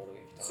and holding a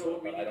katana. So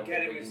what we but need I don't to get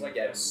think him we is can like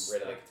get a him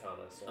rid of the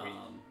katana. So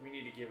We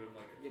need to give him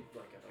like a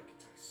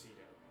tuxedo.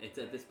 It's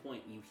at this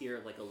point you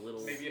hear like a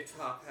little, Maybe a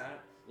top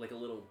hat. like a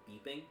little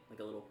beeping, like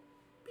a little.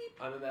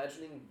 I'm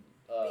imagining,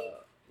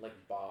 like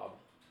Bob.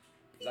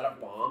 Is that a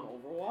bomb?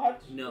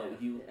 Overwatch? No,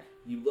 Yeah.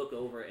 you look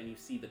over and you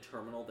see the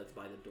terminal that's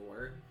by the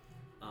door.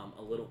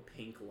 A little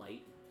pink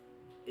light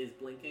is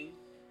blinking.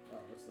 Oh,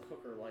 it's the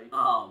hooker light.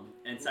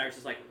 And Cyrus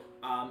is like,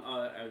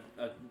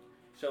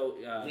 so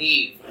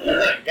Leave.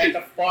 Get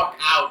the fuck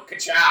out,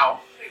 ka-chow.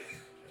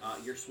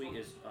 your suite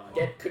is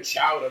Get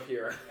ka-chow out of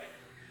here.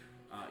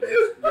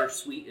 your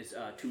suite is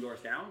 2 doors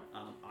down.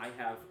 I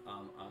have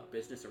a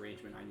business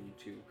arrangement I need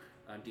to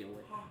deal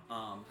with.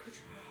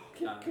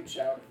 Get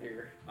ka-chow out of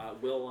here.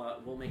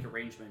 We'll make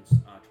arrangements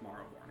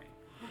tomorrow morning.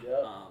 Yep.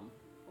 Oh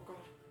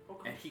god.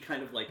 And he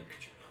kind of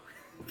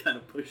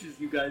pushes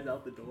you guys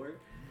out the door.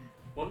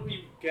 When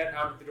we get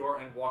out of the door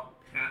and walk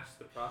past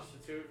the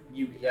prostitute,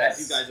 Yes.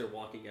 As you guys are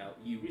walking out,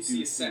 you we do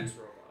see a sex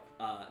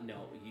robot.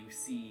 no, you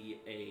see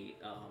a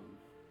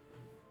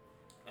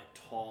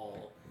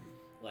tall,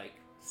 like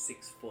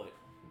 6-foot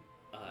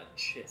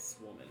chiss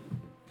woman.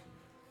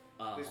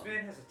 This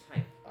man has a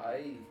type.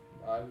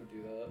 I would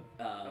do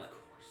that. Of course.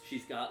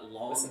 She's got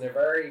long. Listen, they're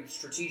very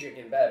strategic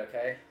in bed,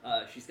 okay?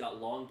 She's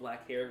got long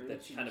black hair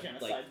that's She kind of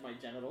genocides like. my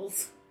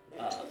genitals.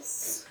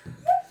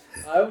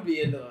 I would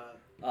be into that.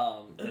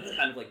 That's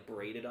kind of like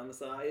braided on the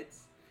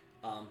sides.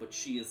 But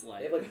she is They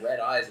like. have like red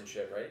eyes and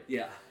shit, right?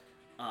 Yeah.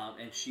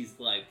 And she's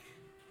like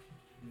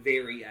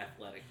very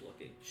athletic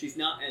looking. She's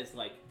not as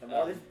like. And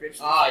all this bitch.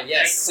 Ah,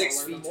 yes, Nightcrawler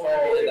 6 in feet the tall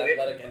morning. and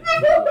athletic and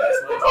blue.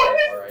 That's my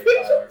type. Alright,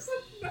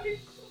 Tyler.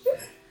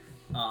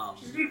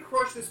 She's gonna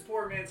crush this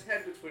poor man's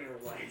head between her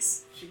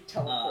legs. She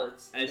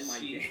teleports as to my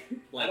she game. I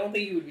like don't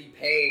think you would be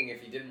paying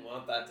if you didn't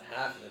want that to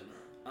happen.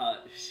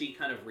 she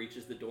kind of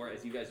reaches the door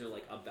as you guys are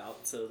like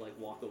about to like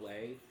walk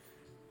away,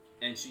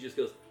 and she just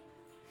goes,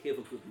 "Have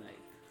a good night,"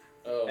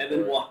 Oh, and then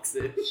Lord. walks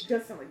in. She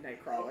does sound like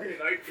Nightcrawler. Okay,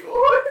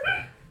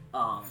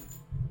 Nightcrawler.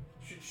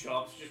 She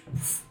jumps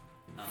just.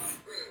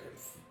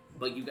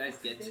 But you guys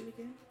get Say it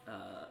again?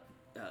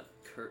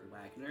 Kurt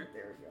Wagner.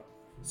 There we go.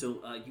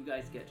 So you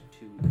guys get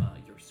to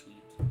your suite,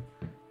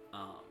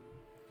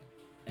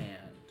 and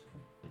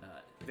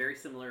very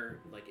similar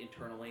like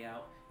internal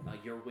layout.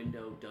 Your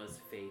window does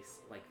face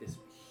like this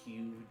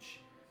huge,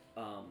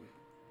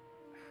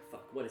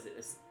 what is it?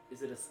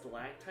 Is it a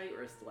stalactite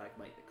or a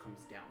stalagmite that comes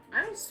down from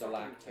I the don't ceiling?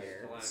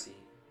 Stalactite. Let's see.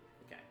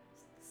 Okay,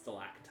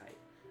 stalactite.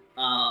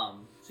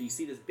 So you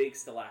see this big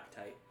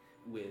stalactite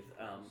with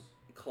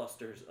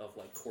clusters of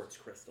like quartz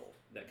crystal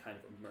that kind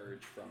of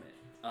emerge from it.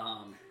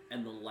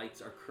 And the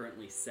lights are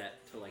currently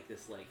set to like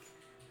this like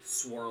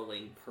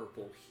swirling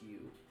purple hue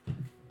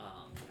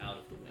out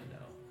of the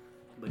window.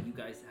 But you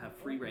guys have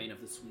free reign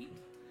of the suite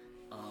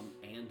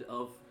and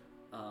of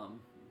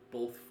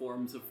both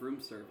forms of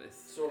room service.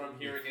 So what I'm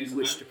hearing If is you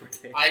wish to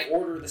partake. I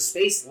order the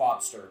space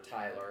lobster,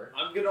 Tyler.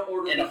 I'm gonna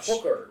order And a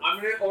hooker.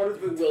 I'm gonna order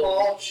the Will-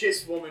 tall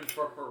chiss woman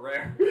for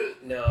Hurer.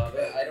 No,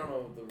 I don't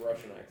know the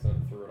Russian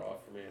accent threw it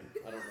off for me.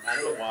 I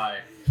don't know why.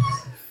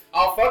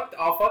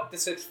 I'll fuck the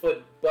 6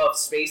 foot buff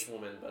space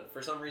woman, but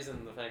for some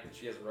reason the fact that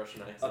she has a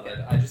Russian accent,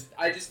 Okay.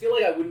 I just feel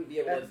like I wouldn't be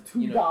able That's to. too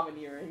You know,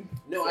 domineering.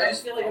 no, I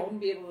just feel like I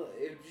wouldn't be able to.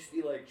 It would just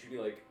be like she'd be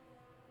like,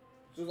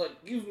 She's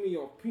like, give me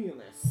your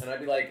penis. and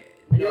I'd be like,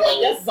 And you're like,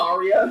 yes,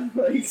 Zarya.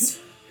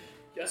 Like,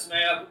 Yes,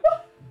 ma'am.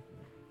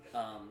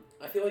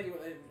 I feel like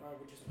I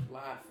would just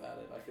laugh at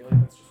it. I feel like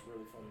that's just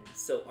really funny.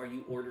 So, are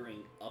you ordering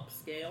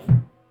upscale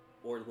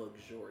or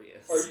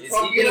luxurious? Are you is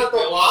talking he gonna about the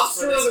bill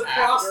us lobster for or this the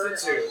after?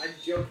 prostitute? I'm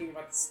joking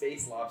about the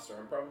space lobster.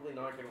 I'm probably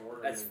not gonna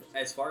order it.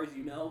 As far as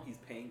you know, he's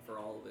paying for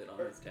all of it on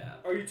his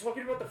tab. Are you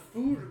talking about the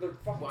food or the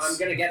fucking? Well, I'm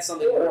gonna get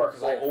something more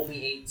because I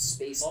only ate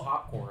space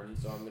popcorn,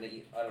 so I'm gonna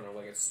eat, I don't know,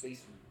 like a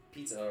space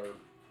pizza or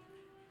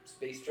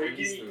space Are you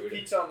Chinese eating food.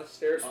 pizza on the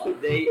stairs?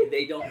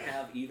 They don't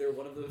have either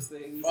one of those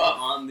things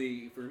on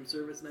the room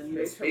service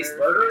menu. Space Herrera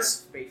burgers? has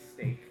Space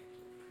steak.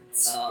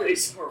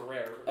 Space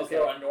Herrera. Is okay.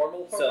 there a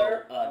normal So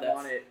Herrera? I that's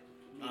want it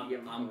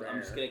medium I'm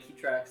just gonna keep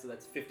track. So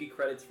that's 50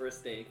 credits for a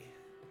steak.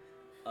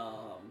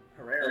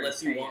 Herrera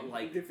Unless you want,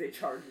 like- if they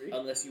charge me.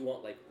 Unless you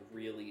want like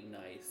really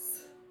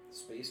nice,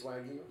 Space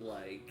Wagyu?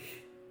 like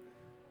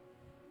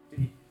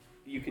Did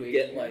you could Wait,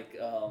 get yeah. like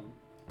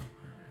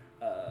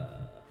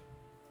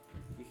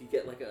you could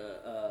get like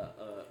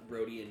a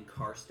Rhodian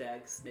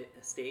Karstag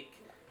steak,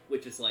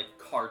 which is like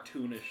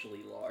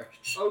cartoonishly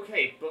large.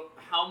 Okay, but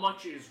how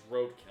much is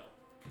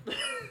roadkill?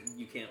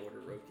 You can't order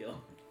roadkill.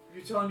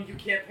 You're telling me you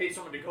can't pay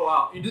someone to go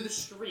out into the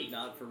street,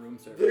 Not for room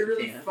service.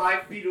 literally you can't.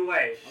 5 feet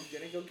away? I'm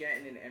gonna go get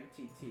in an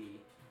MTT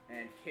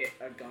and hit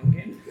a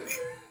Gungan.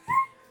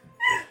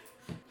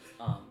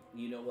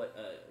 You know what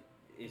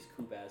is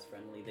Kubaz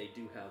friendly? They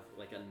do have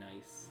like a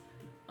nice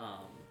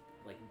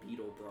like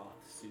beetle broth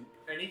soup.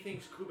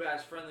 Anything's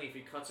Kubaz friendly if he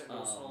cuts it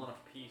into a small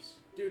enough piece.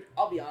 Dude,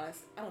 I'll be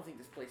honest, I don't think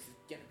this place is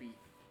gonna be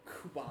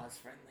Kubaz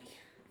friendly.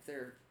 If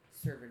they're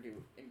serving to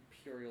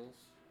Imperials.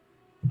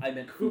 I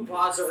meant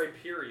Kubaz are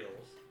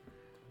Imperials.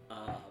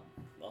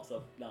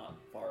 Also not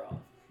far off.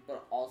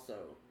 But also,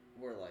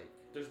 we're like,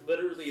 There's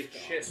literally a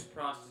Scum. chiss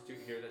prostitute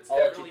here that's I'll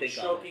let you definitely think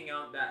on it. choking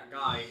out that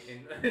guy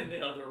in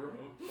the other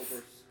room. but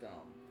we're scum.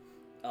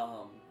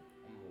 Um,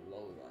 I'm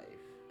low life.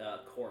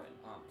 Coryn.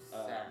 I'm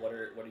sad. What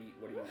are you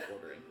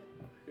ordering?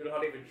 You're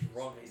not even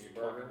drunk and you're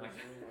Burger? talking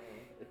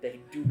like They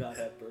do not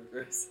have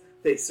burgers.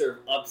 They serve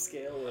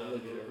upscale or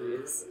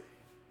luxurious.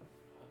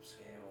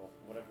 Upscale,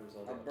 whatever's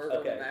on A that. burger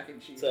Okay, with mac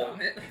and cheese so-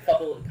 on it.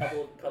 Couple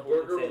a of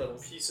burger with a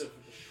examples. piece of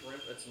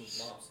shrimp and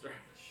some lobster.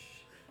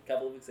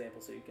 Couple of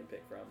examples so you can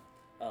pick from.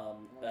 I want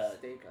a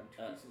steak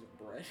on 2 pieces of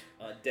bread.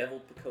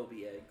 Deviled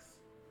Pacobi eggs.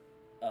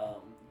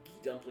 Ghee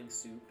dumpling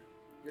soup.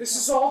 This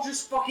is all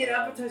just fucking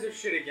appetizer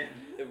shit again.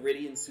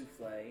 Iridian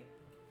souffle.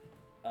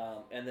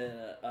 And then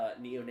a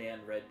Neonan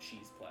red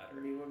cheese I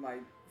platter. mean, with my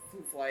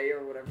souffle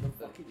or whatever the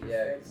fuck he just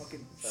Yeah, said, it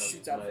fucking sounds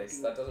shoots out nice.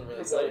 fucking That doesn't really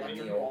like sound electric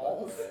like meal, by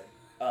balls. the way.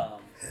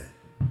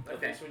 I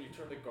Okay. think when you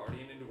turn the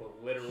Guardian into a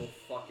literal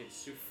fucking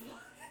souffle.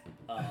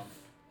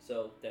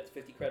 So that's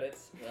 50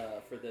 credits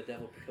for the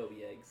Deviled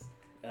Pacobi eggs.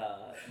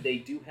 They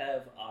do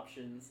have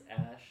options,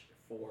 Ash,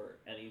 for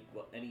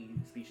any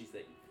species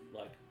that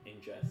like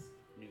ingest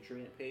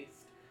nutrient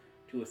paste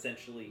to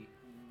essentially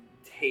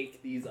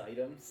take these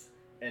items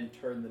and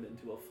turn them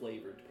into a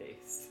flavored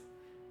paste.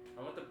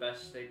 I want the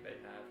best steak they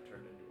have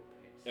turned into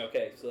a paste.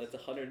 Okay, so that's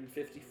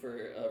 150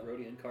 for a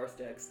Rhodian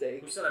Karstag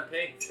steak Who said I'm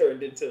paying?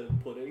 turned into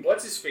pudding.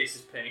 What's his face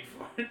is paying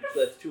for it?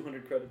 So that's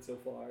 200 credits so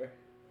far.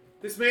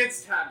 This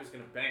man's tab is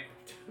gonna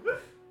bankrupt him.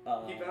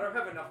 Um, He better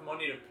have enough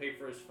money to pay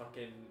for his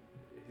fucking.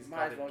 His You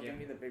might as goddamn well game. give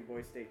me the big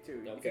boy steak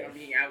too. You Okay. think I'm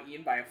being out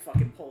eaten by a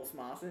fucking Pulse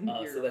Mossen?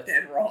 so You're that's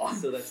dead wrong.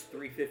 So that's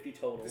 350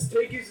 total. The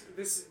steak is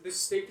this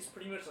steak is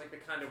pretty much like the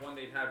kind of one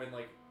they'd have in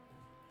like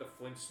the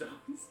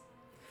Flintstones.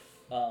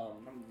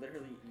 I'm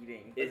literally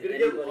eating. Is It's gonna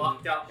get anybody-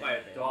 locked out by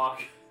a dog.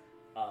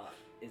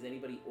 Is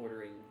anybody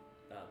ordering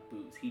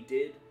booze? He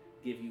did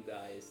give you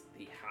guys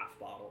the half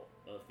bottle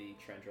of the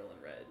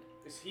Trendrillin Red.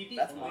 Is he the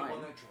That's only mine.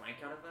 one that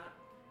drank out of that?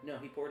 No,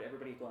 he poured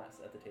everybody a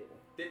glass at the table.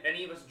 Did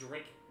any of us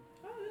drink?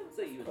 I would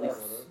say you at Part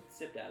least of it.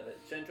 sipped out of it.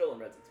 Trendrillin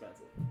Red's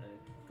expensive and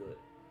good.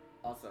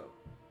 Also,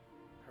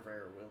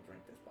 Herrera will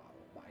drink this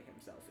bottle by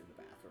himself in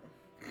the bathroom,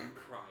 I'm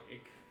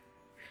crying.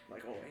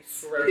 like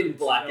always. In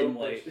black and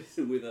white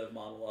with a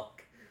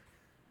monologue.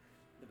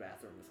 The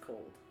bathroom is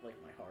cold, like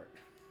my heart.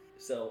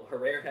 So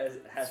Herrera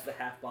has the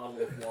half bottle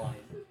of wine.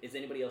 Is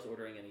anybody else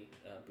ordering any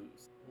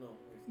booze? No,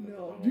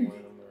 No, I'm dude,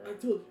 wine on I there.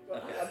 told you,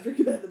 Okay. I'm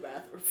drinking that in the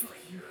bathroom. Fuck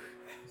you.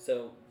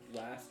 So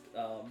last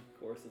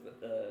course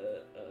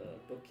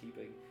of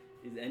bookkeeping,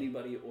 is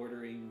anybody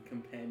ordering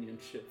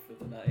companionship for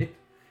the night?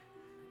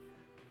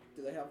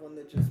 Do they have one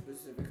that just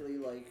specifically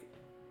like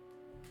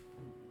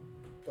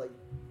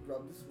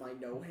rubs my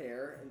no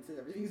hair and says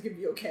everything's gonna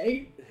be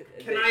okay?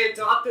 Can I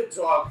adopt a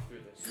dog through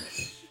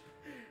this?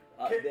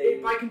 They,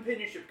 By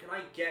companionship, can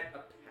I get a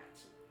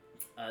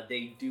pet?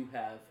 they do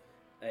have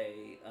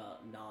a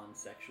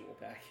non-sexual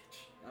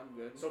package. I'm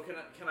good. So can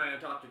I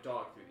adopt a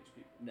dog through these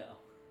people? No.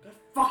 God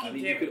fucking I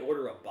mean, damn you could it!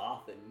 order a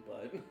bothin,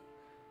 but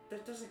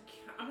That doesn't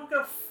count. I'm not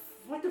gonna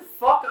What the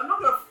fuck? I'm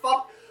not gonna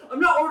fuck. I'm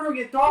not ordering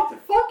a dog to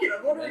fuck it.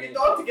 I'm ordering a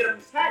dog to get a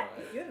pet.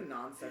 If you had a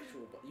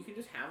non-sexual, you can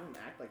just have him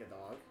act like a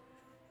dog.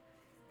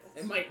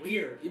 It might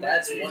weird.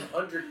 That's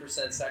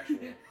 100% sexual.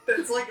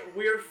 That's like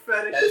weird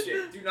fetish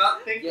shit. Do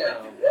not think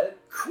What?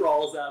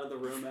 Crawls out of the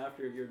room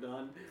after you're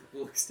done,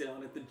 looks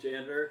down at the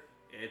janitor.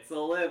 It's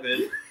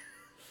 11.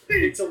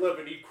 It's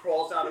 11. He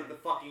crawls out of the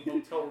fucking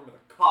hotel room with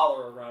a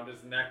collar around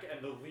his neck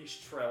and the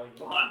leash trailing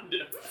behind him.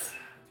 That's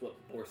what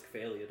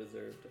Borskfalia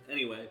deserved.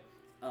 Anyway,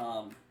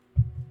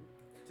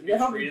 You know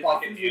how many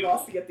boffins we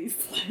lost to get these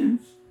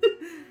plans?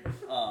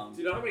 Do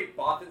you know how many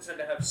boffins had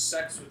to have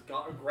sex with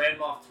Grand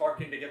Moff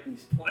Tarkin to get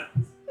these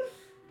plans?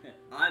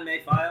 I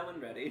may file when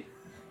ready.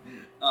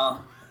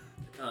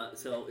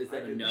 So is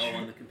that a no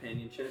on the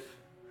companionship?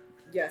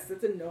 Yes,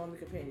 that's a no on the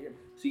companion.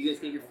 So you guys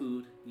get your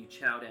food, you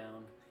chow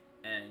down,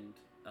 and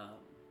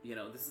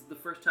this is the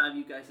first time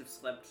you guys have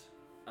slept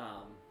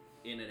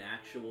in an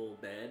actual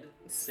bed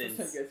since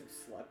First time you guys have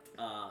slept.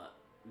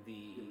 the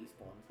These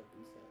spawns have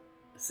been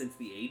set. since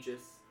the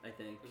Aegis, I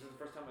think. This is the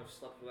first time I've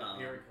slept without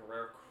hearing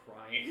Herrera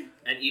crying.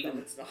 And even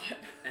No, it's not.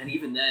 and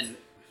even then,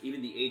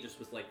 even the Aegis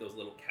was like those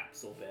little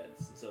capsule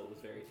beds. So it was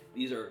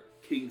these are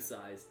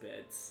king-size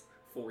beds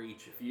for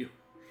each of you.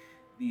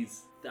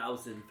 These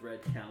 1,000 thread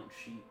count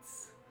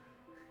sheets.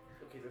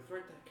 Okay, the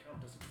thread that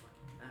count doesn't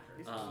fucking matter.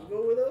 Is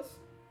Kiva with us?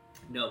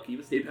 No,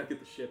 Kiva stayed back at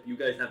the ship. You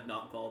guys have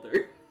not called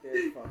her.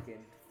 This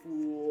fucking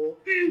fool.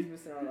 He's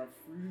missing out on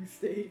free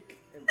steak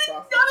and None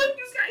of prostitutes.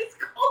 you guys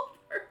called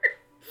her.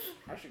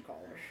 I should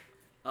call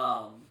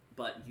her.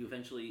 But you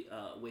eventually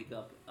wake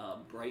up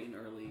bright and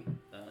early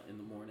in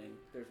the morning.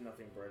 There's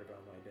nothing bright about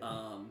my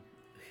day.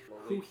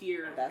 Who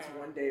here? That's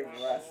one day of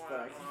rest that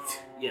I can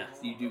do. Yes,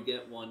 you do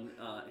get one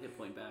hit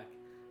point back.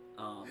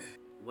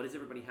 What does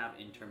everybody have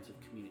in terms of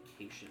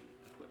communication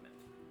equipment?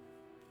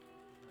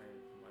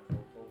 My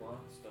vocal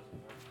box doesn't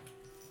work.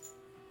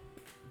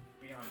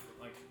 Beyond,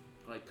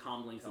 Like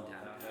comm links and data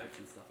Telepathic. packs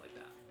and stuff like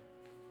that.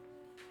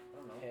 I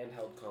don't know.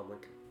 Handheld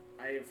comic.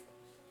 I have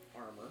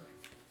armor.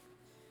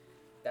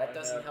 That I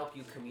doesn't have help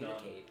you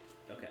communicate.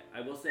 Okay,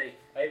 I will say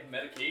I have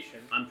medication.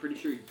 I'm pretty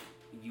sure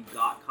you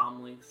got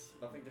comm links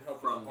Nothing to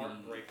help From with the the-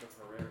 heartbreak of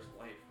Herrera's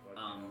life, but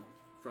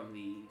from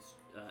the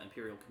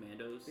Imperial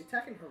Commandos, Are they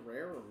attacking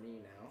Herrera or me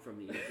now? from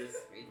the Aegis.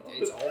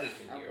 It's all we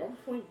can At do. one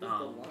point, does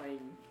Um, the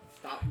line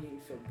stop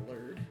being so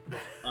blurred?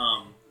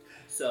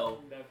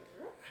 So never.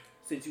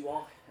 since you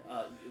all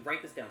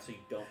write this down so you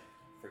don't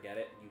forget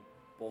it,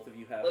 both of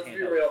you have. Let's be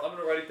handheld- real. I'm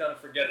gonna write it down and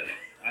forget it.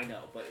 I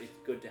know, but it's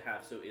good to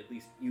have. So at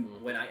least you,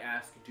 when I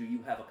ask, do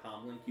you have a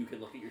comm link? You can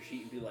look at your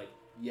sheet and be like,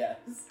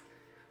 yes.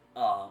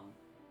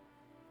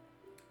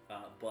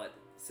 But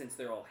since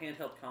they're all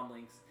handheld comm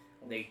links,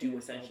 they do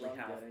essentially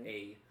have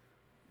a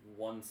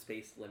one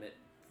space limit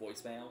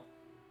voicemail.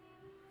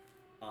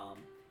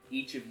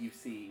 Each of you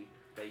see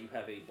that you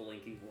have a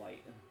blinking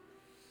light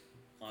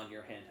on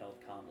your handheld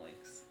comm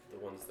links. The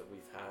ones that we've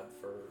had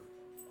for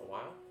a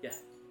while? Yeah.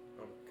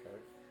 Okay.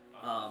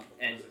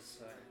 And What does it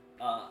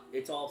say?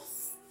 it's all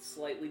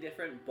slightly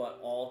different, but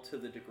all to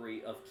the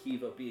degree of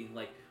Kiva being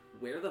like,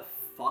 where the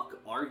fuck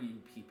are you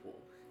people?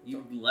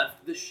 You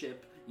left the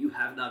ship, you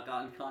have not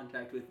gotten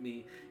contact with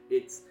me,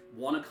 it's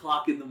 1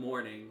 o'clock in the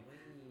morning,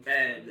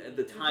 and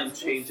the time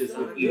changes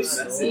with each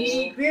message.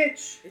 Needy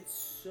bitch. It's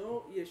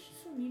so she's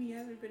so needy. It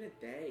hasn't been a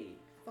day.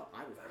 I thought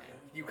I was bad.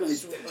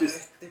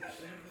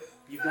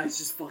 You guys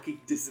just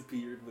fucking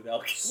disappeared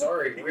without.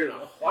 Sorry, we're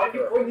not. Why are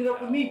you bringing it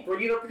up with me?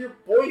 Bring it up with your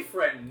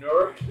boyfriend,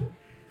 nerd.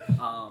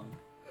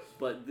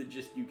 But the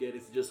gist you get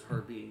is just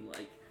her being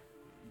like,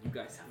 you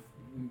guys have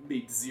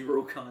made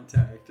zero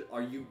contact.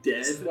 Are you dead?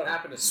 This is what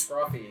happened to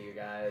Scruffy, you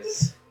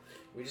guys.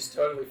 We just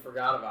totally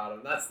forgot about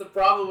him. That's the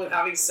problem with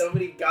having so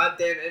many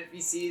goddamn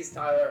NPCs,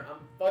 Tyler. I'm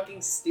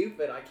fucking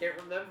stupid. I can't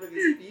remember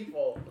these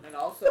people. And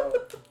also,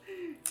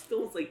 It's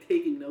almost like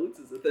taking notes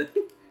is a thing.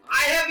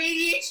 I have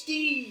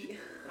ADHD!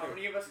 How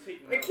many of us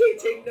take I notes? can't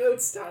take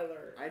notes,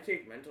 Tyler. I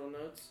take mental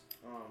notes.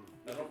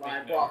 I don't I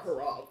take brought notes.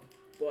 her up,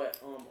 but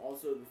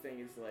also the thing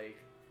is like,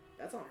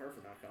 that's on her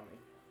for not coming.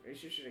 Maybe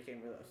she should have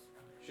came with us.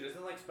 She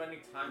doesn't like spending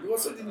time. You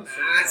also with didn't us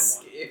or ask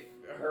someone. if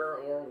her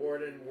or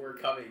Warden were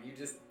coming. You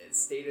just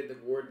stated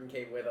that Warden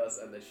came with us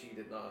and that she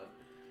did not.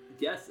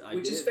 Yes, I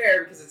Which did. is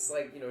fair because it's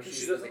like, she's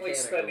She the doesn't like mechanic or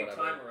spending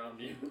whatever. time around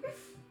you.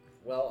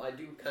 Well, I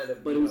do kind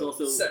of. But it was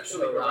also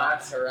sexually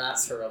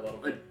harass her a little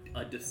bit.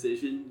 a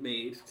decision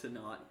made to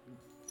not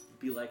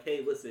be like,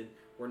 hey, listen,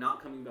 we're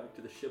not coming back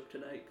to the ship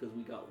tonight because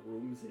we got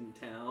rooms in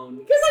town.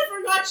 Because I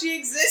forgot she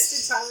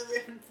existed, Tyler. We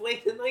haven't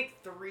played in like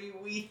 3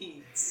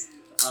 weeks.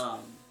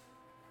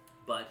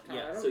 But I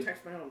yeah, don't so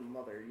text my own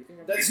mother. You think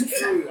I'm That's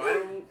true. I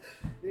don't.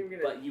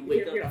 But you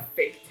wake think I'm up- gonna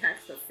fake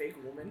text a fake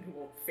woman who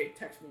won't fake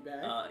text me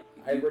back?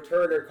 I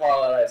return her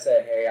call and I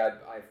say, hey, I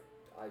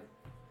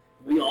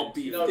we all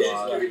beat No,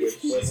 this.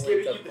 she's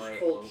giving you of my the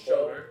cold uncle.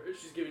 shoulder.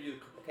 She's giving you the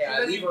cold Hey,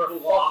 I leave her a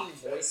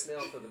fucking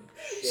voicemail for the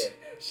shit.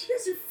 She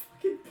has your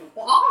fucking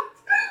blocked.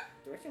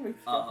 Dude, I can't wait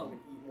to go home and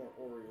eat more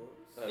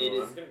Oreos. It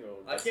is- I'm gonna go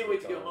I can't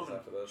wait to go home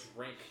after this. and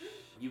drink.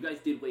 You guys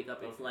did wake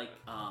up. It's like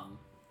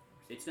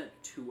it's not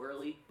too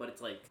early, but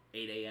it's like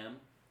 8 a.m.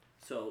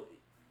 So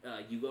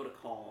you go to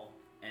call,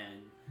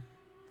 and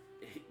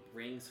it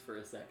rings for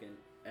a second,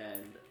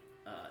 and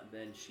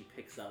then she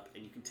picks up,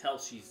 and you can tell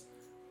she's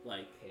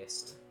like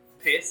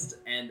pissed,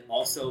 and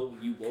also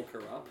you woke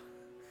her up.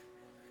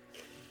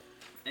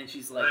 And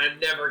she's like, I'm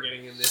never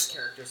getting in this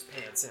character's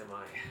pants, am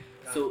I?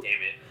 God damn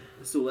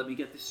it. So let me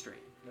get this straight.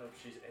 No,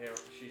 she's Air.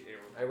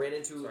 I ran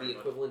into the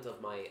equivalent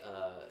of my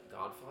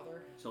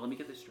godfather. So let me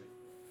get this straight.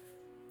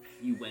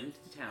 You went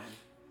into town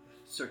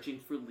searching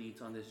for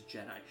leads on this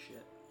Jedi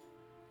shit.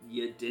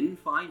 You didn't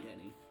find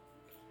any.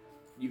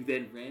 You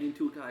then ran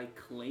into a guy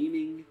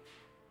claiming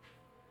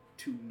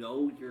to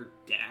know your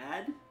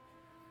dad.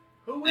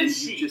 Who is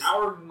she?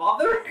 Our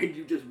mother? And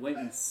you just went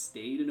and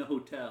stayed in a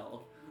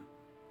hotel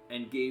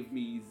and gave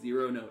me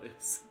 0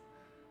 notice.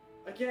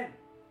 Again,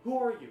 who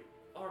are you?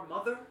 Our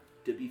mother?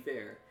 To be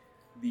fair,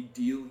 the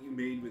deal you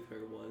made with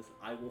her was,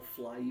 I will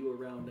fly you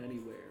around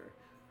anywhere,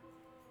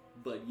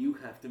 but you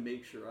have to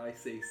make sure I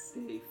stay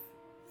safe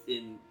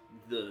in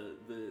the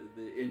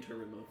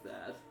interim of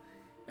that.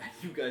 And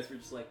you guys were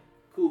just like,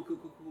 cool.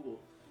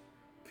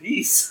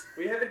 Peace.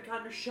 We haven't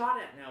gotten a shot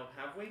at now,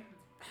 have we?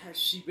 Has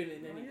she been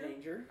in any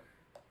danger?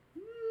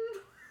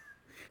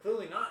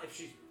 Clearly not, if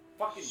she's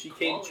fucking She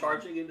came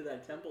charging into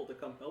that temple to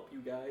come help you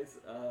guys.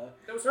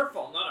 That was her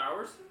fault, not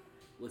ours.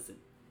 Listen,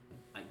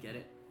 I get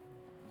it.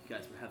 You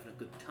guys were having a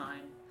good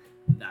time.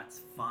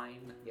 That's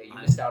fine. Yeah, you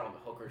missed out on the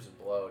hookers and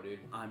blow, dude.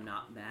 I'm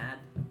not mad.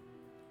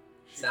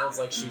 Sounds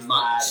like she's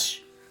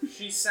much.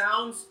 She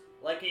sounds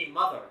like a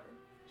mother.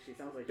 She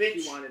sounds like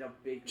Bitch. she wanted a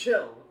big,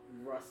 Chill.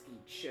 rusty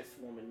chiss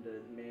woman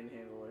to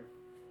manhandle her.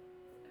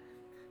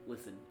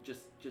 Listen,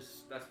 just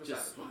That's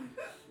besides the point.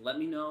 let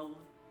me know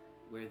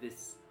where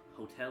this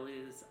hotel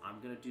is. I'm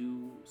gonna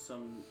do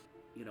some,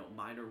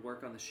 minor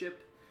work on the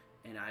ship,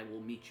 and I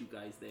will meet you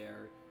guys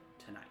there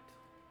tonight.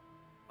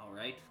 All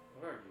right?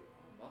 What are you,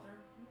 a mother?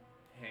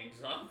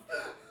 Hangs up.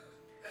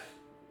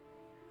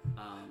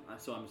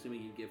 So I'm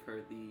assuming you give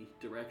her the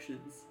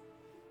directions.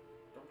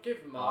 Don't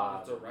give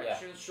Mom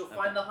directions. Yeah. She'll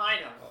find the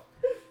hideout.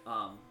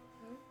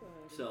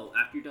 So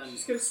after you're done,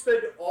 She's gonna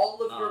spend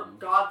all of your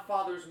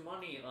godfather's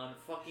money on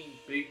fucking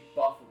big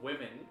buff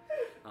women.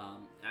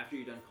 After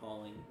you're done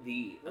calling, What's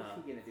he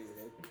gonna do with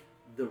it?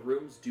 the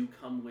rooms do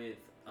come with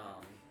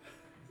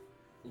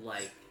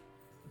white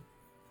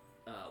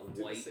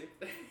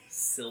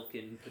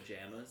silken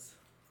pajamas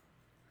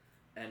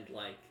and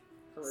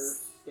Her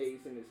stays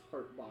in his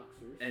heart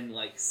boxers. and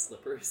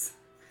slippers.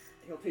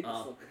 He'll take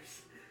the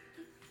slippers.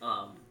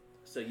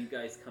 So you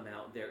guys come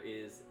out. There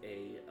is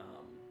a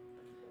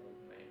Old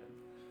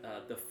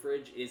man. the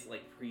fridge is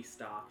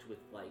pre-stocked with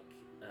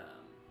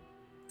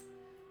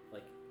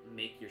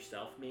make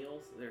yourself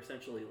meals. They're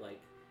essentially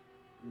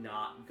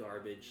not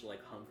garbage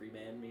Hungry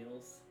Man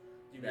meals.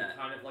 You mean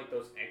kind of like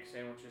those egg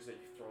sandwiches that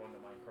you throw in the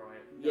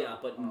microwave? Yeah,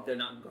 but they're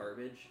not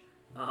garbage.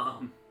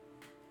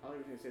 I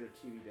was gonna say they're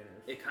TV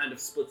dinners. It kind of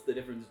splits the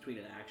difference between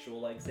an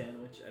actual egg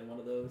sandwich and one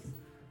of those.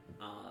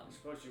 I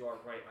suppose you are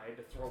right. I had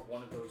to throw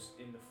one of those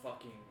in the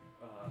fucking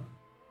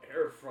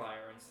air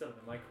fryer instead of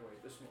the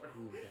microwave this morning.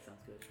 Ooh, that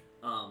sounds good.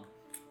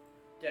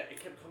 Yeah, it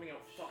kept coming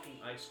out fucking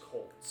ice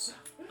cold.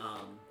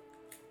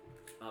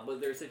 But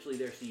they're essentially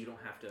there so you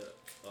don't have to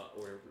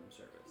order room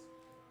service.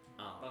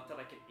 Not that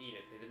I can eat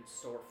it. They didn't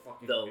store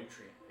fucking Though-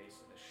 nutrient base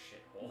in this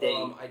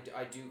shithole.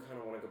 I do kind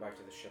of want to go back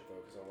to the ship though,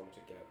 because I wanted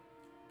to get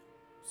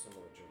some of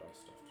the Jedi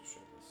stuff to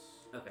show this.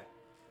 Okay.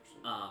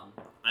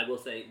 I will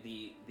say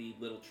the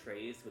little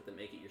trays with the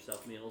make it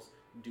yourself meals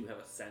do have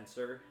a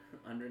sensor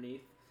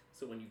underneath,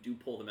 so when you do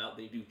pull them out,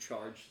 they do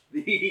charge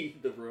the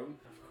room.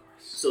 Of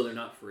course. So they're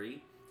not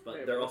free, but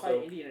Wait, they're what if also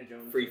I Indiana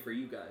Jones free it? for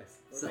you guys.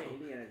 What So if I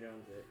Indiana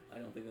Jones it? I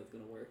don't think that's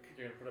gonna work.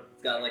 You're gonna put up.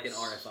 It's got an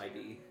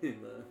RFID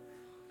in the.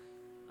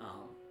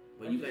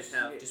 But you guys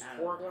have Just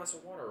pour a glass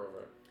of water over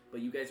it. But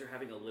you guys are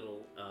having a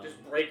little.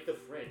 Just break the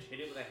fridge. Hit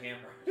it with a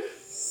hammer.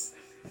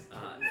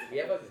 We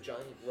have a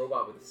giant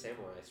robot with a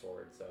samurai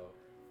sword, so.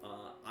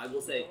 I will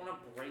I say, don't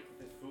want to break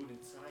the food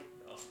inside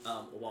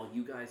though. while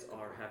you guys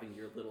are having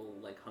your little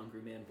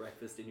Hungry Man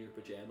breakfast in your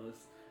pajamas,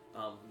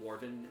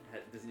 Warden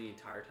the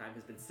entire time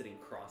has been sitting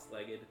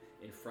cross-legged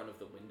in front of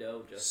the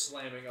window, just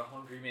Slamming a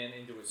hungry man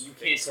into his You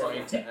face.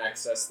 Trying to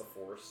access the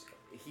Force.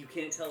 you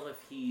can't tell if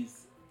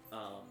he's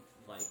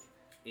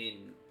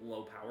in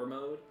low power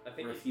mode I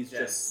think or if he's he's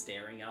dead. just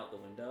staring out the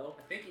window.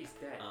 I think he's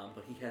dead.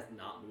 But he has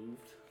not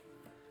moved.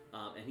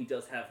 And he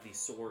does have the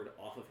sword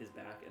off of his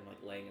back and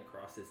laying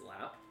across his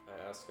lap.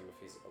 I asked him if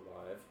he's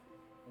alive.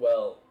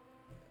 Well,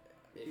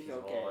 if He's he's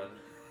okay.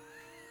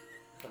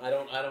 on. I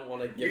don't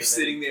want to give You're him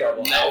sitting any there,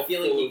 trouble. I mouth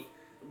feel full, like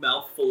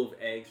mouth full of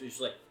eggs. You're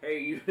just like,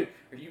 hey,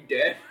 are you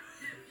dead?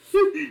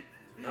 I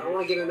don't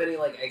want to give him any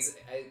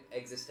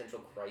existential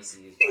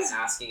crises by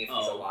asking if he's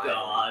Oh alive.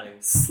 God! Or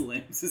anything.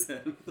 Slams his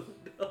head in the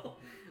window.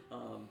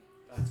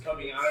 That's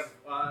coming out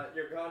of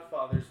your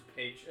godfather's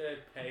pay,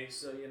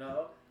 so you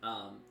know.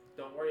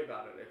 Don't worry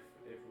about it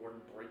if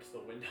Warden breaks the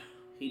window.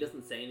 He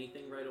doesn't say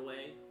anything right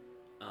away.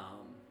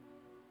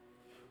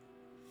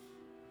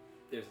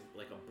 There's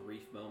a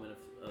brief moment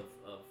of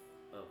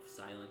of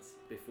silence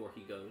before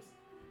he goes,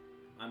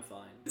 I'm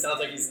fine. It sounds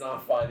like he's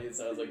not fine. It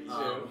sounds like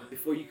he's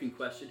Before you can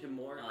question him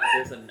more,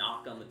 there's a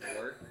knock on the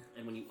door,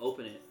 and when you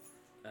open it,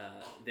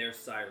 there's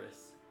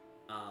Cyrus.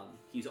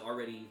 He's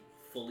already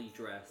fully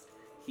dressed.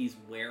 He's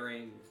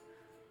wearing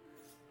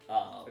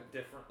a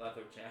different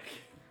leather jacket.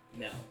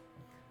 No.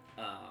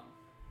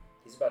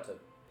 He's about to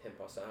pimp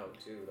us out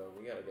too, though.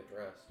 We gotta get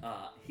dressed.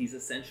 He's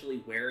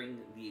essentially wearing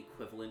the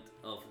equivalent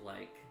of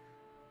like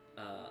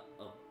a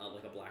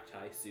black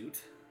tie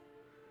suit.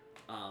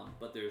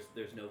 But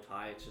there's no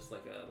tie. It's just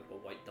like a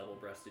white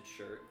double-breasted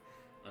shirt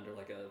under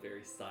like a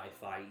very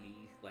sci-fi-y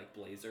like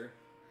blazer.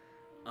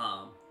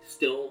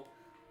 Still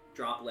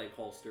drop leg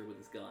holster with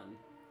his gun.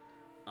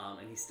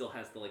 And he still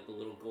has the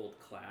little gold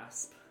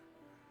clasp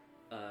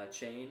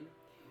chain.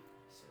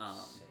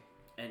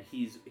 And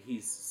he's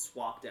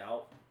swapped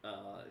out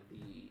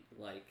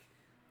the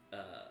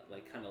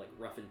kind of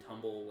rough and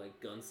tumble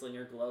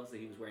gunslinger gloves that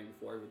he was wearing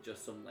before with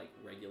just some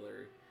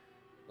regular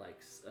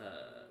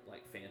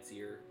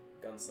fancier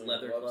Gunslinger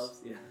leather gloves.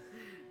 Yeah.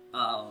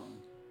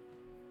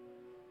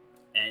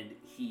 And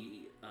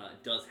he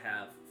does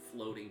have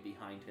floating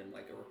behind him a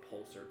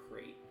repulsor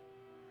crate.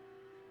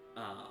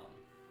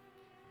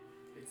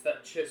 It's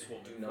that chiss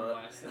woman. Do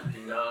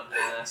not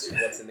ask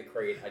what's in the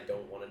crate. I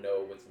don't want to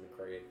know what's in the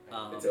crate.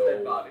 It's a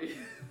dead body.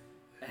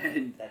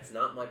 And that's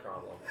not my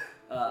problem.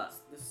 It's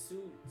the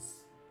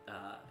suits.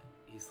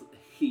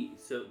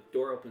 So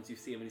door opens, you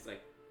see him, and he's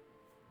like,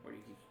 "What are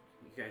you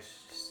guys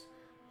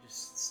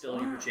just still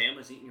in your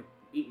pajamas eating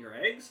your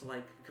eggs?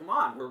 Like, come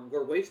on,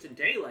 we're wasting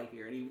daylight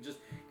here." And he just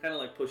kind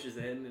of pushes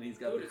in, and he's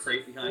got the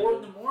crate behind him. 4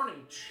 in the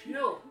morning.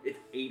 Chill. It's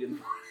 8 in the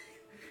morning.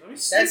 Let me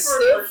sleep for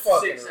another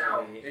 6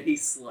 hours. And he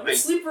slides. Let me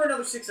sleep for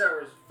another 6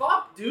 hours.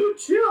 Fuck, dude,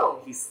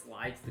 chill. He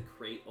slides the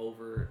crate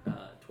over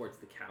towards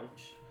the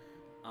couch,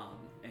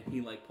 and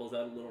he pulls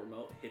out a little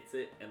remote, hits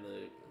it, and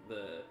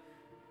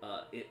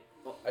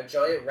a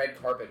giant red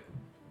carpet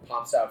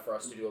pops out for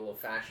us to do a little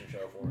fashion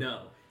show for him.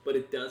 No, but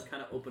it does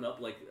kind of open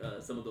up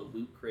some of the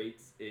loot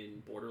crates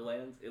in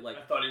Borderlands. It I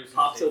thought he was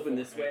pops open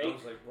this way, I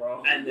was like,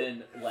 bro. and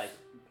then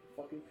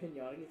fucking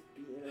pinata gets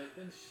beaten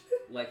open.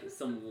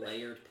 Some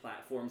layered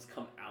platforms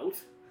come out,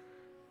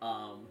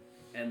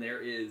 and there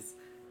is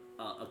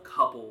a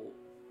couple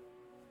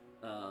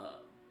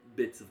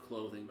bits of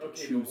clothing to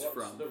choose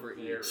from for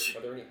each.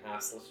 Are there any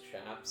assless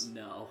chaps?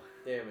 No.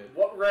 Damn it.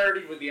 What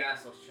rarity would the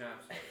assless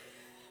chaps?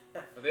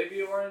 Are they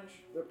the orange?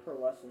 They're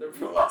pearlescent. They're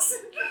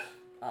pearlescent.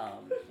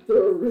 They're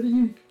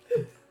already.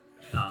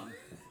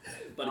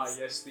 But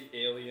yes, the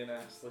alien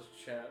assless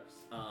chaps.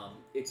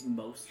 It's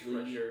mostly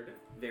Treasured.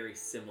 very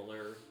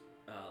similar,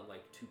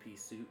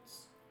 two-piece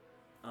suits.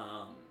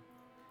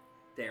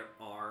 There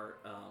are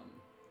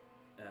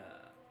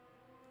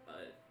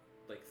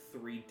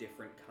 3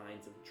 different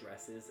kinds of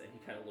dresses, and he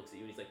kind of looks at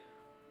you and he's like,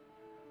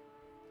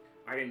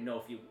 "I didn't know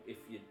if you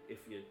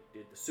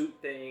did the suit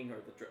thing or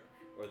the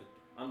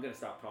I'm gonna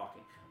stop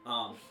talking.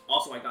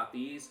 Also, I got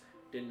these.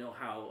 Didn't know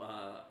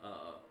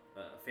how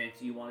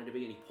fancy you wanted to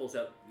be." And he pulls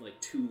out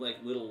 2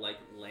 little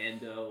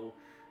Lando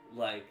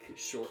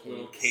short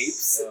little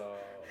capes.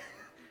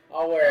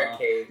 I'll wear a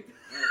cape.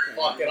 Okay.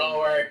 Fuck it, I'll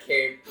wear a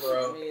cape,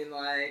 bro. I mean,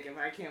 if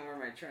I can't wear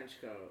my trench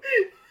coat.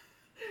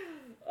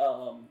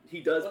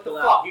 He does What pull the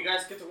out. fuck? You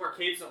guys get to wear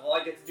capes, and all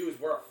I get to do is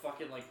wear a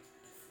fucking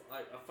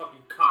a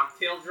fucking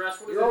cocktail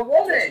dress. What is You're it? a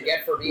woman. What you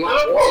get for being I'm a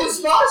a woman.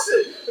 Pulse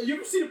Lawson. Have you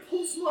ever seen a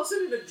Pulse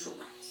Lawson in a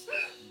dress?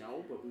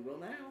 No, but we will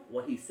now.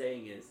 What he's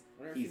saying is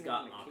Whenever he's you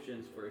got want a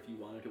options cape. for if you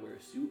wanted to wear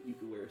a suit, you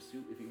could wear a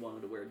suit. If you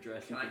wanted to wear a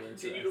dress, Can you I could wear a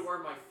dress. continue to wear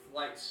my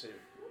flight suit?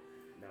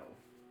 No.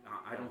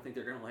 I don't think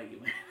they're gonna let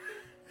you in.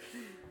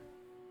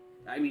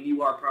 I mean,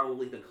 you are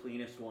probably the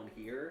cleanest one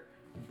here,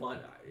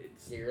 but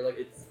it's Yeah, you're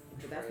it's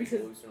But that's because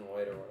translucent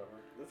white or whatever.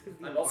 that's because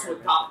I'm also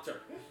a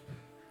doctor.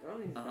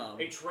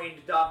 A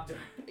trained doctor.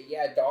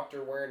 Yeah,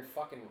 doctor wearing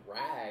fucking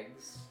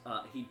rags.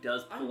 he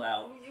does pull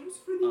out It was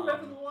for the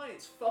Rebel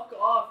Alliance. Fuck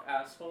off,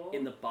 asshole.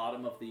 in the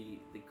bottom of the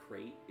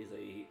crate is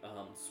a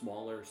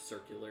smaller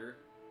circular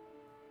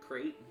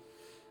crate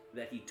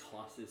that he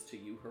tosses to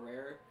you,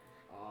 Hurer.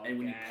 Oh, And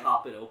when you God.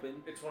 pop it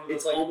open, It's one of those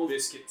it's almost-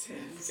 biscuit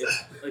tins.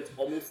 it's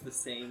almost the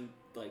same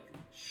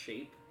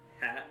shape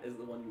hat as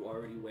the one you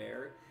already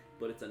wear,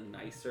 but it's a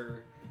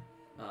nicer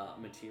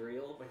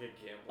material. Like a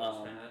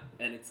gambler's hat.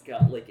 And it's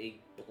got a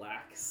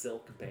black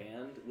silk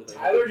band with a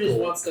Tyler just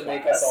gold wants to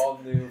make clasp. us all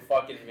new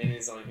fucking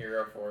minis on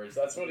Hero Forge.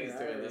 That's what he's Yeah, I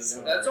doing already this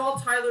know. summer. That's all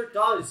Tyler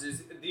does.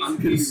 Is these I'm gonna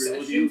be these real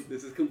with you. sessions?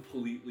 This is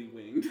completely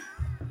winged.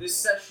 These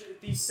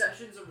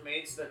sessions are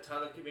made so that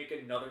Tyler can make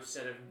another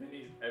set of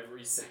minis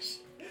every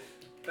session.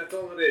 That's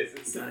all it is.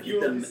 It's Gotta you-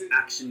 get them it's-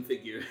 action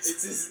figures.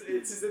 It's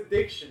his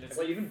addiction. It's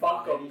Have you like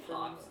bought Funko anything?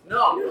 Pops.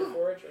 No. Hero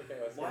Forge? Okay,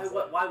 I was Why? gonna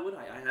say. Why would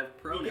I? I have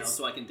Pro He now, gets-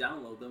 so I can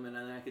download them, and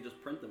then I can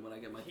just print them when I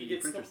get my He 3D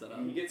gets printer to, set up.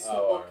 he gets to Oh,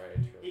 look. alright,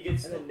 true. He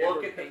gets And to then never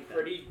look at the paint them.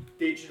 pretty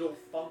digital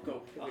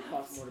Funko Because it costs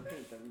Pops. more to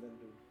paint them than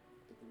to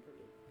print it.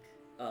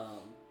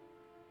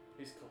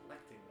 He's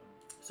collecting them.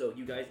 So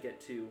you guys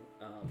get to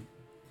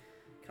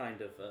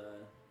kind of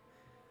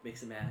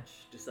mix and match,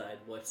 decide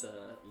what's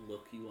a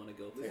look you want to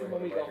go This for. is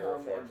when we go Hero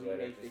home Forge and we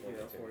later, make the just wanted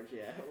Hero to. Forge.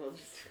 Yeah, we'll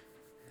just.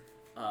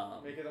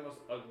 Make it the most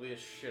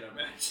ugliest shit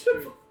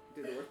imaginable.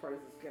 Dude, the worst part is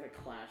it's gonna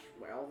clash.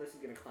 All this is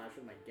gonna clash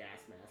with my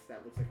gas mask.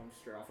 That looks like I'm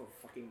straight off of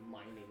a fucking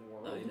mining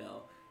world. I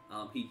know.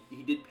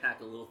 He did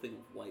pack a little thing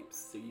of wipes,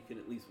 so you can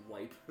at least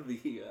wipe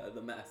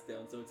the mask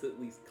down, so it's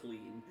at least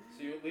clean.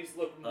 So you at least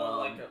look more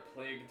like a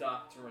plague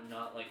doctor and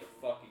not like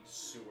a fucking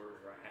sewer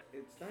rat.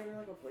 It's not even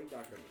like a plague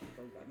doctor.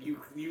 You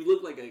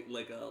look like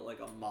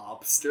a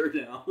mobster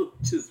now,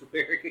 just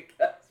wearing a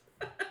gas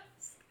mask.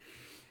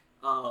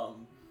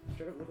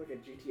 Straight up look like a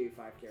GTA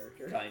 5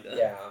 character. Kinda.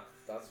 Yeah,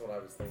 that's what I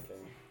was thinking.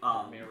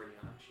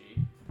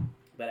 Mariachi.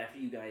 But after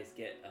you guys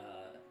get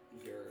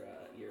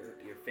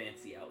your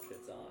fancy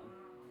outfits on,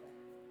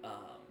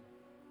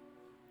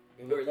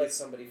 You look like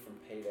somebody from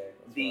Payday.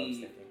 That's what I was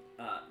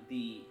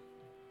thinking.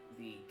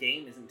 The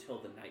game isn't until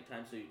the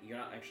nighttime, so you're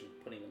not actually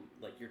putting them,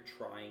 like, you're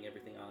trying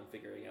everything on,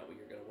 figuring out what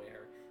you're gonna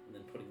wear, and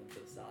then putting them to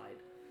the side.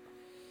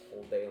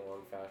 Whole day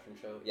long fashion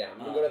show. Yeah, I'm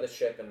gonna go to the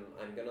ship and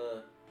I'm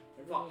gonna.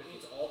 Fuck,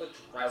 it's all the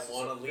I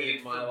want to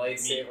leave my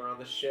lightsaber on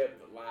the ship,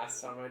 but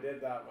last time I did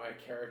that, my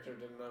character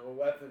didn't have a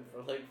weapon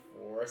for like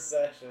 4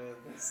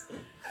 sessions.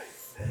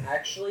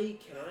 Actually,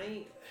 can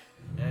I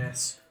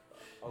ask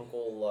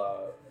Uncle,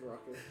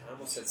 I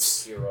almost said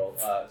Cyril,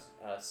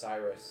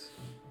 Cyrus,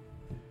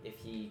 if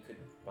he could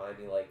buy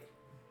me like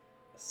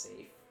a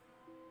safe?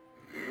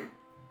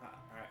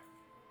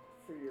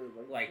 For your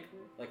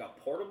Like a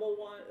portable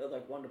one,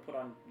 like one to put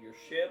on your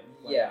ship.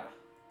 Yeah.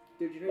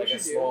 Dude, you know Like what a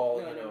you small,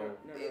 do? no.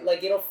 No.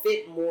 Like it'll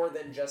fit more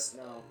than just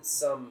No.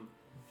 some,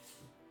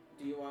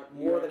 Do you want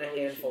more you than a know what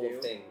you handful should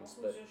of do? things,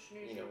 but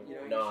You know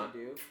what not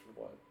you should do?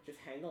 what. Just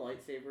hang the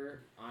lightsaber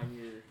on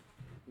your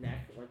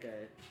neck like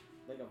a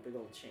big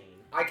old chain.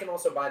 I can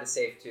also buy the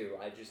safe too.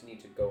 I just need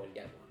to go and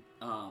get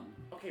one.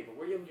 Okay, but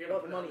where you get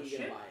What money are you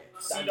gonna buy it?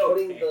 I'm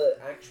putting the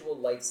actual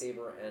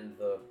lightsaber and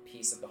the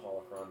piece of the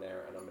holocron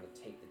there, and I'm going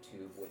to take the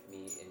tube with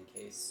me in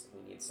case we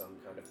need some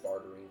kind of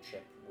bartering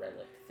chip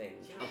relic thing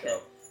to Okay.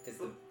 show.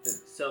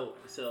 Because So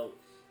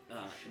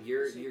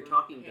you're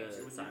talking to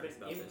Cyrus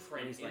about this,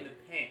 and he's like,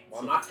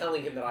 well, I'm not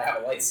telling him that I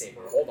have a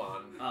lightsaber. Hold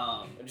on.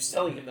 I'm I'm just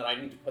telling him that I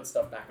need to put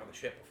stuff back on the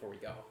ship before we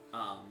go.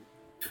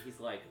 he's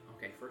like,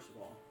 okay, first of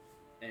all,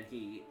 and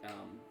he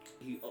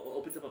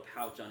opens up a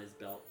pouch on his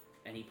belt,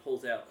 and he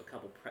pulls out a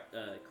couple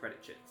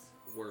credit chits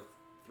worth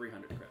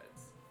 300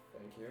 credits,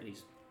 Thank you. and he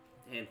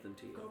hands them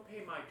to you. Go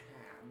pay my tab.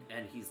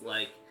 And he's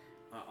like,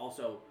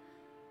 also,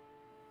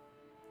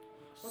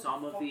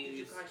 some of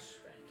these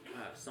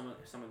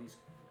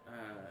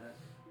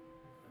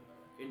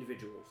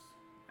individuals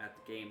at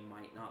the game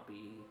might not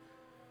be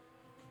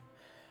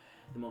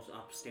the most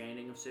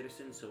upstanding of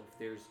citizens. So if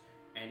there's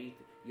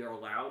anything, you're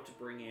allowed to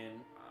bring in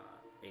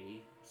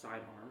a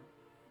sidearm.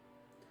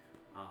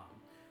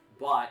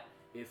 But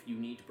if you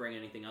need to bring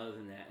anything other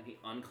than that, and he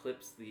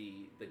unclips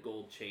the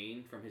gold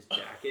chain from his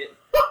jacket,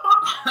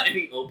 and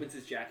he opens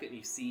his jacket, and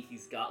you see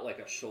he's got like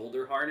a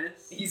shoulder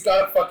harness. He's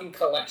got a fucking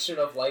collection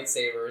of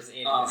lightsabers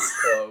in his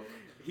cloak.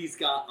 He's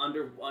got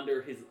under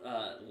his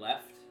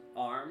left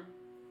arm,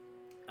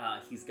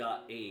 he's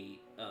got a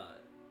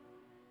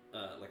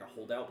like a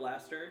holdout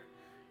blaster,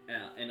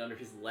 and under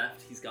his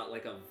left he's got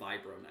like a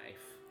vibro knife.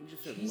 You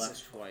just said Jesus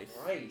left twice.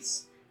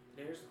 Christ.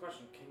 Here's the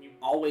question: can you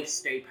Always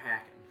stay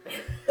packing.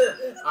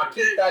 I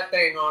keep that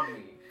thing on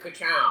me.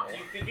 Ka-chow. Do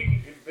you think you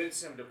can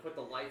convince him to put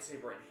the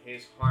lightsaber in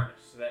his harness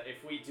so that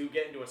if we do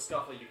get into a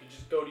scuffle, you can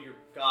just go to your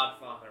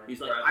godfather and He's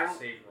like, grab I the don't-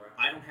 saber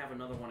out? I don't have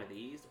another one of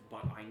these,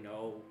 but I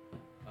know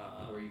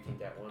Where you can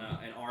get one.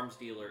 an arms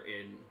dealer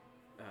in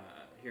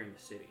here in the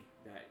city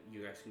that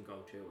you guys can go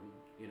to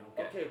and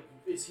get Okay,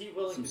 is he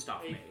willing some to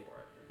stuff pay made.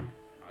 for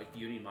it?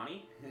 You need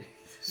money?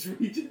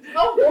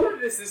 How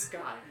loaded is this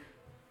guy?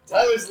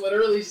 Tyler's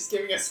literally just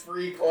giving us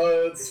free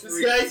clothes, This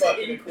free guy's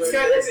fucking this equipment.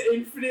 guy has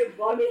infinite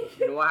money.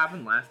 You know what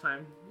happened last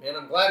time? Man,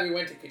 I'm glad we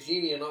went to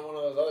Kijimi and not one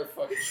of those other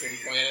fucking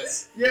shitty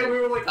planets. Yeah, we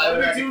were like, Tyler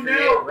what had do to we do create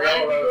now? a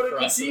Right? We railroad go for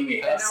to us and we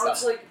Kijimi, had and now it's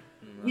stuff. like,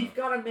 we've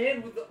got a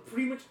man with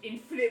pretty much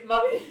infinite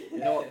money.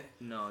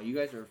 No, you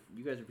guys are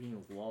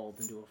being lulled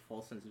into a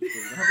false sense of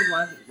security. What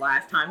happened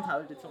last time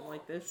Tyler did something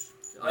like this?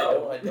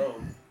 No, I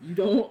don't. You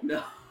don't?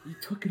 No. You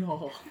took it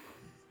all.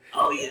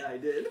 Oh yeah, I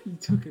did. You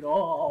took it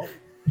all.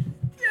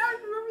 Yeah, I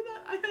remember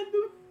that. I had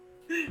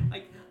them.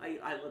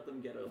 I let them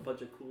get a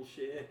bunch of cool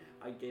shit.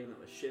 I gave them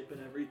a ship and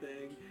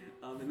everything.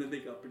 And then they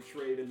got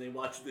betrayed and they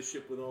watched the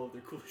ship with all of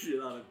their cool shit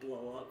on it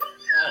blow up.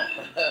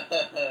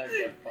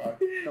 Good fuck.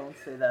 Don't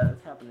say that.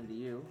 It's happening to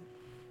you.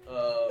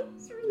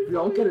 It's really You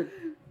don't funny. get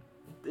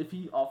if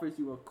he offers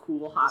you a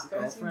cool hot This guy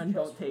seems girlfriend,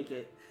 don't trustworthy. take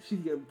it. She's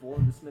getting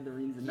blown to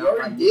smithereens and He not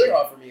already by did you.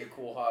 offer me a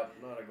cool hot,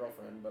 not a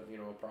girlfriend, but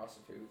a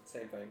prostitute.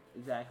 Same thing.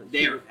 Exactly.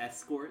 They're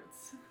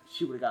escorts.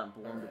 She would have gotten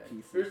blown Alright. to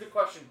pieces. Here's the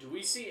question: do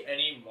we see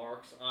any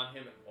marks on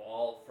him at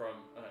all from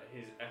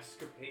his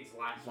escapades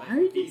last Why night?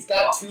 are you- He's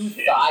got two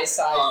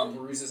thigh-sized Um,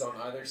 bruises on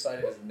either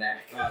side of his neck.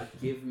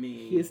 Give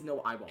me. He has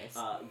no eyeballs.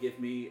 Give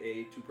me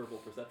a 2 purple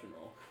perception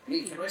roll.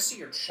 Hey, can I see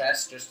your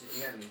chest just if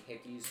you have any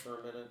hickeys for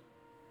a minute?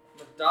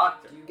 I'm a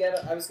doctor. Do you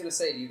get? I was gonna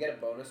say, do you get a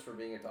bonus for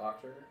being a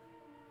doctor?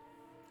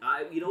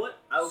 You know what?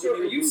 I will So give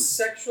are you a you boost.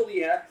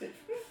 sexually active?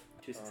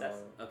 To success.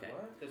 Okay.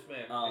 What? This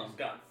man has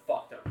gotten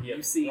fucked up. He You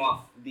had see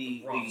rough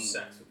the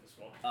sex with this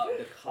one.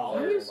 the Why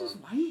collar. is this?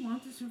 Why do you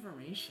want this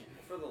information?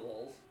 For the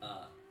lulz.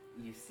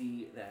 You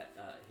see that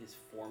his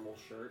formal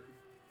shirt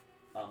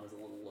is a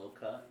little low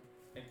cut.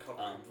 And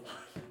covered in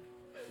blood.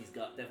 He's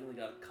definitely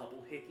got a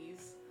couple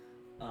hickeys,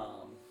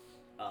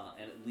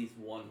 and at least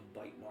one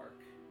bite mark,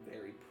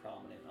 very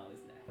prominent on his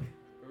neck.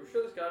 Are we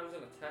sure this guy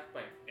wasn't attacked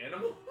by an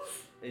animal?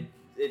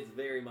 It's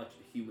very much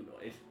a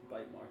humanoid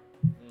bite mark.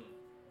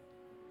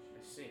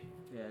 I see.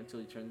 Yeah, until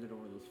he turns into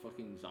one of those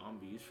fucking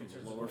zombies from He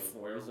turns the lower into a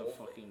floors of werewolf.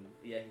 fucking.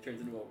 Yeah, he turns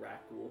into a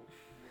rat ghoul.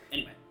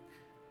 Anyway,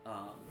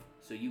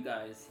 so you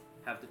guys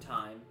have the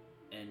time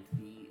and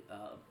the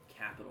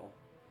capital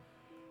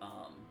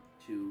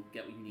to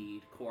get what you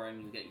need. Coryn,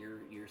 you get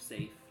your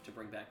safe to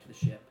bring back to the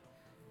ship.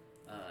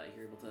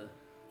 You're able to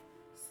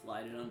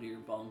slide it under your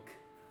bunk.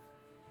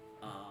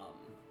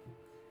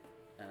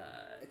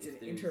 It's an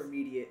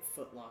intermediate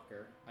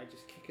footlocker. I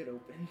just kick it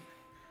open.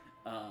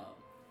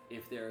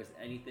 If there is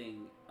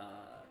anything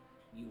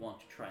you want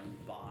to try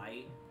and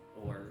buy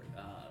or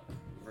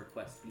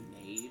request be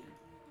made,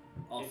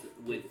 also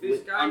if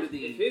his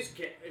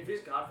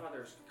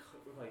godfather's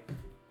like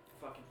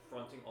fucking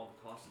fronting all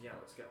the costs, yeah,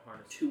 let's get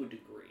harnessed. to a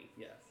degree,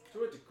 yes.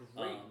 To a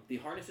degree. The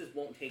harnesses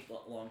won't take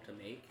long to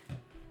make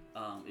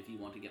if you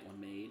want to get one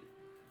made.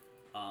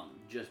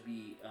 Just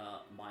be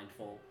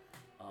mindful.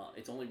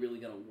 It's only really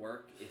going to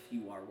work if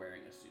you are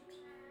wearing a suit.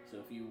 So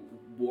if you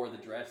wore the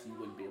dress, you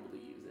wouldn't be able to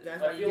use it.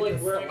 That's I why you feel get like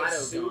the wearing a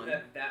stiletto suit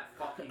gun. that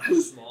fucking I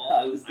was- small,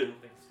 I was I don't gonna-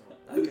 think it's gonna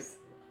work.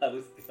 I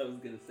was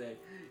gonna say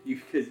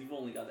because you've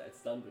only got that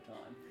stun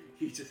baton.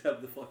 You just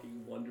have the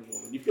fucking Wonder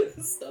Woman. You've got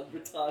the stun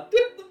baton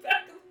in the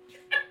back of the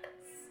dress.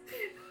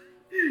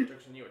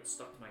 Judge knew it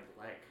stuck to my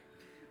leg.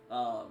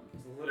 Um,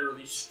 It's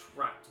literally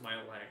strapped to my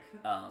leg.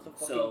 It's a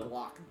fucking so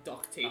block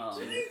duct taped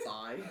to the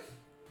thigh.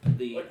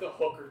 the Like the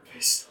hooker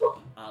pistol.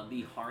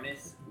 the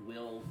harness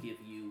will give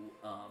you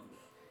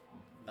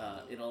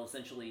it'll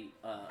essentially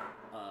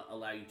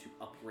allow you to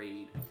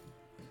upgrade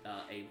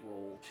a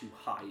roll to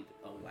hide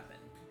a weapon.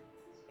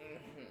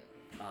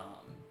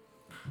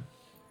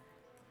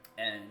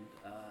 And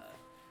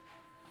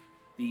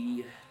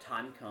the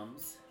time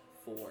comes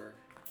for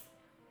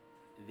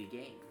the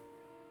game.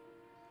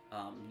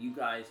 You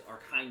guys are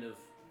kind of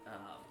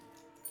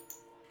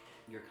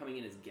you're coming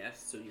in as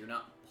guests, so you're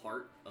not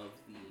part of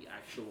the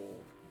actual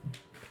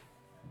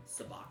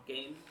sabacc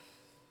game.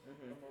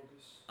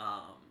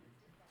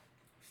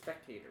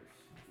 Spectators.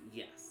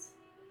 Yes.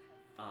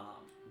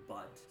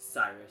 But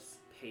Cyrus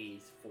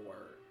pays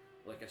for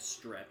like a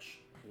stretch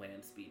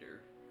land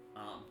speeder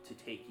to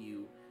take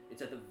you.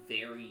 It's at the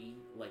very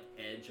like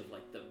edge of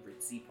like the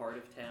ritzy part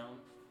of town,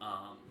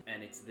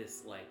 and it's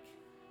this like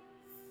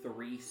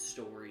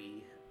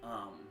 3-story.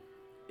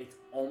 It's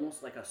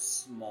almost like a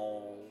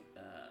small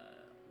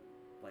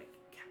like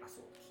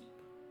castle keep,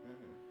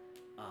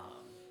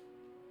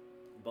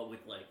 but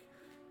with like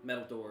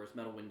metal doors,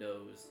 metal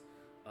windows.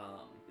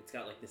 It's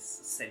got like this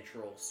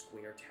central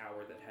square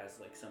tower that has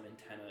like some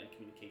antenna and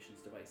communications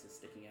devices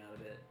sticking out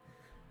of it,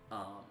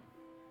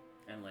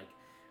 and like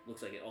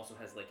looks like it also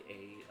has like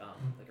a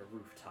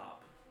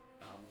rooftop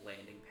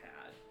landing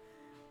pad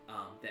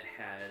that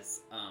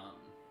has I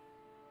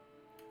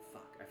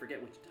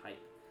forget which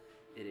type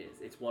it is.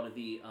 It's one of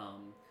the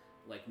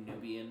like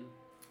Nubian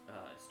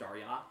star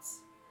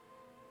yachts.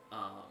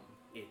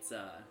 It's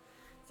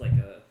like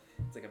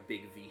a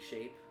big V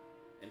shape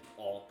and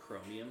all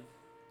chromium.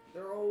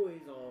 They're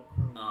always all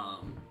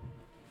chrome.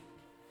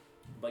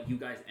 But you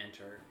guys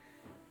enter,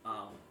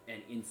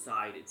 and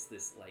inside it's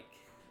this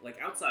like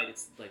outside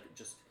it's like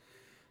just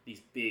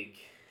these big,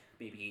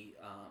 maybe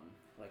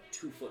like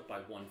 2 foot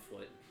by 1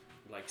 foot,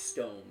 like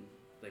stone,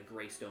 like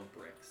gray stone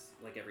bricks,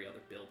 like every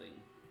other building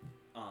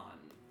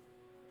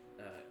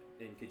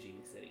in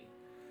Kijimi City.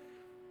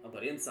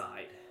 But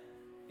inside,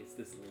 it's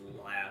this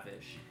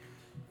lavish,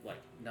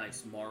 like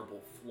nice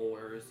marble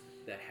floors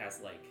that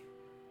has like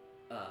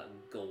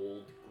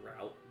gold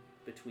grout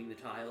between the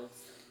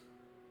tiles.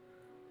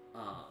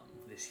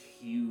 This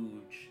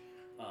huge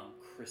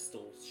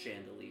crystal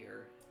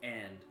chandelier,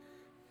 and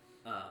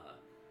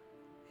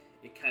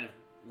it kind of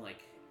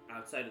like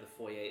outside of the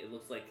foyer, it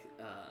looks like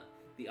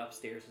the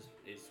upstairs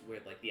is where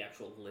like the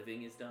actual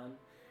living is done.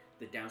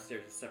 The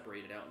downstairs is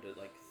separated out into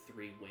like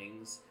 3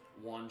 wings.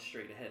 One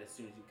straight ahead as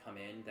soon as you come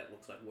in that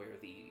looks like where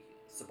the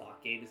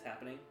sabacc game is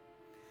happening.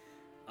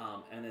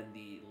 And then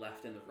the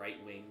left and the right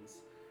wings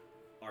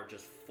are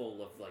just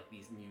full of like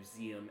these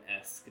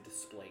museum-esque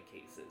display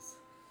cases.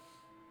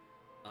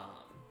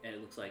 And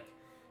it looks like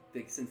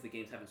since the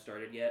games haven't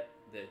started yet,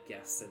 the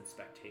guests and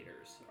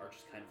spectators are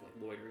just kind of like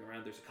loitering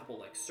around. There's a couple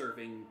like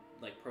serving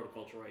like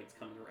protocol droids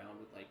coming around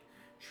with like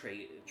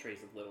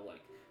trays of little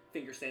like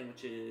finger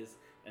sandwiches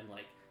and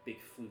like big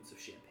flutes of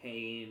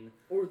champagne.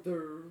 Hors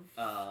d'oeuvres.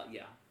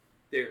 Yeah.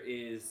 There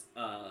is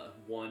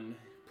one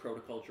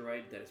protocol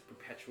droid that is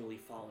perpetually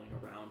following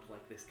around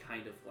like this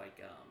kind of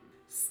like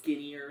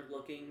skinnier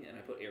looking, and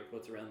I put air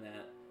quotes around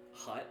that,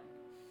 hut.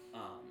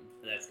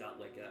 That's got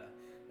like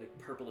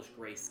purplish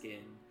gray skin,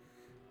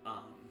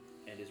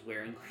 and is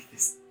wearing like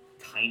this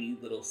tiny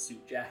little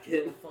suit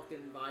jacket. No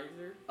fucking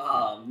visor.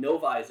 No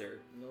visor.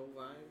 No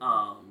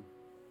visor.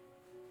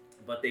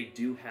 But they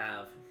do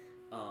have,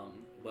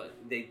 but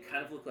they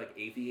kind of look like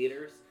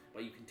aviators,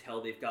 but you can tell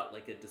they've got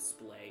like a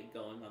display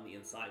going on the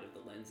inside of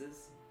the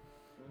lenses.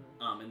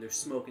 And they're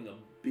smoking a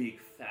big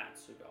fat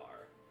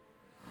cigar.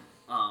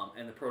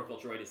 And the protocol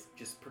droid is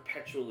just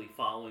perpetually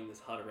following this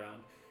hut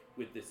around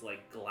with this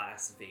like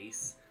glass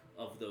vase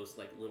of those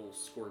like little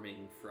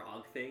squirming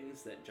frog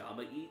things that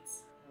Jabba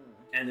eats.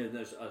 And then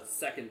there's a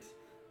second,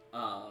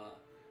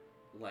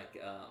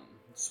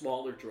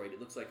 smaller droid. It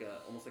looks like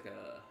almost like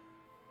a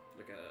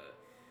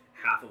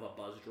half of a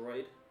buzz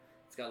droid.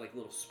 It's got like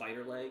little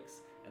spider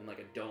legs and like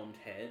a domed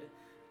head,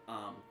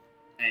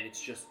 and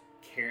it's just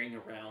carrying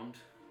around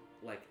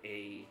like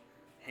a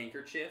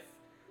handkerchief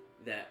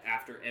that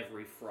after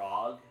every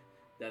frog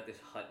that this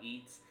hut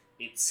eats,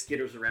 it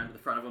skitters around to the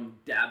front of him,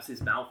 dabs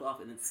his mouth off,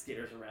 and then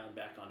skitters around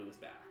back onto his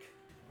back.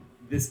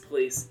 This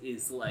place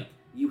is like,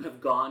 you have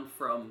gone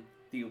from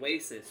the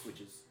Oasis,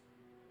 which is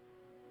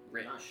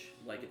rich,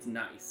 like it's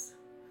nice,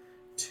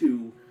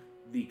 to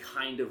the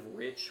kind of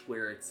rich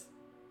where it's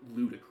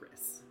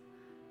ludicrous.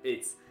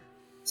 It's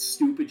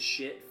stupid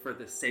shit for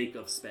the sake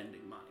of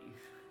spending money.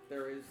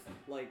 There is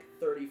like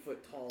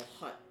 30-foot tall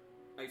hut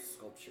ice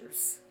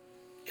sculptures.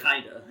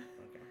 Kinda.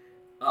 Okay.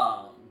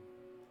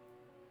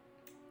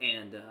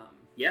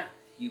 Yeah,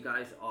 you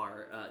guys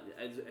are,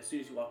 as soon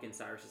as you walk in,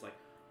 Cyrus is like,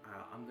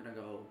 I'm gonna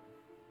go,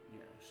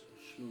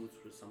 schmooze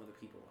with some of the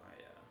people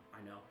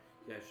I know.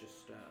 You guys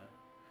just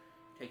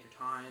take your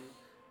time,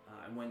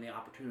 and when the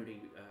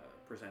opportunity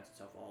presents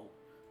itself,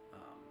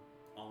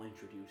 I'll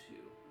introduce you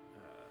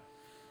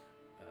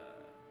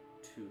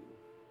to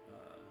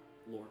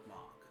Lord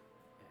Mock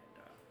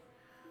and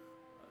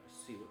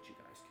see what you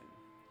guys can,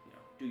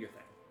 do your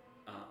thing.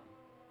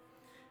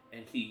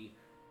 And he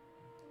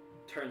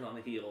turns on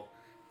the heel,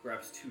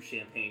 grabs 2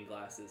 champagne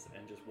glasses,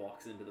 and just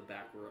walks into the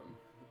back room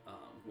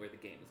where the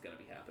game is going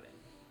to be happening.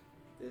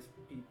 These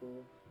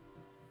people.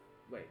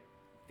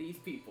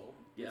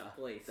 Yeah, this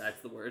place.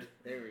 that's the word.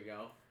 There we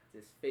go.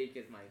 It's as fake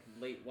as my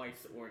late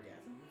wife's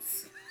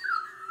orgasms.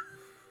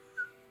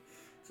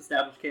 It's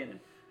established canon.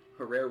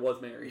 Hurer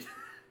was married.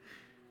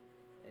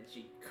 And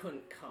she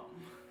couldn't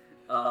come.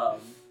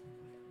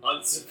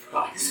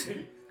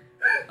 Unsurprising.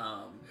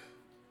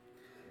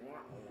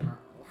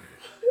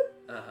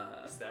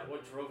 Is that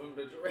what drove him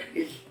to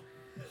drink?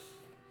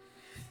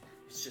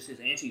 It's just his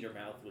anteater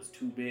mouth was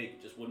too big;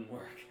 it just wouldn't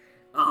work.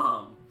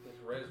 Did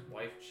Herrera's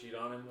wife cheat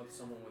on him with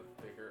someone with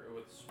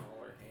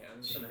smaller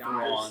hands? She And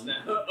died.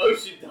 Oh,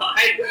 she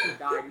died. She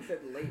died. You said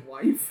late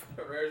wife.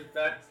 Herrera's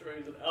backstory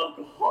is an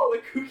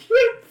alcoholic who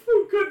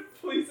couldn't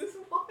please his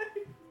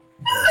wife.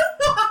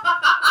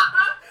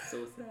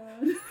 So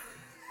sad.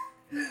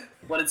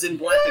 But it's in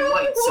black and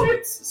white, so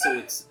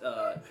it's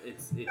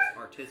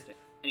artistic.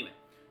 Anyway,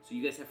 so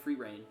you guys have free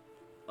reign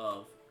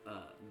of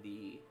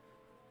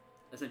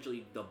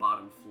essentially the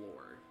bottom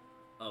floor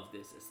of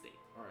this estate.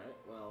 Alright,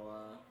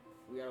 well,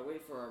 we gotta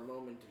wait for our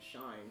moment to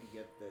shine to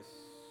get this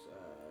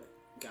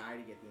guy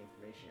to get the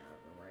information out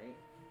of him, right?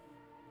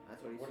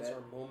 That's what he said. What is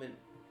our moment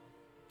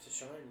to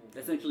shine?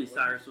 Essentially,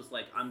 Cyrus was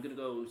like, I'm gonna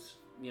go,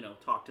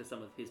 talk to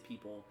some of his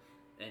people,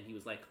 and he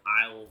was like,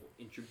 I'll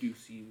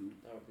introduce you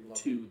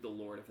to the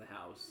Lord of the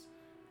House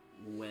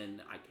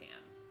when I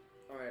can.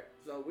 Alright,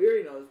 so we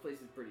already know this place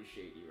is pretty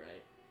shady,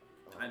 right?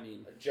 I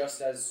mean,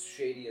 just as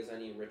shady as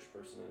any rich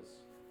person is.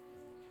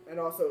 And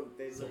also,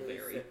 they So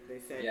literally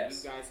said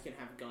Yes. you guys can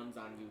have guns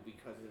on you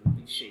because it would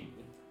be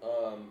shady.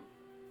 Oh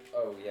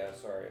yeah,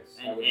 sorry.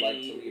 And I would like to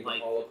any, leave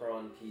like- the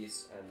holocron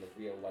piece and the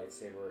real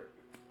lightsaber.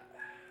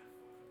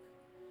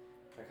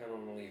 I kind of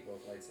want to leave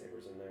both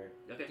lightsabers in there.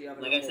 okay, Do you have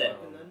like I another said,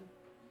 weapon then?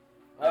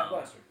 I have a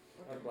blaster.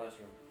 I have a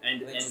blaster.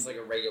 and I think it's just like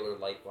a regular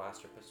light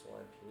blaster pistol,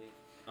 I believe.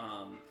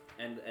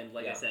 and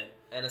like I Yeah. said,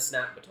 And a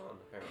snap baton.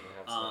 Apparently, I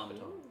have a snap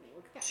baton. Ooh,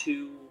 look at that.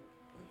 to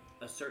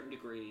a certain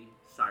degree,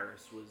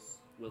 Cyrus was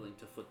willing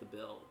to foot the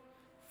bill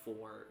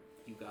for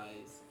you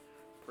guys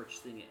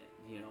purchasing it.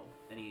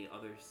 Any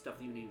other stuff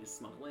that you need to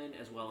smuggle in,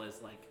 as well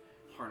as like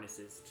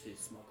harnesses to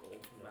smuggle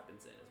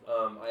weapons in as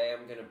well. I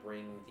am gonna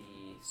bring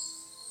the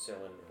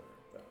cylinder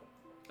though.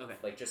 Okay.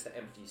 Like just the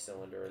empty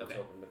cylinder that's Okay.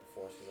 open with the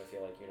Force, because I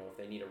feel like if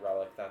they need a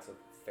relic, that's a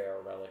fair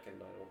relic,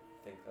 and I don't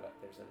think that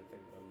there's anything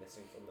that I'm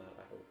missing from that.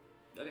 I hope.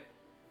 Okay.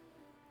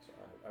 So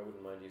I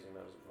wouldn't mind using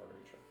that as a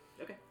bartering chip.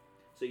 Okay.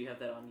 So you have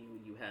that on you.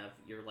 You have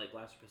your light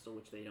blaster pistol,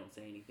 which they don't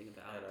say anything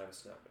about. And I have a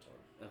snap baton.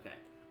 Okay.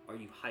 Are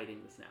you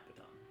hiding the snap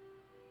baton?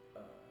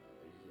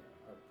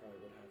 Yeah, I probably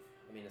would have.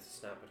 I mean, it's a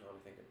snap baton. I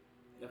think it.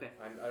 Okay.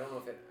 I don't know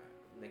if it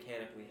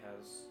mechanically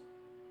has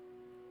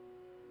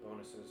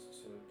bonuses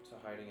to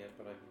hiding it,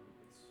 but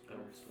it's I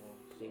very don't small.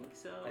 Think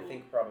so. I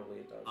think probably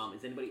it does.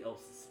 Is anybody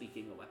else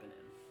sneaking a weapon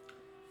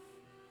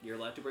in? You're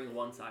allowed to bring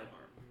one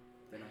sidearm.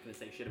 They're not going to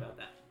say shit about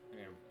that. I'm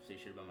gonna say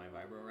shit about my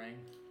vibro ring.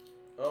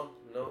 Oh,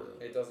 no,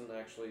 it doesn't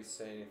actually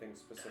say anything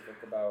specific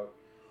about...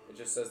 It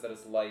just says that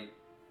it's light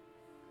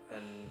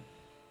and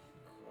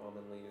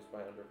commonly used by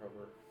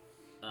undercover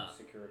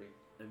security.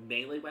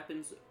 Melee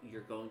weapons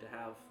you're going to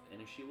have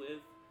an issue with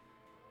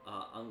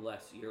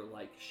unless you're,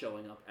 like,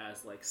 showing up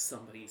as, like,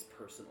 somebody's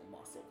personal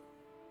muscle.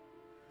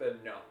 Then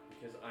no,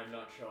 because I'm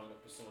not showing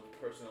up as someone's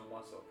personal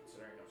muscle,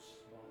 considering how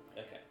small I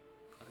am. Okay.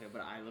 Okay,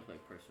 but I look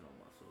like personal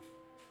muscle.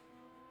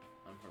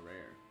 I'm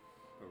Hurer.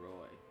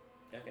 Heroi.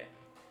 Okay.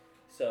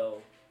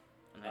 So,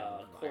 And I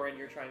look like- Coryn,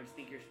 you're trying to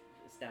sneak your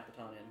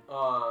Snapaton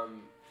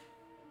in.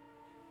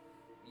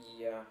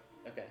 Yeah.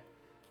 Okay.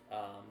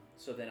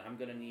 So then I'm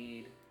gonna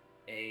need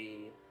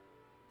a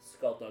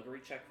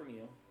skullduggery check from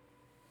you.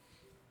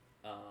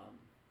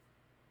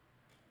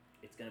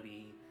 It's gonna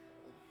be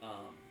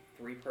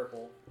 3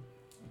 purple,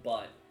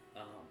 but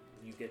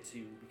you get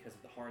to, because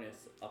of the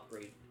harness,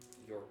 upgrade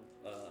your.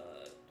 I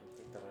don't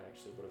think that I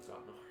actually would have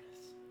gotten a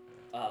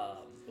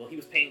harness. Well, he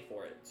was paying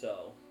for it,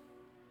 so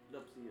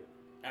Up to you.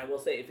 I will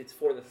say if it's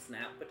for the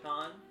snap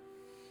baton.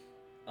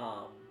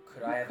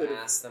 Could I have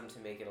asked them to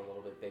make it a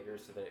little bit bigger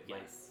so that it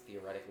might Yes.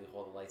 theoretically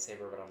hold a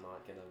lightsaber, but I'm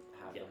not gonna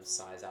have them Yes.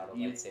 size out a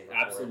You lightsaber for it?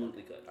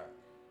 absolutely could. Alright.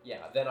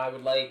 Yeah, then I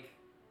would like,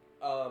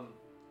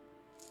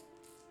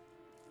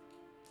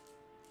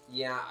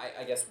 yeah,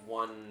 I guess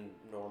one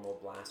normal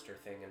blaster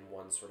thing and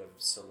one sort of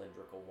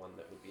cylindrical one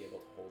that would be able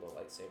to hold a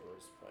lightsaber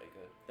is probably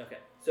good. Okay,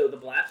 so the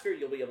blaster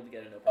you'll be able to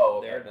get no problem. Oh,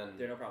 okay,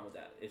 They're no problem with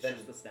that. It's Then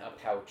just the snap. a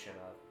pouch and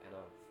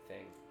a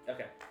thing.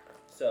 Okay,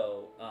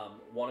 so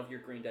one of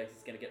your green dice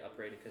is going to get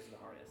upgraded because of the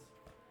harness.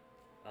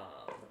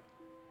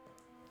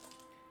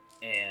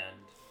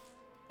 And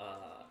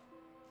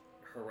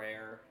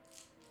Hurer,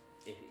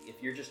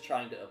 if you're just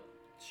trying to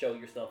show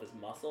yourself as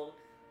muscle,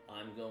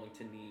 I'm going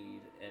to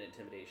need an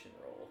intimidation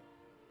roll.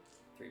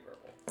 3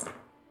 purple.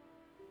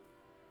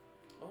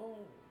 Oh,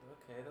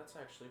 okay, that's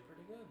actually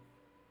pretty good.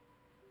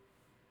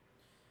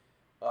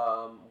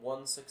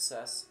 1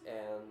 success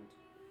and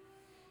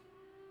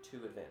 2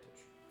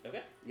 advantage.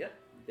 Okay. Yep.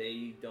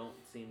 They don't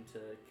seem to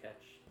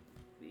catch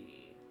the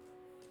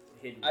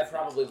hidden. I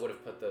probably would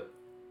have put the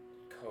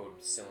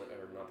code cylinder,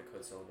 or not the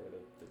code cylinder,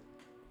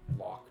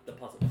 the lock, the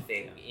puzzle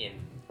thing yeah. in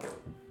the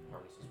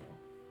harness as well.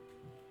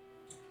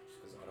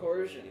 Just 'cause I don't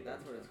Coercion, really need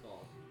that's them. what it's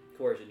called.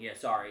 Coercion. Yeah.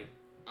 Sorry.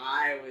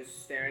 I was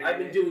staring I've at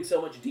been it. doing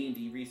so much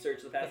D&D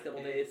research the past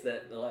couple days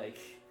that like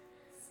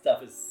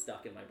stuff is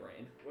stuck in my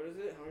brain. What is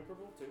it? How many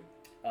purple? 2?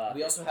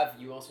 You also have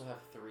 3. How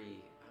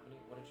many?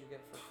 What did you get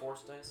for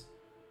force dice?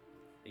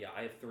 Yeah,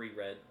 I have 3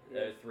 red,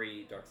 Yeah.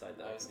 3 dark side.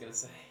 I was gonna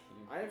say.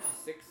 I have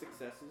 6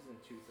 successes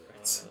and 2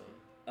 threats.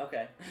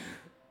 Okay.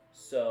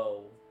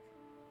 So,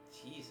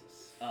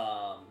 Jesus.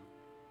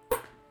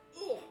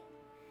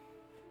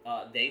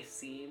 they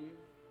seem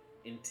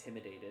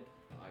intimidated.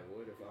 I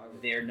would if I was.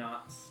 They're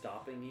not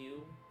stopping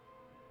you.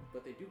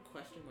 But they do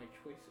question my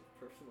choice of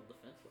personal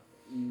defense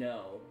weapon.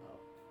 No.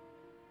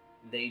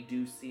 They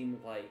do seem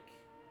like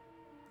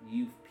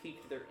you've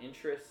piqued their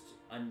interest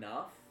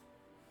enough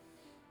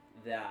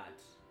that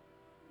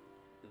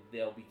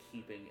they'll be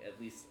keeping at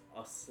least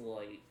a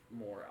slight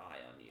more eye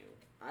on you.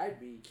 I'd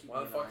be keeping Why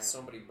the an fuck eye is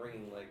somebody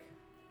bringing like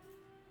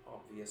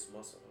obvious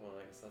muscle? Well,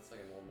 I guess that's like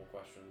a normal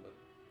question, but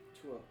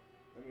to a.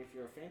 I mean, if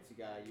you're a fancy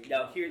guy, you.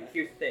 Now, here's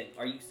the thing.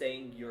 Are you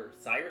saying you're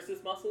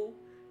Cyrus's muscle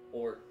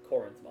or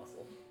Coryn's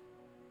muscle?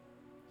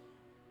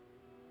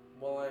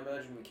 well, I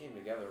imagine we came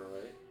together,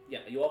 right? Yeah,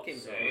 you all came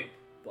So- together,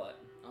 but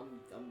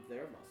I'm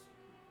their muscle.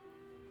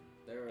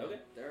 They're Okay.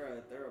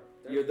 They're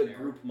you're a the pair.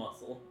 group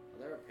muscle.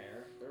 They're a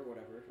pair. They're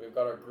whatever. We've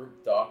got our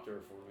group doctor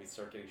before we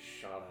start getting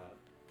shot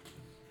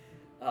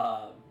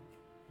at.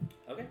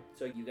 Okay,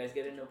 so you guys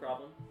get in no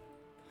problem.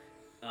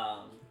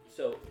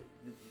 So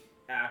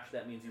Ash,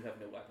 that means you have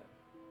no weapon.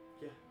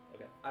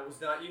 I was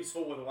not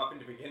useful with a weapon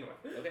to begin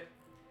with. Okay.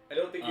 I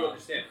don't think you You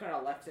understand. kind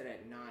of left it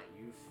at not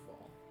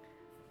useful.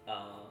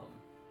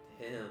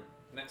 Damn.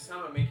 Next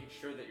time I'm making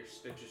sure that your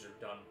stitches are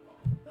done,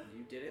 Paul.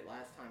 You did it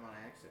last time on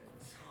accident.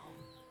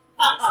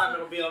 Next time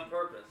it'll be on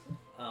purpose.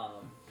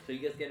 So you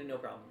guys get in no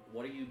problem.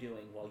 What are you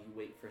doing while you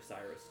wait for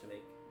Cyrus to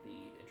make the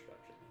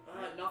introduction?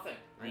 Nothing.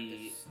 I have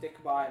The- to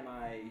stick by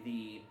my.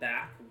 The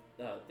back,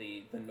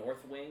 the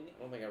north wing. I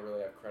don't think I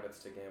really have credits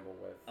to gamble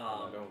with. And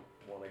Um, I don't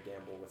want to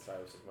gamble with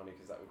Cyrus's money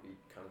because that would be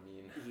kind of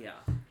mean. Yeah.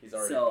 He's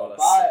already So- bought us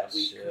But some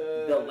we shit.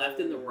 could. The left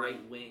and the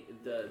right wing,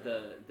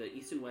 the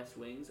east and west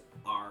wings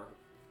are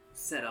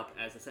set up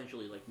as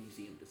essentially like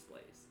museum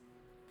displays.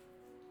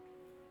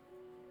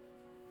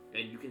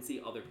 And you can see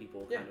other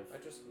people Yeah, kind of. I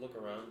just look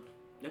around.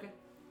 Okay.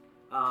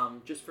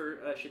 Just for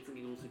shits and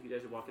giggles, if you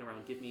guys are walking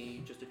around, give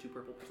me just a 2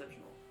 purple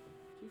perception roll.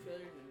 2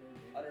 failures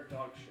and Utter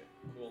dog shit.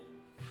 Cool.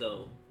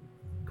 So,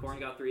 Coryn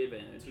got 3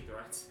 advantage, 2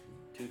 threats.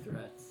 2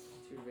 threats.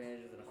 2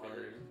 advantages and a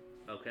failure.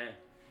 Okay.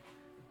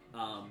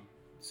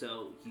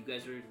 So you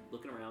guys are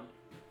looking around.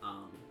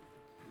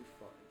 You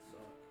fucking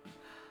suck.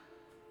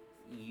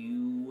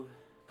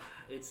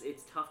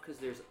 It's tough because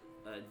there's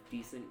a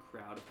decent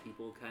crowd of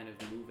people kind of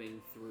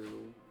moving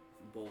through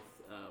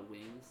both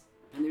wings,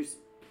 and there's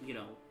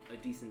a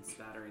decent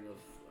spattering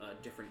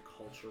of different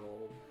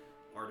cultural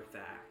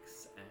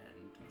artifacts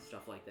and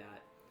stuff like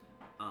that.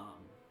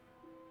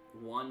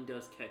 One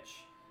does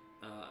catch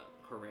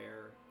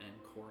Hurer and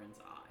Coryn's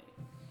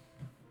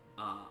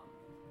eye.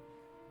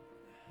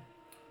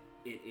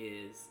 It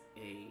is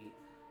a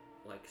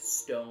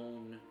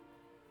stone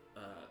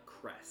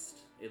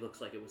crest. It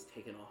looks like it was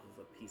taken off of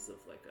a piece of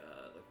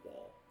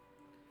wall.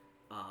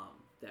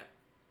 That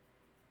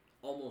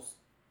almost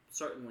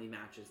certainly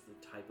matches the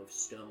type of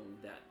stone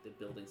that the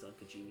buildings on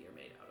Kijimi are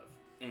made out of.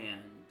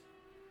 And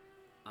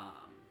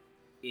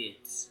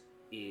it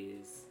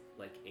is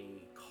like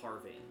a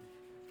carving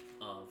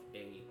of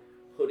a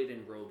hooded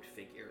and robed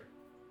figure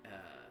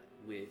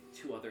with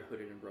two other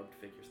hooded and robed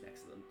figures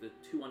next to them. The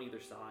two on either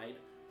side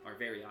are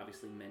very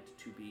obviously meant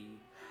to be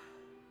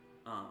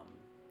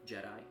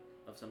Jedi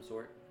of some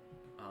sort.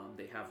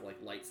 They have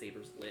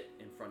lightsabers lit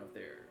in front of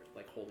their,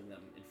 holding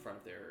them in front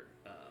of their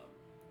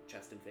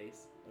chest and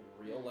face. Like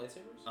real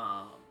lightsabers?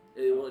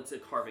 It's a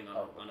carving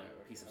on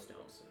a piece of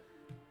stone.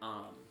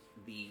 I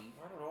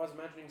don't know, I was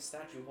imagining a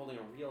statue holding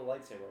a real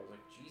lightsaber. I was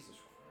like, Jesus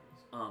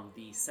Christ.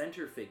 The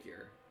center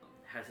figure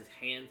has his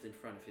hands in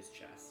front of his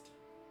chest.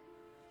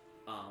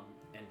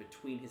 And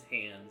between his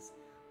hands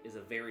is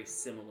a very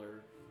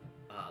similar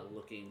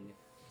looking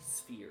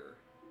sphere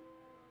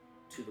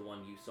to the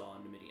one you saw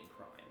in Numidian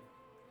Prime.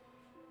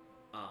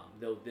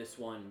 Though this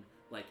one,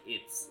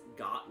 it's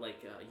got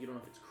you don't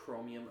know if it's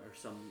chromium or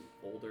some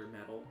older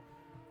metal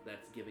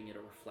that's giving it a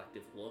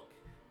reflective look,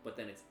 but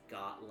then it's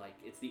got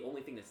it's the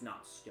only thing that's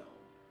not stone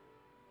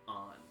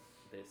on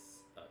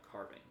this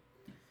carving.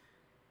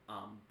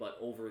 But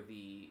over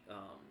the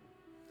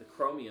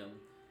chromium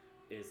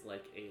is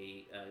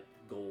a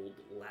gold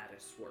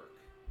lattice work,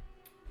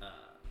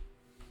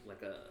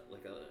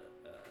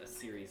 a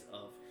series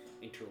of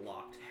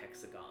interlocked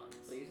hexagons.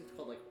 So you it's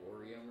called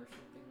Orium or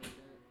something like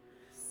that?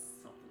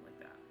 Something like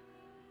that.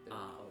 They're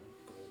called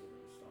gold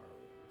in Star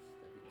Wars.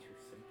 That'd be too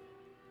simple.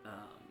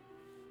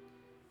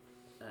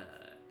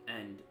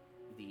 And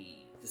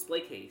the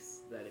display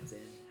case that it's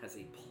in has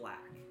a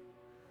plaque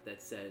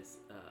that says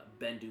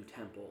Bendu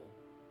Temple,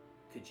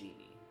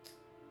 Kijimi.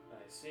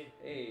 I see.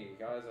 Hey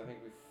guys, I think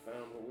we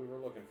found what we were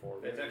looking for.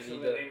 It's actually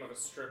the name of a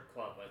strip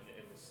club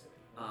in the city.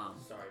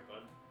 Sorry,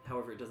 bud.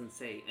 However, it doesn't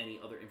say any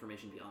other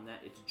information beyond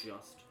that. It's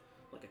just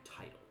a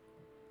title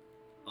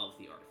of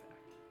the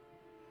artifact.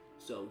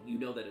 So you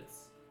know that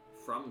it's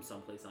from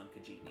someplace on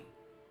Kijimi.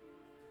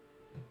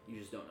 You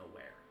just don't know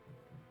where.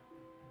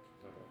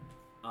 Okay.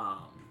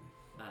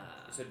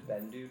 You said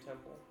Bendu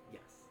Temple?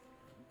 Yes.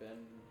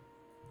 Ben.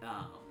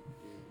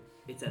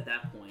 It's at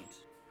that point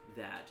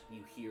that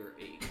you hear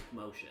a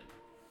commotion.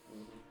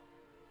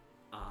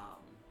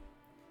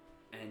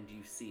 And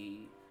you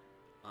see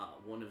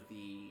one of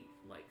the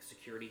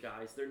security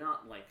guys. They're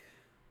not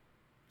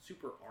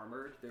super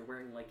armored. They're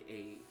wearing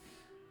a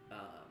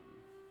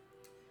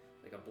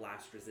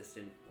blast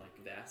resistant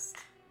vest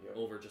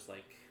over just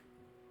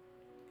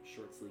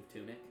short sleeve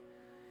tunic.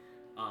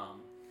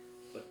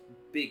 But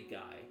big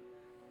guy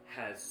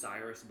has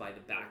Cyrus by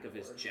the back of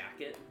his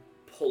jacket,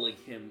 pulling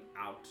him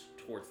out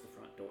towards the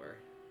front door.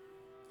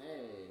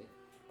 Hey.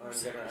 I'm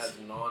gonna, as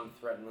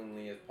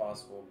non-threateningly as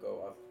possible,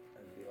 go up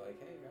and be like,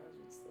 "Hey guys,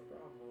 what's the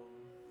problem?"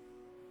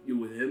 You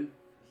with him?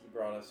 He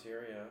brought us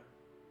here, yeah.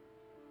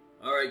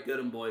 All right, get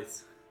him,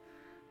 boys.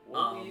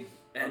 We'll leave.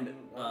 And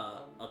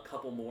a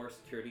couple more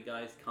security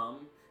guys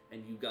come,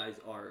 and you guys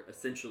are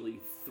essentially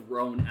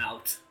thrown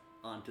out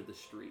onto the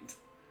street.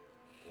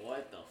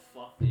 What the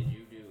fuck did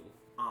you do?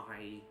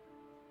 I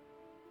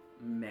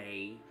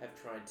may have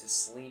tried to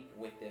sleep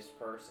with this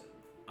person.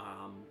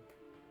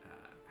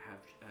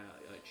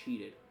 have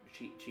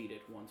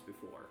cheated once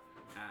before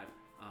at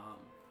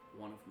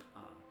one of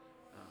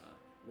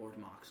Lord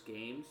Mock's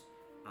games,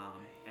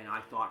 and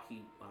I thought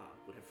he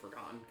would have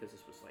forgotten because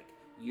this was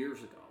years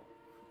ago.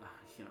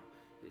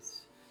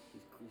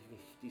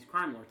 These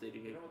crime lords,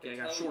 they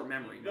got short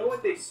memory. You know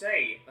what they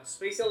say? A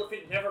space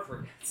elephant never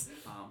forgets.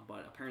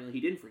 But apparently he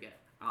didn't forget.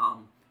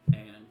 And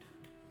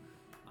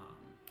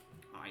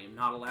I am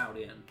not allowed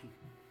in.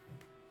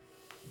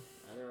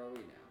 Neither are we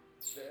now.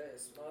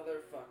 This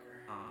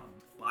motherfucker.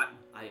 But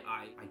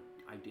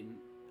I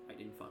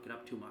didn't fuck it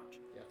up too much.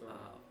 You have to run.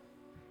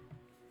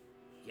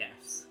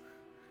 Yes.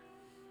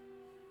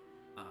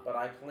 But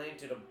I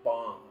planted a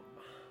bomb.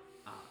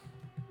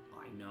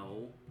 I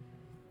know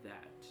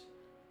that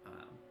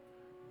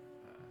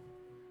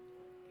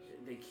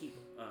they keep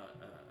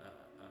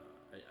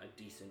a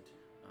decent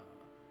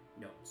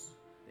notes.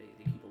 They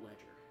keep a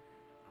ledger.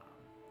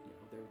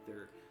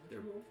 They're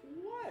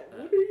what?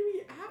 What are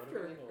you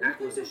after?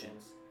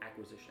 acquisitions.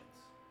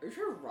 Are you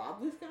trying to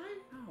rob this guy?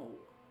 No.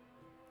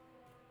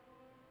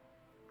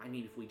 I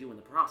mean, if we do in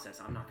the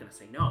process, I'm not going to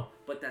say no,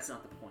 but that's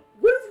not the point.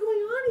 What is going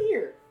on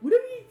here? What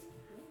did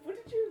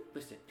you...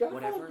 Listen,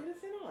 whatever get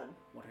us in on?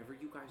 Whatever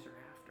you guys are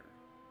after.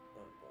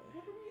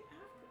 What are we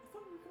after? I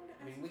thought we were going to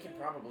I mean, we can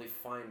probably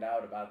find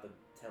out about the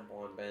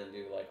temple on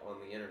Bandu, on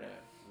the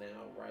internet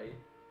now, right?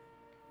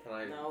 Can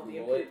I No,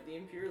 Google it? the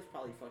Imperials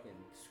probably fucking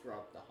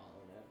scrubbed the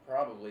HoloNet.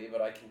 Probably,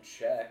 but I can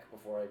check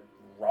before I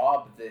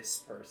rob this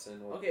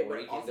person or Okay, but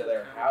break also into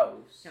their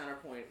house.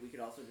 Counterpoint, we could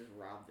also just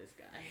rob this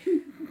guy.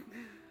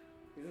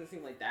 He doesn't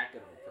seem like that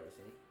good of a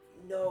person.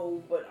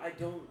 No, but I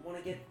don't want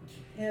to get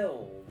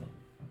killed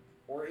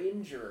or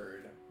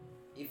injured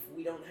if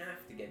we don't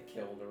have to get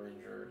killed or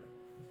injured.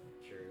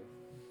 True.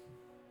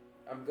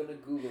 I'm gonna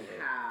Google it.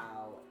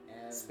 However.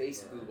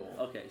 Space Google.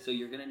 Okay, so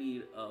you're gonna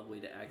need a way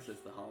to access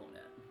the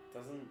HoloNet.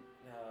 Doesn't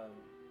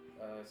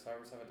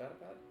Cyrus have a data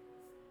pad?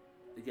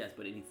 Yes,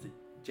 but it needs to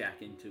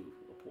jack into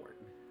a port.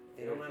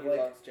 They don't have He like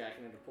loves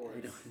jacking into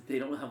ports. They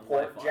don't have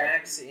port Wi-Fi.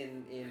 jacks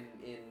in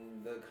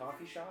the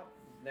coffee shop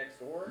next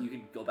door. You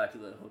can go back to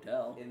the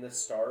hotel. In the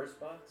Stars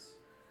bus.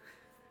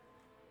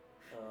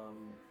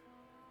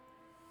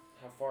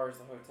 How far is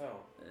the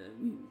hotel?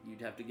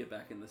 You'd have to get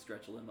back in the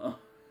stretch limo.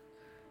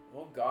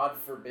 Well, God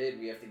forbid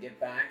we have to get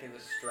back in the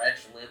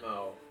stretch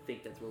limo. I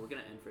think that's where we're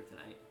gonna end for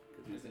tonight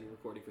because we've been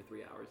recording for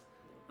 3 hours.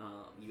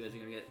 You guys are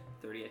gonna get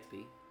 30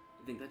 XP.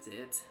 I think that's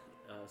it.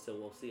 So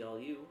we'll see all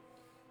you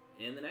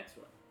in the next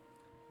one.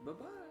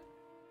 Bye-bye.